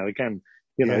brother, he can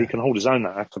hold his own,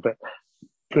 that actor, but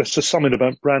it's just something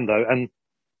about Brando.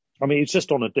 And he's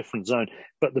just on a different zone,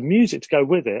 but the music to go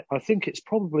with it, I think it's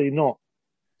probably not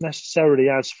necessarily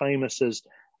as famous as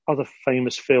other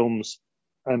famous films,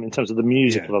 in terms of the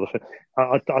music of other films.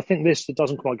 I think this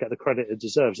doesn't quite get the credit it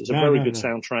deserves. It's a very good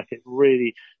soundtrack. It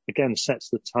really, again, sets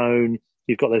the tone.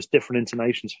 You've got those different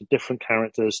intonations for different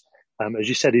characters. As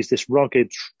you said, he's this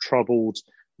rugged, troubled,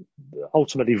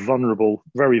 ultimately vulnerable,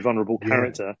 very vulnerable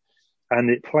character.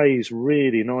 And it plays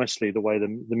really nicely the way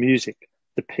the music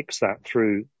depicts that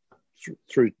through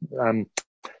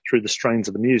the strains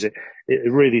of the music.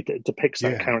 It really depicts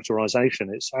that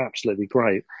characterization. It's absolutely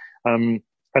great. And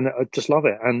I just love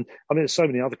it. And there's so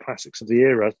many other classics of the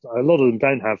era. A lot of them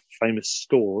don't have famous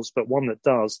scores, but one that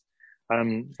does,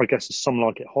 I guess there's Some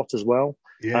Like It Hot as well.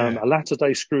 Yeah. A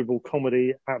latter-day screwball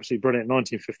comedy, absolutely brilliant,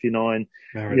 1959.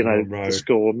 Marilyn The Monroe.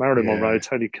 score, Marilyn Yeah. Monroe,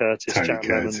 Tony Curtis, Tony Jack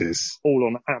Lemmon, Curtis. all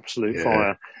on absolute Yeah.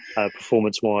 fire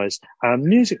performance-wise.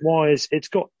 Music-wise, it's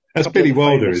got... That's Billy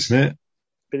Wilder, isn't it?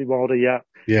 Billy Wilder, yeah.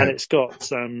 Yeah. And it's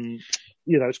got,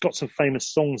 it's got some famous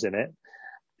songs in it.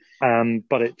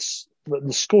 But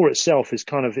the score itself is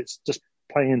kind of, it's just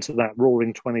playing into that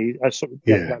roaring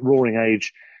that roaring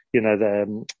age,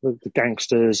 the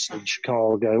gangsters in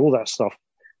Chicago, all that stuff.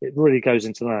 It really goes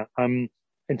into that.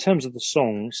 In terms of the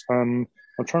songs, I'm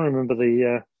trying to remember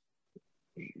I've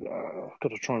got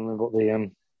to try and remember what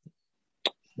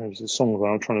there's the song that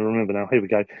I'm trying to remember now. Here we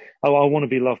go. Oh, I Want to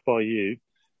Be Loved by You,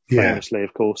 famously,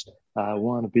 of course. I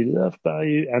Want to Be Loved by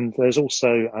You. And there's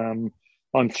also,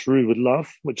 I'm Through with Love,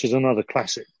 which is another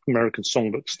classic American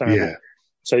songbook standard. Yeah.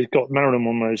 So you've got Marilyn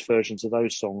Monroe's versions of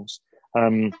those songs.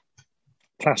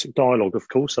 Classic dialogue, of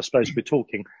course. I suppose we're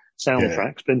talking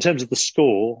soundtracks, but in terms of the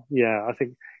score, I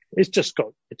think it's just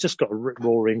got a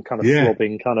rip-roaring kind of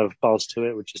throbbing kind of buzz to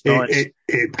it, which is nice.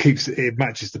 It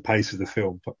matches the pace of the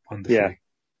film wonderfully.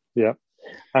 Yeah.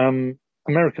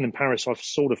 American in Paris, I've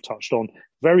sort of touched on.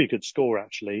 Very good score,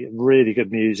 actually. Really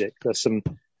good music. There's some.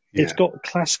 It's got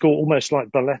classical, almost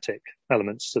like balletic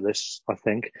elements to this, I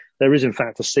think. There is, in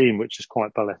fact, a scene which is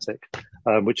quite balletic,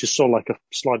 which is sort of like a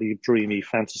slightly dreamy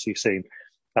fantasy scene.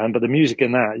 But the music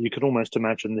in that, you could almost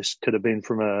imagine this could have been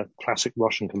from a classic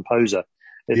Russian composer.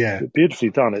 It's beautifully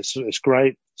done. It's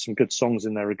great. Some good songs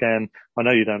in there again. I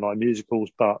know you don't like musicals,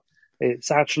 but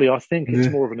it's actually, I think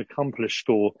it's more of an accomplished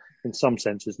score in some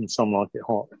senses than Some Like It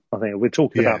Hot. I think we're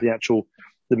talking about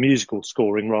the musical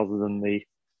scoring rather than the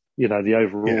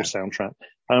overall soundtrack.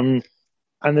 And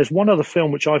there's one other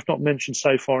film which I've not mentioned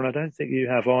so far, and I don't think you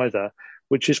have either,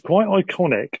 which is quite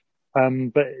iconic,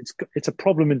 but it's a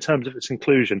problem in terms of its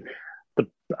inclusion. The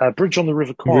Bridge on the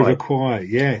River Kwai. River Kwai,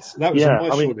 yes. That was on my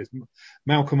shortlist.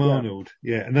 Malcolm Arnold,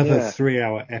 another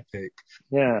 3-hour epic.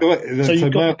 Yeah. So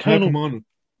you've got Malcolm Arnold,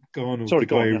 the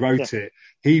guy who wrote it,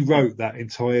 he wrote that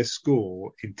entire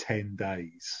score in 10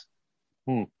 days.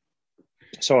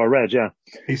 So I read,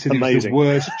 He said it was the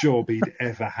worst job he'd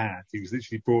ever had. He was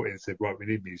literally brought in and said, right, we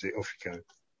need music, off you go.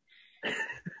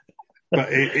 But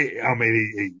he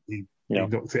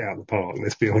knocked it out of the park,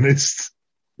 let's be honest.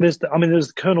 There's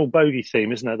the Colonel Bogey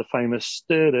theme, isn't there? The famous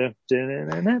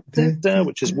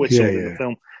which is whistled in the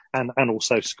film and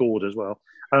also scored as well.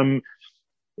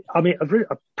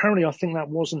 Apparently I think that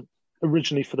wasn't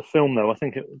originally for the film, though. I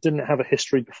think it didn't have a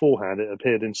history beforehand. It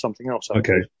appeared in something else.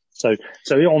 Okay. So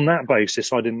on that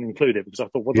basis, I didn't include it because I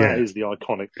thought, that is the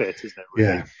iconic bit, isn't it? Really?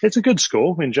 Yeah. It's a good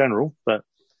score in general, but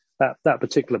that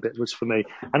particular bit was for me.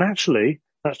 And actually,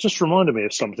 that's just reminded me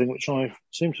of something which I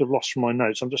seem to have lost from my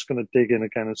notes. I'm just going to dig in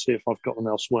again and see if I've got them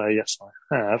elsewhere. Yes, I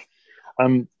have.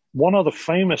 One other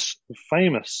famous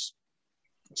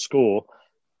score,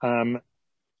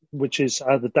 which is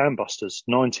the Dam Busters,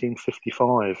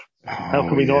 1955. How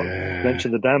can we not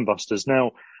mention the Dam Busters?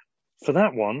 Now, for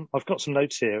that one, I've got some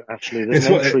notes here, actually. It's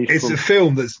a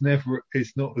film it's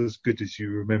not as good as you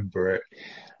remember it,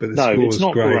 but the score is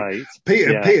great.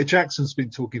 Peter Jackson's been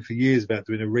talking for years about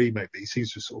doing a remake, but he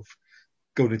seems to have sort of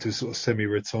gone into a sort of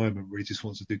semi-retirement where he just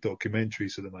wants to do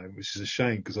documentaries at the moment, which is a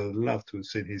shame because I'd love to have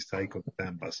seen his take on the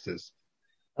Dam Busters.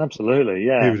 Absolutely,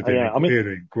 yeah. He would have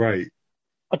been great.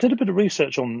 I did a bit of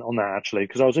research on that, actually,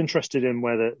 because I was interested in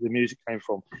where the music came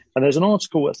from. And there's an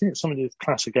article, I think it's something to do with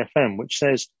Classic FM, which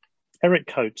says, Eric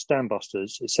Coates, Dam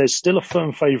Busters, it says, still a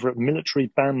firm favourite military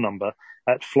band number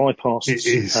at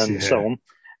flypasts so on.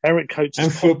 Eric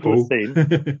Coates' popular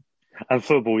theme. And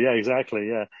football, yeah, exactly,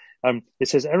 yeah. It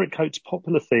says, Eric Coates'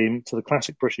 popular theme to the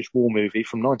classic British war movie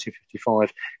from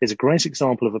 1955 is a great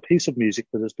example of a piece of music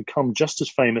that has become just as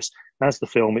famous as the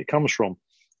film it comes from.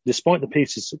 Despite the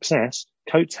piece's success,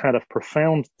 Coates had a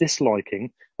profound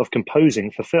disliking of composing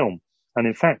for film. And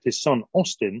in fact, his son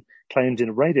Austin claimed in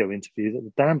a radio interview that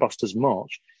the Dam Busters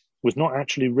March was not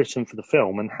actually written for the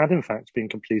film and had in fact been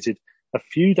completed a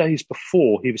few days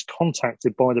before he was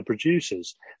contacted by the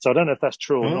producers. So I don't know if that's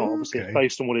true or not. Obviously, it's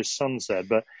based on what his son said.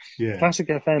 But Classic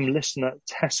FM listener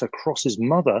Tessa Cross's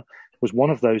mother was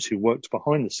one of those who worked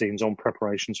behind the scenes on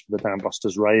preparations for the Dam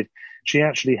Busters raid. She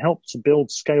actually helped to build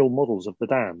scale models of the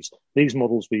dams. These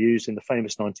models were used in the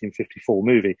famous 1954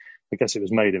 movie. I guess it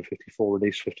was made in 54,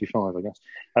 released 55, I guess.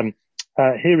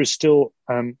 Here is still,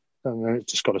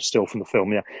 it's just got a still from the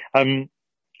film, kind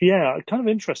of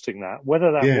interesting that,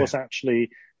 whether that was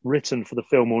actually written for the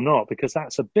film or not, because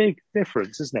that's a big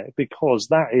difference, isn't it? Because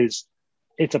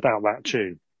it's about that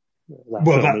tune.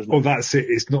 That's it.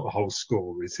 It's not a whole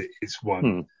score, is it? It's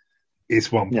one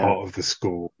part of the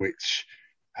score, which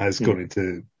has Hmm. gone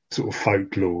into sort of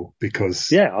folklore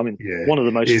because, Yeah, I mean, yeah, one of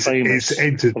the most famous it's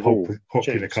entered of all.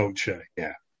 popular James. culture.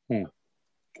 Yeah. Hmm. And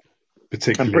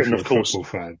Particularly if Britain, you're of a course. football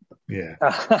fan.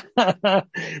 Yeah.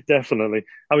 Definitely.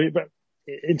 I mean, but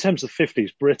in terms of the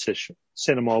 50s, British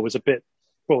cinema was a bit,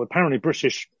 well, apparently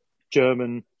British,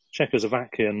 German,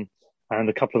 Czechoslovakian, and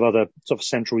a couple of other sort of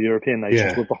Central European nations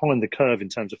Yeah. were behind the curve in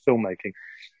terms of filmmaking.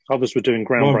 Others were doing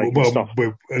Well, groundbreaking stuff.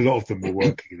 a lot of them were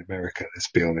working in America, let's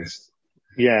be honest.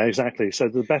 Yeah, exactly. So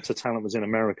the better talent was in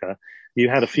America. You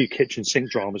had a few kitchen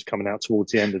sink dramas coming out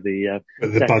towards the end of the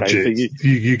But the decade, budget, but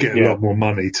you get a yeah, lot more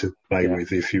money to play yeah,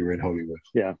 with if you were in Hollywood.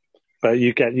 yeah. But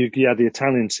you had the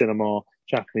Italian cinema,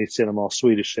 Japanese cinema,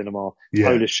 Swedish cinema, Yeah.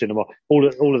 Polish cinema.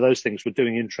 All of those things were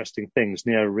doing interesting things,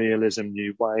 neo-realism,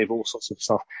 new wave, all sorts of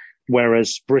stuff.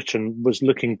 Whereas Britain was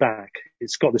looking back.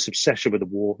 It's got this obsession with the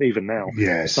war, even now,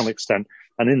 to some Yes. extent.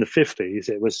 And in the 50s,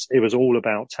 it was all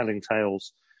about telling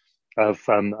tales of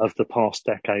the past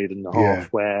decade and a half, Yeah.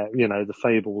 where, you know, the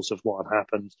fables of what had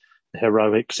happened, the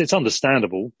heroics. It's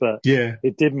understandable, but Yeah.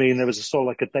 it did mean there was a sort of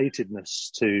like a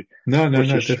datedness to No,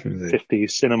 British definitely.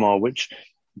 50s cinema, which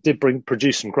did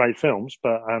produce some great films,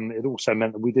 but it also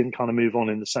meant that we didn't kind of move on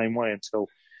in the same way until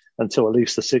at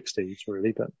least the 60s,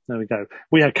 really. But there we go.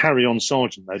 We had Carry On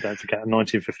Sergeant, though, don't forget, in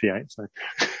 1958. So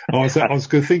I was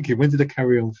good thinking, when did the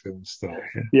Carry On film start?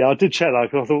 Yeah. yeah, I did check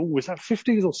that. I thought, was that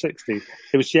 50s or 60s?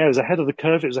 It was ahead of the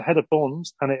curve. It was ahead of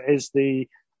Bond, and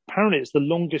apparently it's the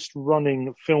longest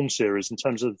running film series in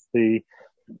terms of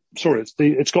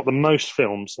it's got the most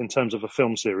films in terms of a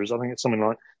film series. I think it's something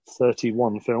like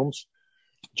 31 films,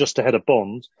 just ahead of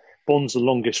Bond. Bond's the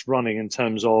longest running in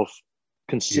terms of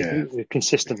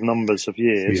consistent numbers of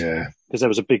years, Yeah. because there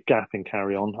was a big gap in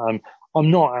Carry On. I'm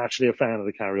not actually a fan of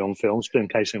the Carry On films, but in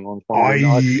case anyone's wondering,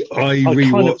 I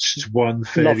rewatched one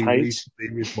fairly love-hate.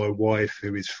 recently with my wife,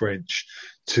 who is French,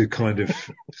 to kind of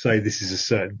say this is a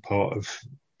certain part of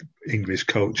English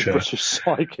culture. British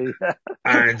psyche.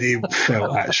 And it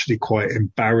felt actually quite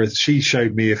embarrassed. She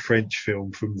showed me a French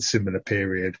film from the similar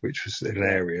period, which was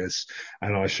hilarious,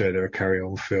 and I showed her a Carry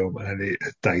On film, and it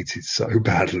dated so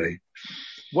badly.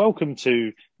 Welcome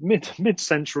to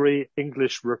mid-century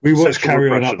English. We watched Carry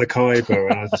On repression. Up the Khyber,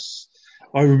 and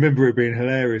I remember it being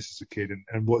hilarious as a kid,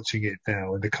 and watching it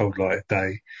now in the cold light of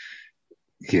day.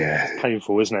 Yeah, It's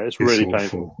painful, isn't it? It's really awful.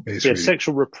 painful. It's Yeah, really...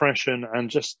 sexual repression and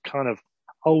just kind of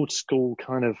old school,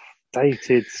 kind of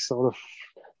dated, sort of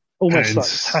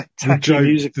almost like tacky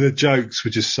music. The jokes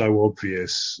were just so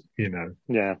obvious, you know.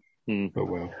 Yeah. But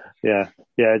well. Yeah.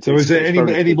 So is there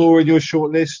any more in your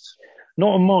short list?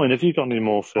 Not on mine. Have you got any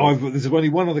more, Phil? There's only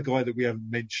one other guy that we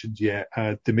haven't mentioned yet,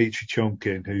 Dmitry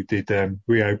Chomkin, who did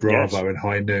Rio Bravo and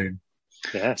High Noon.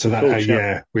 Yeah. So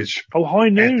that, which. Oh, High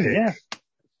Noon, epic.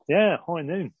 Yeah, High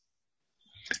Noon.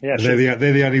 Yeah, they're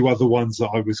the only other ones that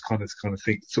I was kind of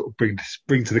think sort of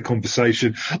bring to the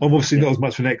conversation. I'm obviously not as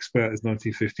much an expert as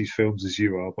 1950s films as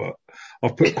you are, but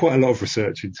I've put quite a lot of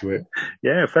research into it.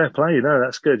 Yeah, fair play. No,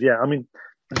 that's good. Yeah, I mean,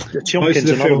 most of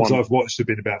the films I've watched have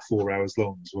been about 4 hours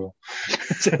long as well.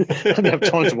 I don't have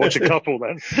time to watch a couple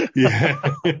then. Yeah.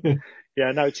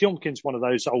 Yeah, no, Tiomkin's one of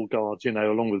those old guards, you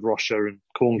know, along with Rocha and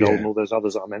Korngold and all those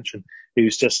others that I mentioned,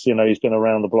 who's just, you know, he's been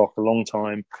around the block a long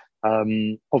time.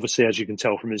 Obviously, as you can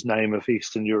tell from his name, of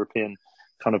Eastern European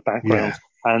kind of background.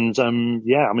 Yeah. And, I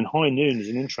mean, High Noon is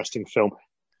an interesting film.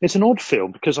 It's an odd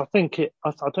film because I think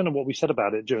I don't know what we said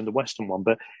about it during the Western one,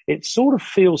 but it sort of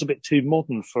feels a bit too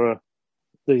modern for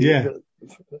you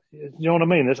know what I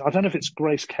mean? I don't know if it's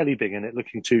Grace Kelly being in it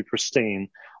looking too pristine,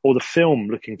 or the film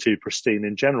looking too pristine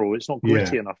in general. It's not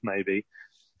gritty enough, maybe.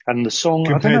 And the song,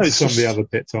 compared I don't know, to some of the other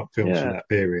pit-top films from that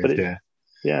period,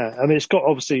 yeah. I mean, it's got,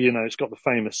 obviously, you know, it's got the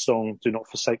famous song "Do Not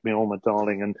Forsake Me, Oh My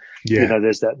Darling," and you know,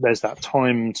 there's that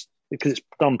timed, because it's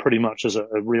done pretty much as a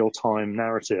real-time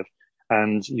narrative,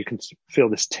 and you can feel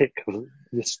this tick of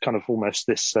this kind of almost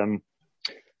this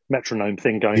metronome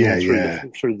thing going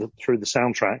on through the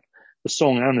soundtrack. The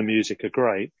song and the music are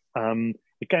great.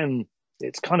 Again,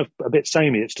 it's kind of a bit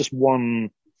samey. It's just one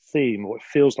theme, or it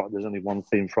feels like there's only one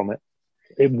theme from it.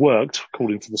 It worked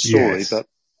according to the story, but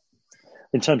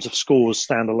in terms of scores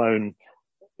standalone,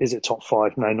 is it top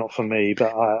 5? No, not for me,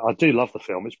 but I do love the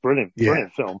film. It's brilliant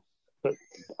film, but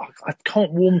I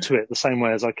can't warm to it the same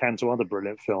way as I can to other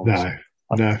brilliant films.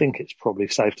 I think it's probably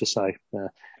safe to say,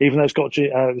 even though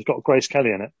it's got Grace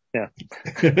Kelly in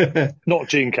it. Not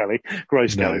Gene Kelly,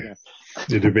 Grace Kelly. Yeah.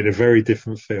 It'd have been a very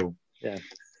different film. Yeah.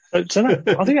 So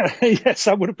that, I think, yes,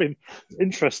 that would have been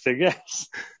interesting. Yes.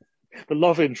 The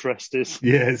love interest is.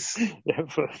 Yes. Yeah,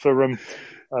 for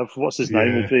what's his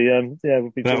name would be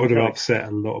that would have upset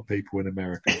a lot of people in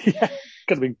America.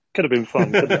 Could have been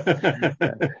fun. Couldn't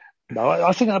it? No,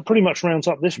 I think that pretty much rounds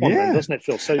up this one then, Yeah, doesn't it,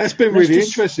 Phil? So that's been let's really just,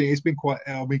 interesting. It's been quite.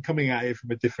 I mean, coming at it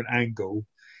from a different angle.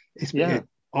 It's been. yeah,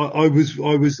 I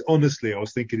was honestly, I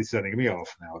was thinking it's only going to be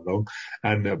half an hour long,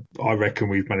 and I reckon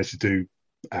we've managed to do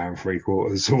hour and three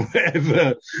quarters or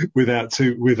whatever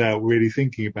without really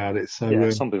thinking about it. So yeah,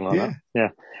 something like yeah. that. Yeah.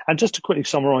 And just to quickly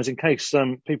summarise, in case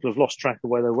people have lost track of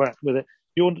where they were at with it,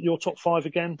 your top five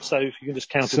again. So if you can just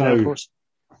count it down So for us.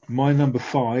 my number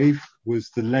 5 was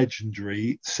the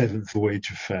legendary Seventh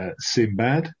Voyage of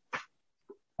Sinbad.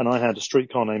 And I had A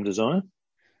Streetcar Named Desire.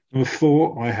 Number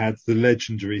 4, I had the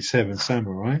legendary Seven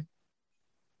Samurai.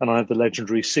 And I had the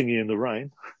legendary Singing in the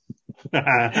Rain.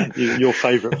 Your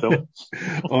favourite film.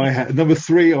 I had number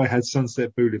 3. I had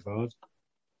Sunset Boulevard.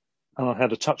 And I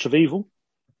had A Touch of Evil.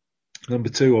 Number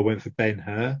 2, I went for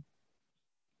Ben-Hur.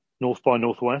 North by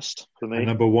Northwest for me. And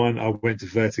number 1, I went to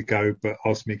Vertigo, but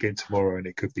ask me again tomorrow, and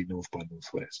it could be North by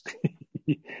Northwest.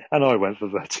 And I went for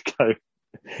Vertigo.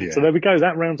 Yeah. So there we go.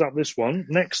 That rounds up this one.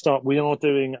 Next up, we are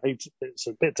doing it's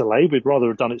a bit delayed. We'd rather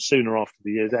have done it sooner after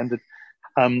the year's ended.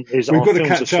 We've got to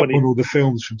catch up on all the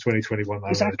films from 2021 that I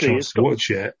haven't had a chance to watch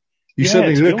yet. You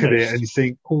suddenly look at it and you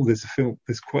think, oh, there's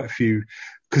quite a few,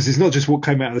 because it's not just what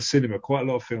came out of the cinema. Quite a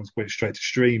lot of films went straight to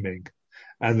streaming,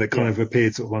 and they kind of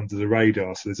appeared sort of under the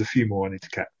radar. So there's a few more I need to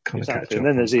catch up. And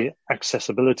then there's the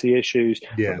accessibility issues.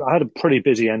 Yeah. I had a pretty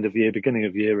busy end of year, beginning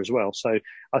of year as well. So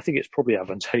I think it's probably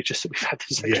advantageous that we've had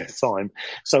this extra time.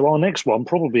 So our next one,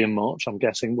 probably in March, I'm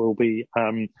guessing, will be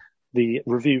the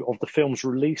review of the films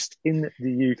released in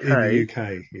the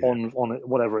UK, on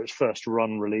whatever its first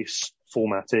run release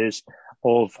format is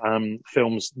of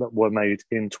films that were made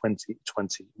in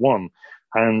 2021.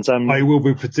 And I will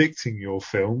be predicting your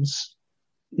films.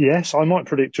 Yes, I might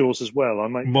predict yours as well.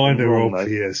 Mine are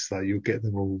obvious, though. You'll get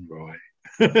them all right.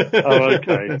 Oh,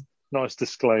 okay. Nice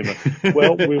disclaimer.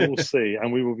 Well, we will see,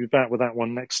 and we will be back with that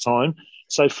one next time.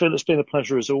 So, Phil, it's been a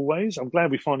pleasure as always. I'm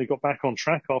glad we finally got back on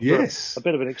track after a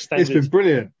bit of an extended It's been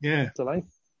brilliant, delay.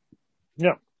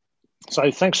 Yeah.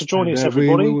 So, thanks for joining us,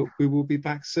 everybody. We will be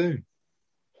back soon.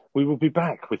 We will be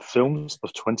back with films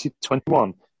of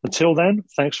 2021. Until then,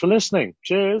 thanks for listening.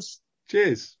 Cheers.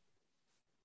 Cheers.